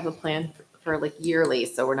nice to have a plan for like yearly,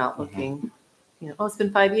 so we're not looking, oh, it's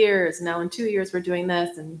been 5 years, now in 2 years we're doing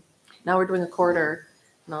this, and now we're doing a quarter,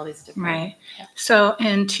 and all these different. Right. So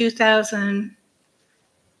in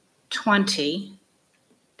 2020,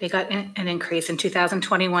 they got an increase. In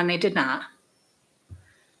 2021, they did not.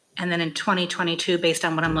 And then in 2022, based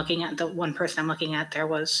on what I'm looking at, the one person I'm looking at, there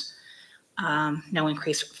was no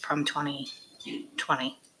increase from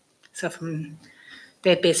 2020. So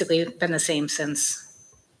they've basically been the same since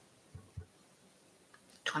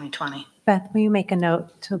 2020. Beth, will you make a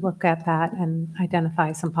note to look at that and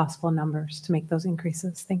identify some possible numbers to make those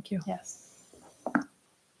increases? Thank you. Yes.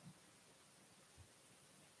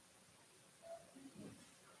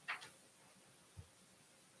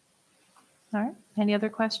 All right. Any other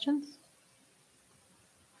questions?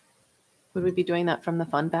 Would we be doing that from the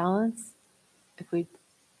fund balance? If we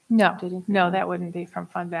No, did no, that wouldn't be from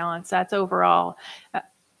fund balance. That's overall.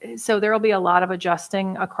 So there will be a lot of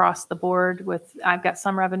adjusting across the board I've got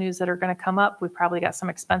some revenues that are going to come up. We've probably got some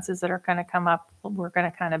expenses that are going to come up. We're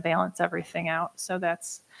going to kind of balance everything out. So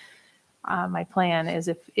that's my plan is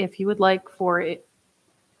if you would like for it,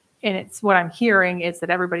 and it's what I'm hearing is that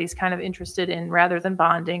everybody's kind of interested in, rather than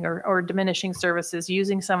bonding or diminishing services,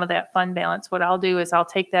 using some of that fund balance. What I'll do is I'll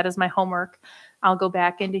take that as my homework. I'll go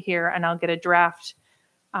back into here and I'll get a draft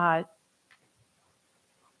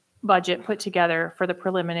budget put together for the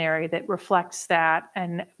preliminary that reflects that,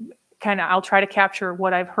 and kind of I'll try to capture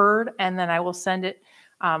what I've heard, and then I will send it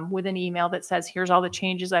with an email that says, here's all the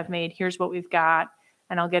changes I've made, here's what we've got,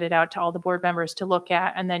 and I'll get it out to all the board members to look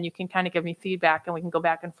at, and then you can kind of give me feedback and we can go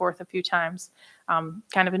back and forth a few times,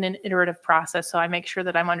 kind of an iterative process. So I make sure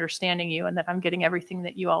that I'm understanding you and that I'm getting everything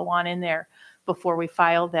that you all want in there before we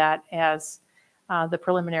file that as the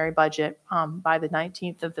preliminary budget by the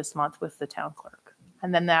 19th of this month with the town clerk.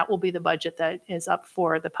 And then that will be the budget that is up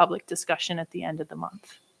for the public discussion at the end of the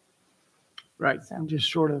month. Right. And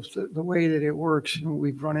just sort of the way that it works, and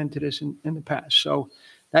we've run into this in the past. So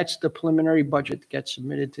that's the preliminary budget that gets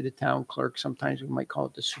submitted to the town clerk. Sometimes we might call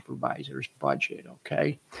it the supervisor's budget.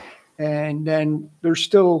 Okay. And then there's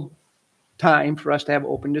still time for us to have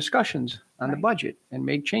open discussions on the Right. budget and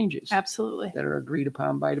make changes Absolutely. that are agreed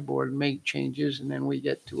upon by the board, make changes, and then we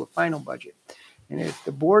get to a final budget. And if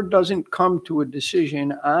the board doesn't come to a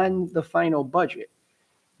decision on the final budget,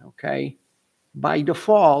 okay, by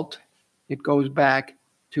default, it goes back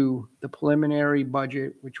to the preliminary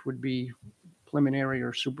budget, which would be preliminary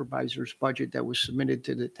or supervisor's budget that was submitted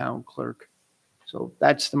to the town clerk. So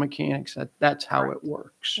that's the mechanics, that's how it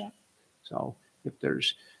works. Yeah. So if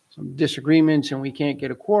there's some disagreements and we can't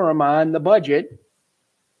get a quorum on the budget,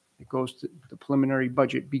 it goes to, the preliminary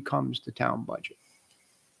budget becomes the town budget.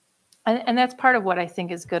 And that's part of what I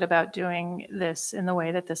think is good about doing this in the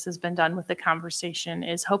way that this has been done with the conversation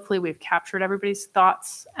is hopefully we've captured everybody's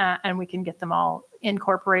thoughts and we can get them all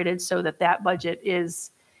incorporated so that that budget is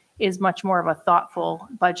much more of a thoughtful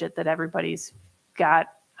budget that everybody's got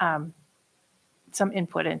some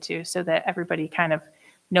input into so that everybody kind of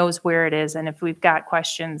knows where it is. And if we've got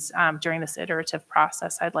questions during this iterative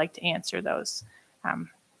process, I'd like to answer those and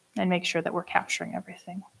make sure that we're capturing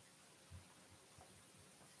everything.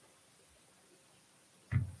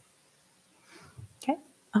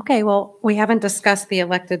 Okay, well, we haven't discussed the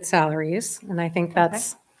elected salaries, and I think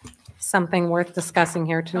that's something worth discussing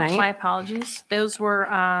here Oh, my tonight. apologies. Those were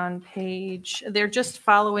on page, they're just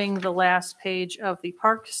following the last page of the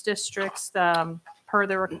parks districts per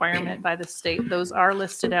the requirement by the state. Those are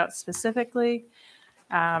listed out specifically.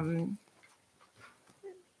 The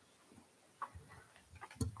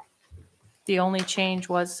only change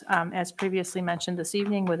was, as previously mentioned this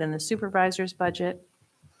evening, within the supervisor's budget.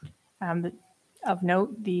 Of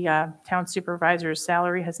note, the town supervisor's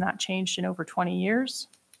salary has not changed in over 20 years.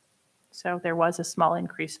 So there was a small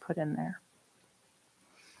increase put in there.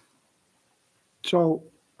 So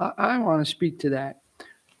I want to speak to that.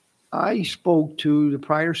 I spoke to the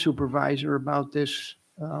prior supervisor about this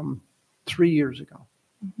 3 years ago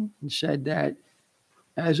and said that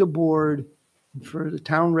as a board, for the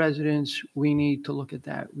town residents, we need to look at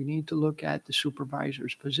that. We need to look at the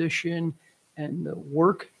supervisor's position and the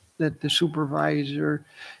work that the supervisor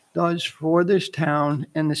does for this town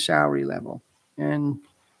and the salary level. And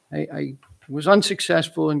I was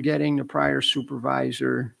unsuccessful in getting the prior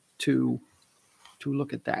supervisor to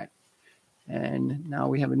look at that. And now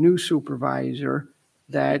we have a new supervisor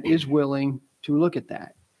that is willing to look at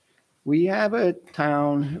that. We have a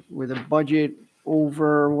town with a budget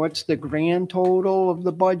over, what's the grand total of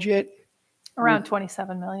the budget? Around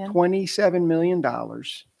 27 million. $27 million.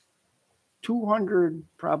 200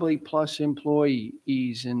 probably plus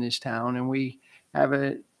employees in this town, and we have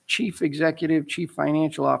a chief executive, chief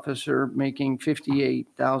financial officer making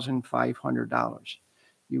 $58,500.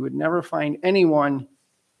 You would never find anyone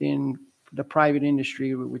in the private industry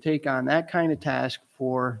who would take on that kind of task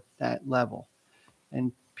for that level.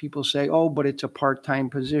 And people say, oh, but it's a part-time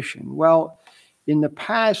position. Well, in the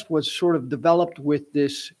past, what's sort of developed with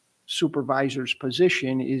this supervisor's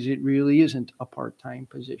position is it really isn't a part-time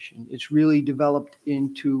position. It's really developed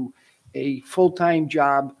into a full-time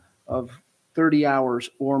job of 30 hours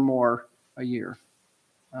or more a year.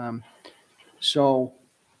 So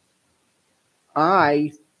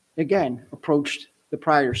I, again, approached the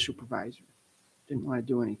prior supervisor. Didn't want to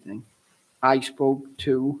do anything. I spoke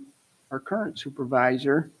to our current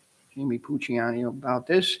supervisor, Jamie Pucciani, about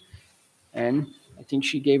this, and I think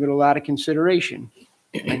she gave it a lot of consideration.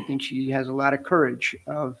 I think she has a lot of courage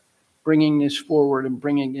of bringing this forward and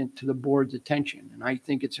bringing it to the board's attention. And I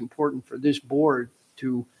think it's important for this board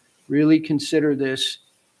to really consider this.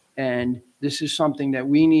 And this is something that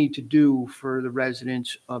we need to do for the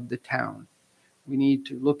residents of the town. We need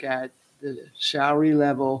to look at the salary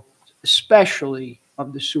level, especially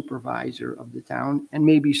of the supervisor of the town, and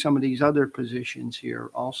maybe some of these other positions here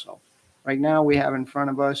also. Right now, we have in front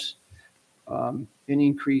of us an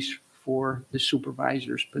increase for the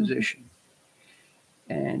supervisor's position.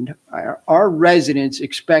 And our residents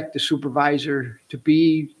expect the supervisor to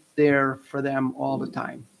be there for them all the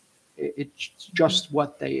time. It's just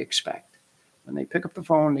what they expect. When they pick up the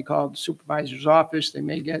phone, they call the supervisor's office, they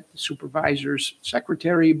may get the supervisor's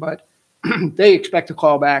secretary, but they expect a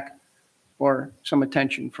call back or some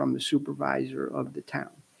attention from the supervisor of the town.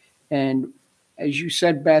 And as you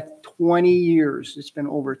said, Beth, 20 years, it's been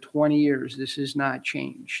over 20 years, this has not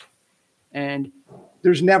changed. And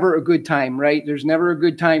there's never a good time, right? There's never a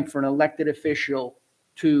good time for an elected official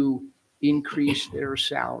to increase their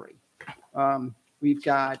salary. We've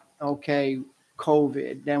got, okay,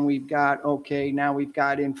 COVID, then we've got, okay, now we've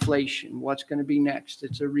got inflation. What's going to be next?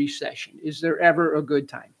 It's a recession. Is there ever a good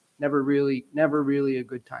time? Never really a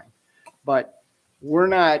good time. But we're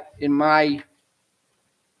not, in my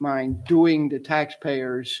mind, doing the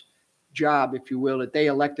taxpayers' job, if you will, that they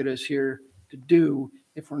elected us here to do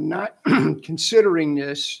if we're not considering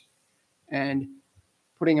this and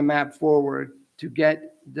putting a map forward to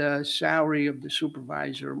get the salary of the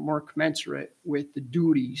supervisor more commensurate with the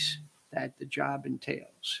duties that the job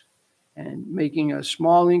entails. And making a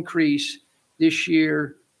small increase this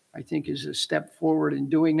year, I think, is a step forward in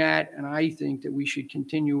doing that. And I think that we should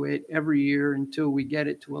continue it every year until we get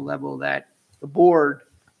it to a level that the board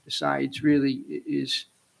decides really is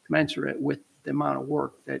commensurate with the amount of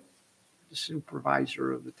work that the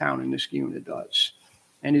supervisor of the town of Niskayuna does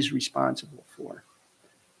and is responsible for.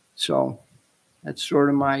 So that's sort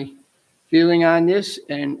of my feeling on this.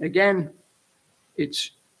 And again,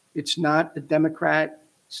 it's not a Democrat,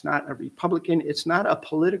 it's not a Republican, it's not a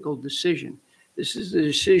political decision. This is the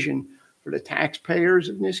decision for the taxpayers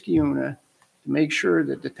of Niskayuna to make sure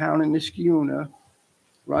that the town of Niskayuna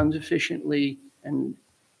runs efficiently and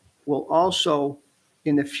will also,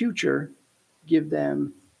 in the future, give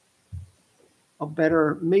them a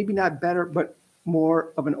better, maybe not better, but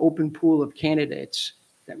more of an open pool of candidates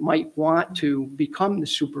that might want to become the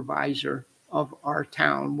supervisor of our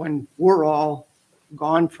town when we're all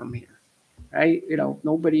gone from here, right? You know,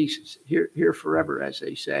 nobody's here forever, as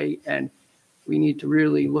they say, and we need to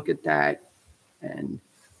really look at that. And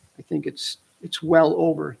I think it's well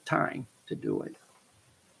over time to do it.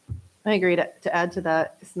 I agree. To add to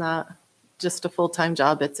that, it's not just a full-time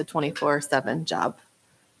job, it's a 24/7 job.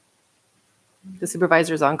 The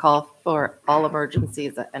supervisor's on call for all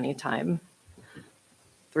emergencies at any time,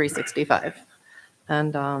 365.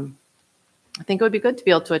 And I think it would be good to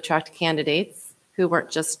be able to attract candidates who weren't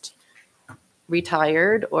just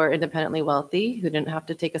retired or independently wealthy, who didn't have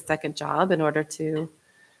to take a second job in order to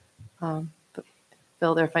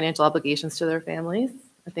fulfill their financial obligations to their families.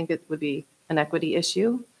 I think it would be an equity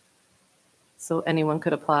issue. So anyone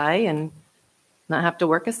could apply and not have to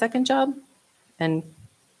work a second job. And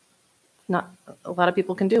not a lot of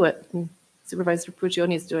people can do it. And Supervisor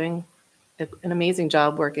Puccioni is doing an amazing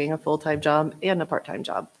job working a full-time job and a part-time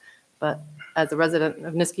job. But as a resident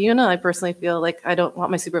of Niskayuna, I personally feel like I don't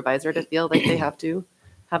want my supervisor to feel like they have to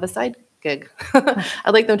have a side gig.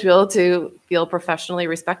 I'd like them to be able to feel professionally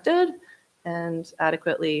respected and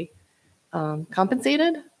adequately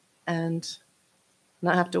compensated and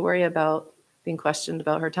not have to worry about being questioned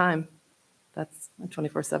about her time. That's a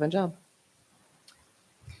 24/7 job.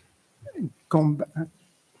 Going back,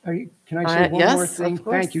 can I say one yes, more thing? of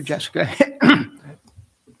course. Thank you, Jessica.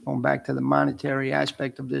 Going back to the monetary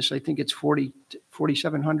aspect of this, I think it's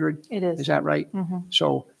 4,700. It is. Is that right? Mhm.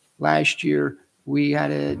 So last year, we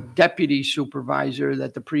had a deputy supervisor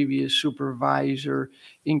that the previous supervisor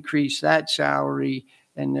increased that salary.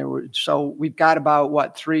 And so we've got about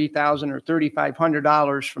what, $3,000 or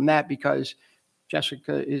 $3,500 from that because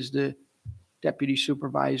Jessica is the deputy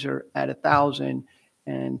supervisor at 1,000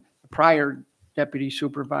 and the prior deputy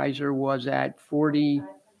supervisor was at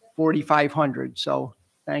 4,500. So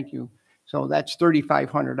thank you. So that's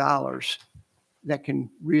 $3,500 that can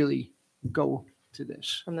really go to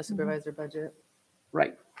this. From the supervisor budget.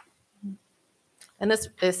 Right. And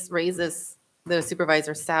this raises the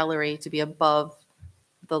supervisor's salary to be above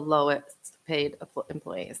the lowest paid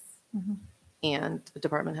employees and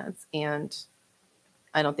department heads. And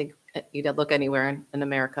I don't think you'd look anywhere in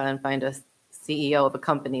America and find a CEO of a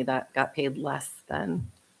company that got paid less than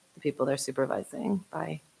the people they're supervising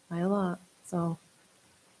by a lot. So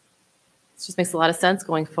it just makes a lot of sense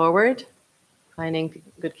going forward, finding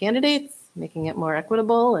good candidates, making it more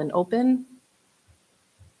equitable and open.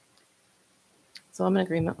 So I'm in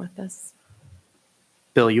agreement with this.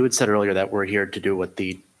 Bill, you had said earlier that we're here to do what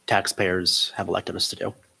the taxpayers have elected us to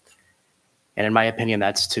do. And in my opinion,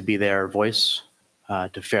 that's to be their voice,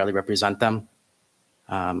 to fairly represent them,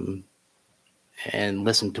 and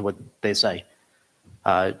listen to what they say.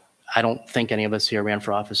 I don't think any of us here ran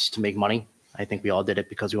for office to make money. I think we all did it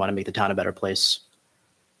because we want to make the town a better place.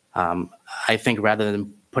 I think rather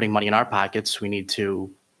than putting money in our pockets, we need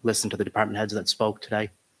to listen to the department heads that spoke today.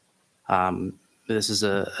 This is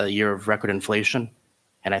a year of record inflation,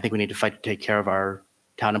 and I think we need to fight to take care of our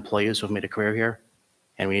town employees who have made a career here,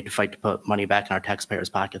 and we need to fight to put money back in our taxpayers'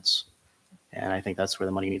 pockets. And I think that's where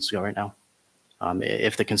the money needs to go right now.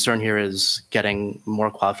 If the concern here is getting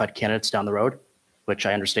more qualified candidates down the road, which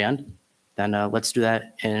I understand, then let's do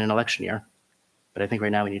that in an election year. But I think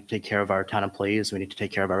right now we need to take care of our town employees. We need to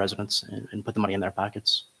take care of our residents and put the money in their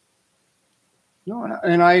pockets. No,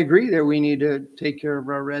 and I agree that we need to take care of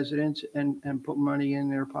our residents and put money in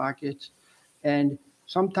their pockets. And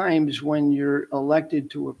sometimes when you're elected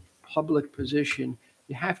to a public position,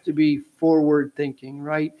 you have to be forward thinking,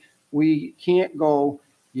 right? We can't go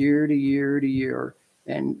year to year to year.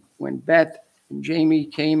 And when Beth and Jamie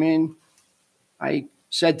came in I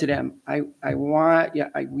said to them,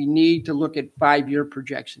 we need to look at 5-year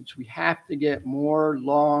projections. We have to get more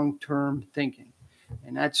long-term thinking.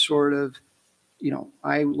 And that's sort of,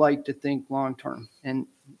 I like to think long-term. And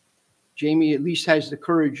Jamie at least has the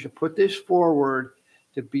courage to put this forward,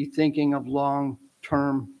 to be thinking of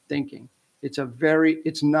long-term thinking.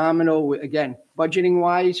 It's nominal. Again, budgeting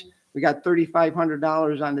wise, we got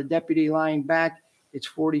 $3,500 on the deputy line back. It's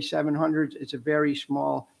 $4,700. It's a very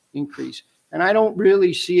small increase. And I don't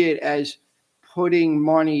really see it as putting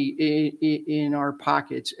money in our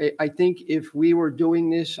pockets. I think if we were doing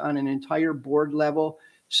this on an entire board level,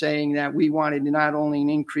 saying that we wanted not only an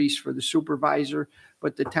increase for the supervisor,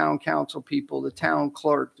 but the town council people, the town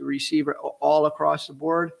clerk, the receiver, all across the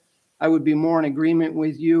board, I would be more in agreement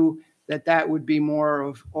with you that would be more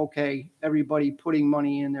of, okay, everybody putting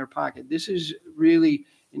money in their pocket. This is really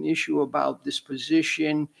an issue about this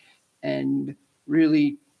position and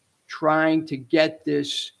really trying to get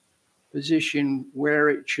this position where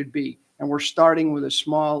it should be. And we're starting with a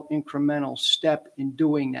small incremental step in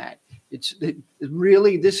doing that. This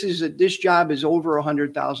job is over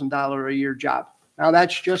 $100,000 a year job. Now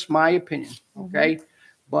that's just my opinion. Okay.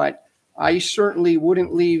 But I certainly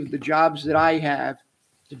wouldn't leave the jobs that I have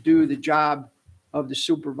to do the job of the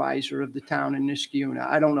supervisor of the town in Niskayuna.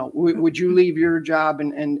 I don't know. Would you leave your job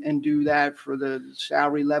and do that for the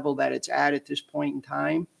salary level that it's at this point in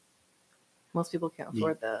time? Most people can't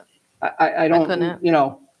afford that. I don't, couldn't. you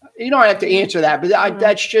don't have to answer that, but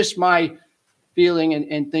that's just my feeling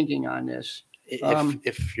and thinking on this.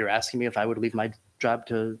 If you're asking me if I would leave my job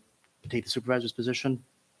to take the supervisor's position,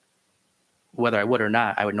 whether I would or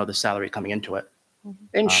not, I would know the salary coming into it.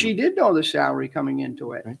 And she did know the salary coming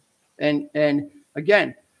into it. Right. And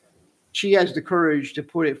again, she has the courage to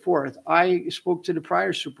put it forth. I spoke to the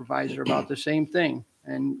prior supervisor about the same thing,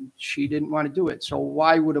 and she didn't want to do it. So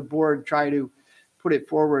why would a board try to put it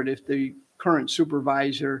forward if the current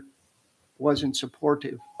supervisor wasn't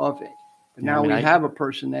supportive of it? But now we have a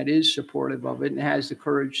person that is supportive of it and has the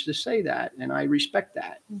courage to say that, and I respect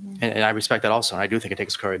that. And I respect that also. And I do think it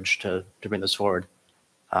takes courage to bring this forward.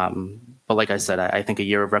 But like I said, I think a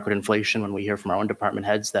year of record inflation, when we hear from our own department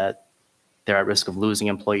heads that they're at risk of losing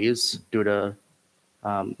employees due to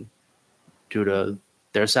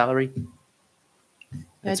their salary.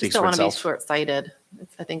 I just don't want to be short-sighted.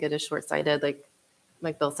 I think it is short-sighted.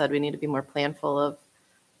 Like Bill said, we need to be more planful of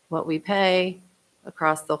what we pay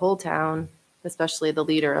across the whole town, especially the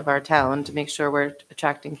leader of our town, to make sure we're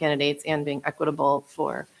attracting candidates and being equitable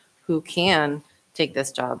for who can take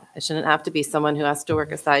this job. It shouldn't have to be someone who has to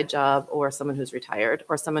work a side job or someone who's retired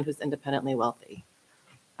or someone who's independently wealthy.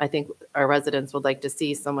 I think our residents would like to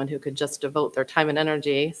see someone who could just devote their time and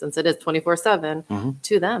energy, since it is 24/7,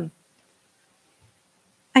 to them.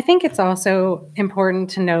 I think it's also important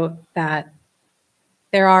to note that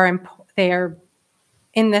they are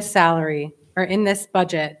in this salary or in this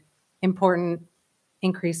budget, important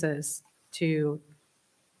increases to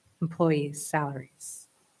employees' salaries.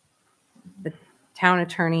 The town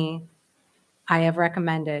attorney, I have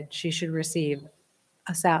recommended she should receive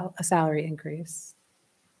a salary increase.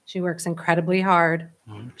 She works incredibly hard.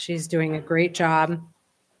 She's doing a great job.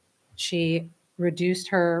 She reduced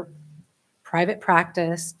her private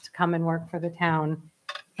practice to come and work for the town.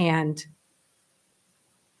 And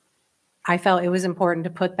I felt it was important to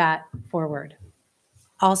put that forward.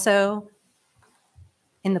 Also,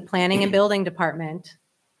 in the planning and building department,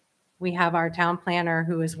 we have our town planner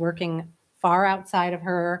who is working far outside of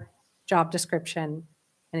her job description.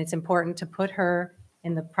 And it's important to put her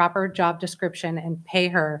in the proper job description and pay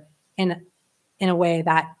her in a way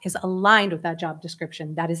that is aligned with that job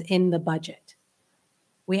description that is in the budget.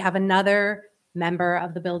 We have another member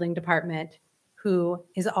of the building department who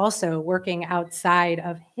is also working outside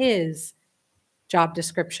of his job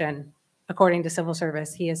description, according to civil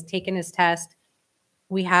service. He has taken his test.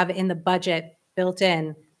 We have in the budget built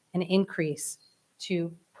in an increase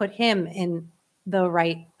to put him in the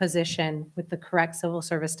right position with the correct civil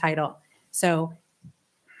service title. So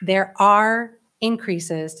there are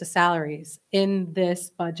increases to salaries in this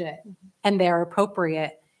budget, and they're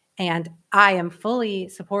appropriate. And I am fully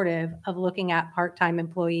supportive of looking at part-time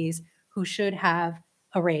employees who should have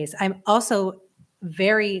a raise. I'm also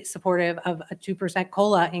very supportive of a 2%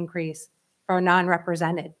 COLA increase for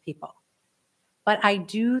non-represented people. But I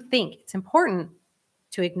do think it's important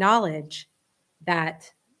to acknowledge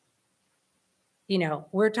that,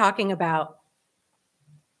 we're talking about,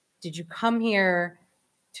 did you come here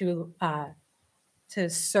to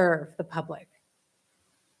serve the public?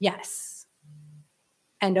 Yes.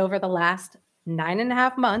 And over the last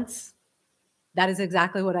 9.5 months, that is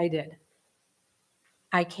exactly what I did.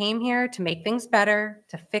 I came here to make things better,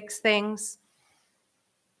 to fix things.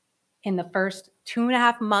 In the first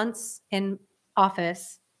 2.5 months in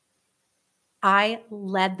office, I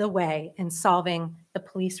led the way in solving the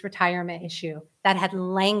police retirement issue that had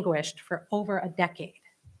languished for over a decade.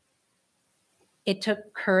 It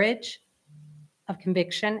took courage of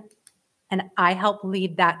conviction, and I helped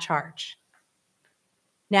lead that charge.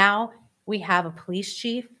 Now we have a police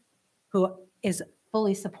chief who is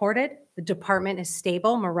fully supported. The department is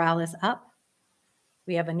stable, morale is up.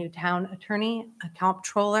 We have a new town attorney, a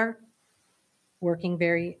comptroller, working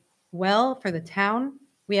very well for the town.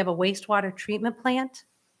 We have a wastewater treatment plant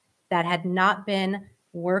that had not been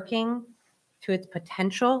working to its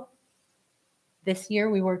potential. This year,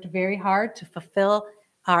 we worked very hard to fulfill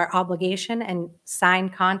our obligation and sign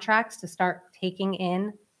contracts to start taking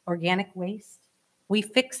in organic waste. We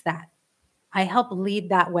fixed that. I helped lead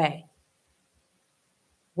that way.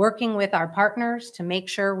 Working with our partners to make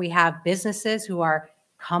sure we have businesses who are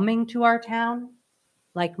coming to our town,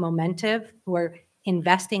 like Momentive, who are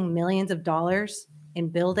investing millions of dollars in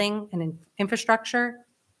building and in infrastructure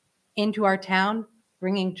into our town,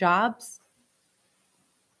 bringing jobs.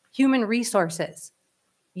 Human resources.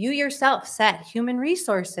 You yourself said human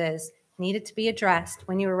resources needed to be addressed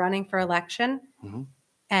when you were running for election. Mm-hmm.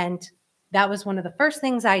 And that was one of the first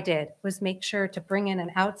things I did, was make sure to bring in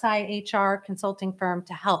an outside HR consulting firm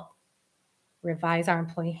to help revise our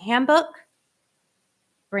employee handbook,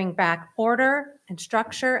 bring back order and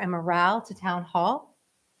structure and morale to town hall.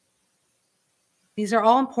 These are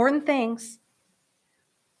all important things.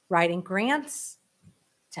 Writing grants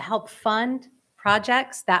to help fund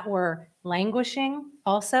projects that were languishing,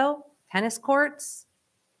 also tennis courts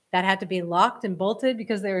that had to be locked and bolted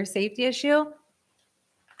because they were a safety issue.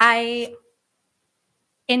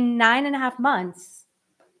 In 9.5 months,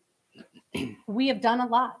 we have done a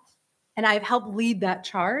lot, and I've helped lead that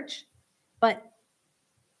charge, but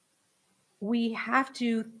we have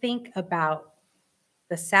to think about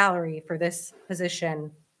the salary for this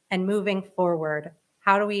position and moving forward.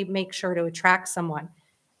 How do we make sure to attract someone?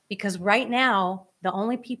 Because right now, the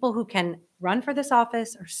only people who can run for this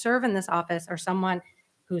office or serve in this office are someone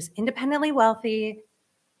who's independently wealthy,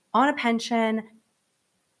 on a pension,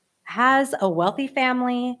 has a wealthy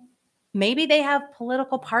family. Maybe they have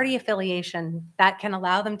political party affiliation that can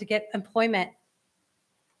allow them to get employment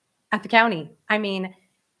at the county. I mean,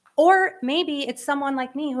 or maybe it's someone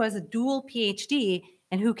like me who has a dual PhD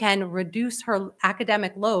and who can reduce her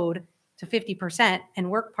academic load to 50%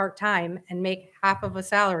 and work part-time and make half of a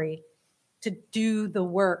salary to do the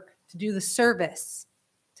work, to do the service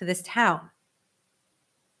to this town.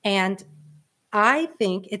 And I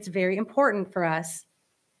think it's very important for us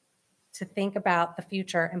to think about the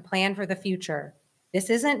future and plan for the future. This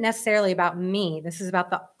isn't necessarily about me. This is about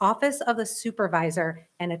the office of the supervisor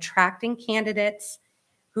and attracting candidates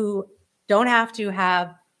who don't have to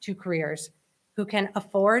have 2 careers, who can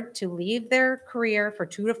afford to leave their career for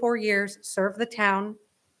 2 to 4 years, serve the town.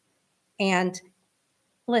 And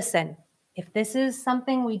listen, if this is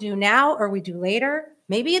something we do now or we do later,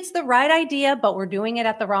 maybe it's the right idea, but we're doing it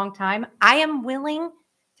at the wrong time. I am willing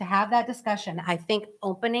to have that discussion. I think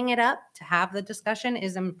opening it up to have the discussion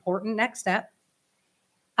is an important next step.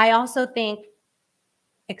 I also think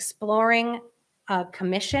exploring a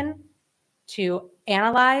commission to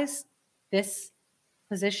analyze this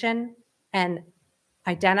position and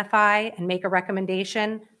identify and make a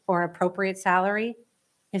recommendation for an appropriate salary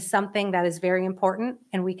is something that is very important,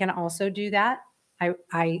 and we can also do that.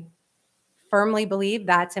 I firmly believe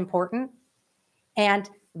that's important. And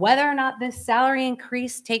whether or not this salary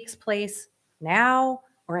increase takes place now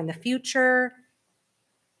or in the future,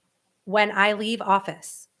 when I leave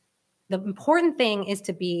office, the important thing is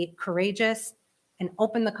to be courageous and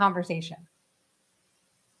open the conversation.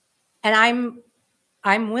 And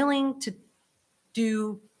I'm willing to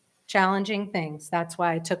do challenging things. That's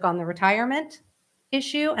why I took on the retirement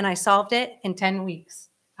issue and I solved it in 10 weeks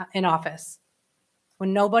in office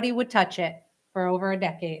when nobody would touch it for over a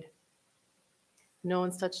decade. No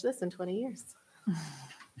one's touched this in 20 years.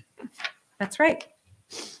 That's right.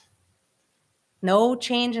 No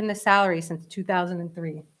change in the salary since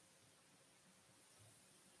 2003.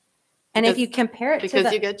 And if you compare it because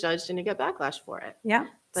to you get judged and you get backlash for it. Yeah.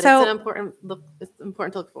 But So- it's an important look. It's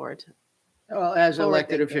important to look forward to. Well, as an Forward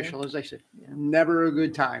elected thinking. official, as I said, never a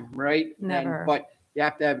good time, right? Never. But you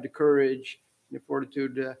have to have the courage and the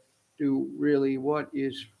fortitude to do really what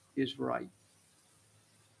is right.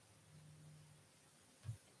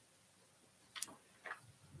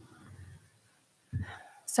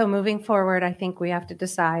 So moving forward, I think we have to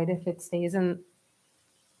decide if it stays in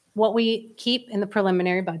what we keep in the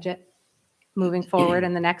preliminary budget moving forward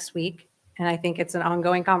in the next week. And I think it's an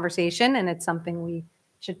ongoing conversation, and it's something we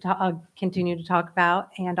should continue to talk about,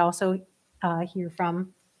 and also hear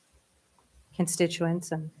from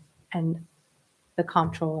constituents and the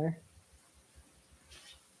comptroller.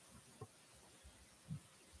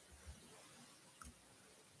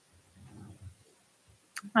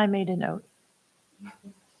 I made a note.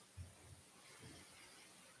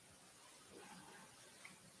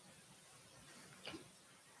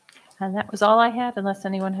 And that was all I had, unless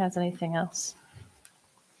anyone has anything else.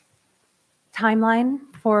 Timeline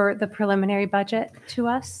for the preliminary budget to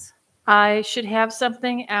us? I should have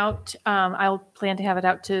something out. I'll plan to have it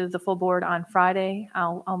out to the full board on Friday.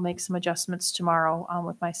 I'll make some adjustments tomorrow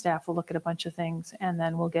with my staff. We'll look at a bunch of things, and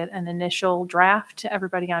then we'll get an initial draft to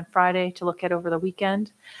everybody on Friday to look at over the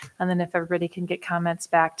weekend. And then if everybody can get comments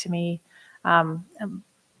back to me,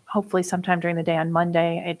 hopefully sometime during the day on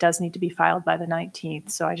Monday. It does need to be filed by the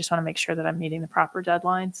 19th. So I just want to make sure that I'm meeting the proper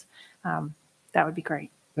deadlines. That would be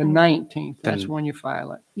great. The 19th, that's Then- when you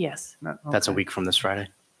file it. Yes. That's a Okay. week from this Friday,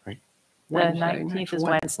 right? The Wednesday, 19th next is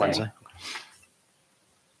Wednesday. Wednesday. Wednesday?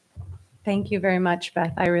 Thank you very much,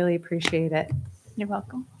 Beth. I really appreciate it. You're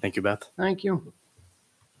welcome. Thank you, Beth. Thank you.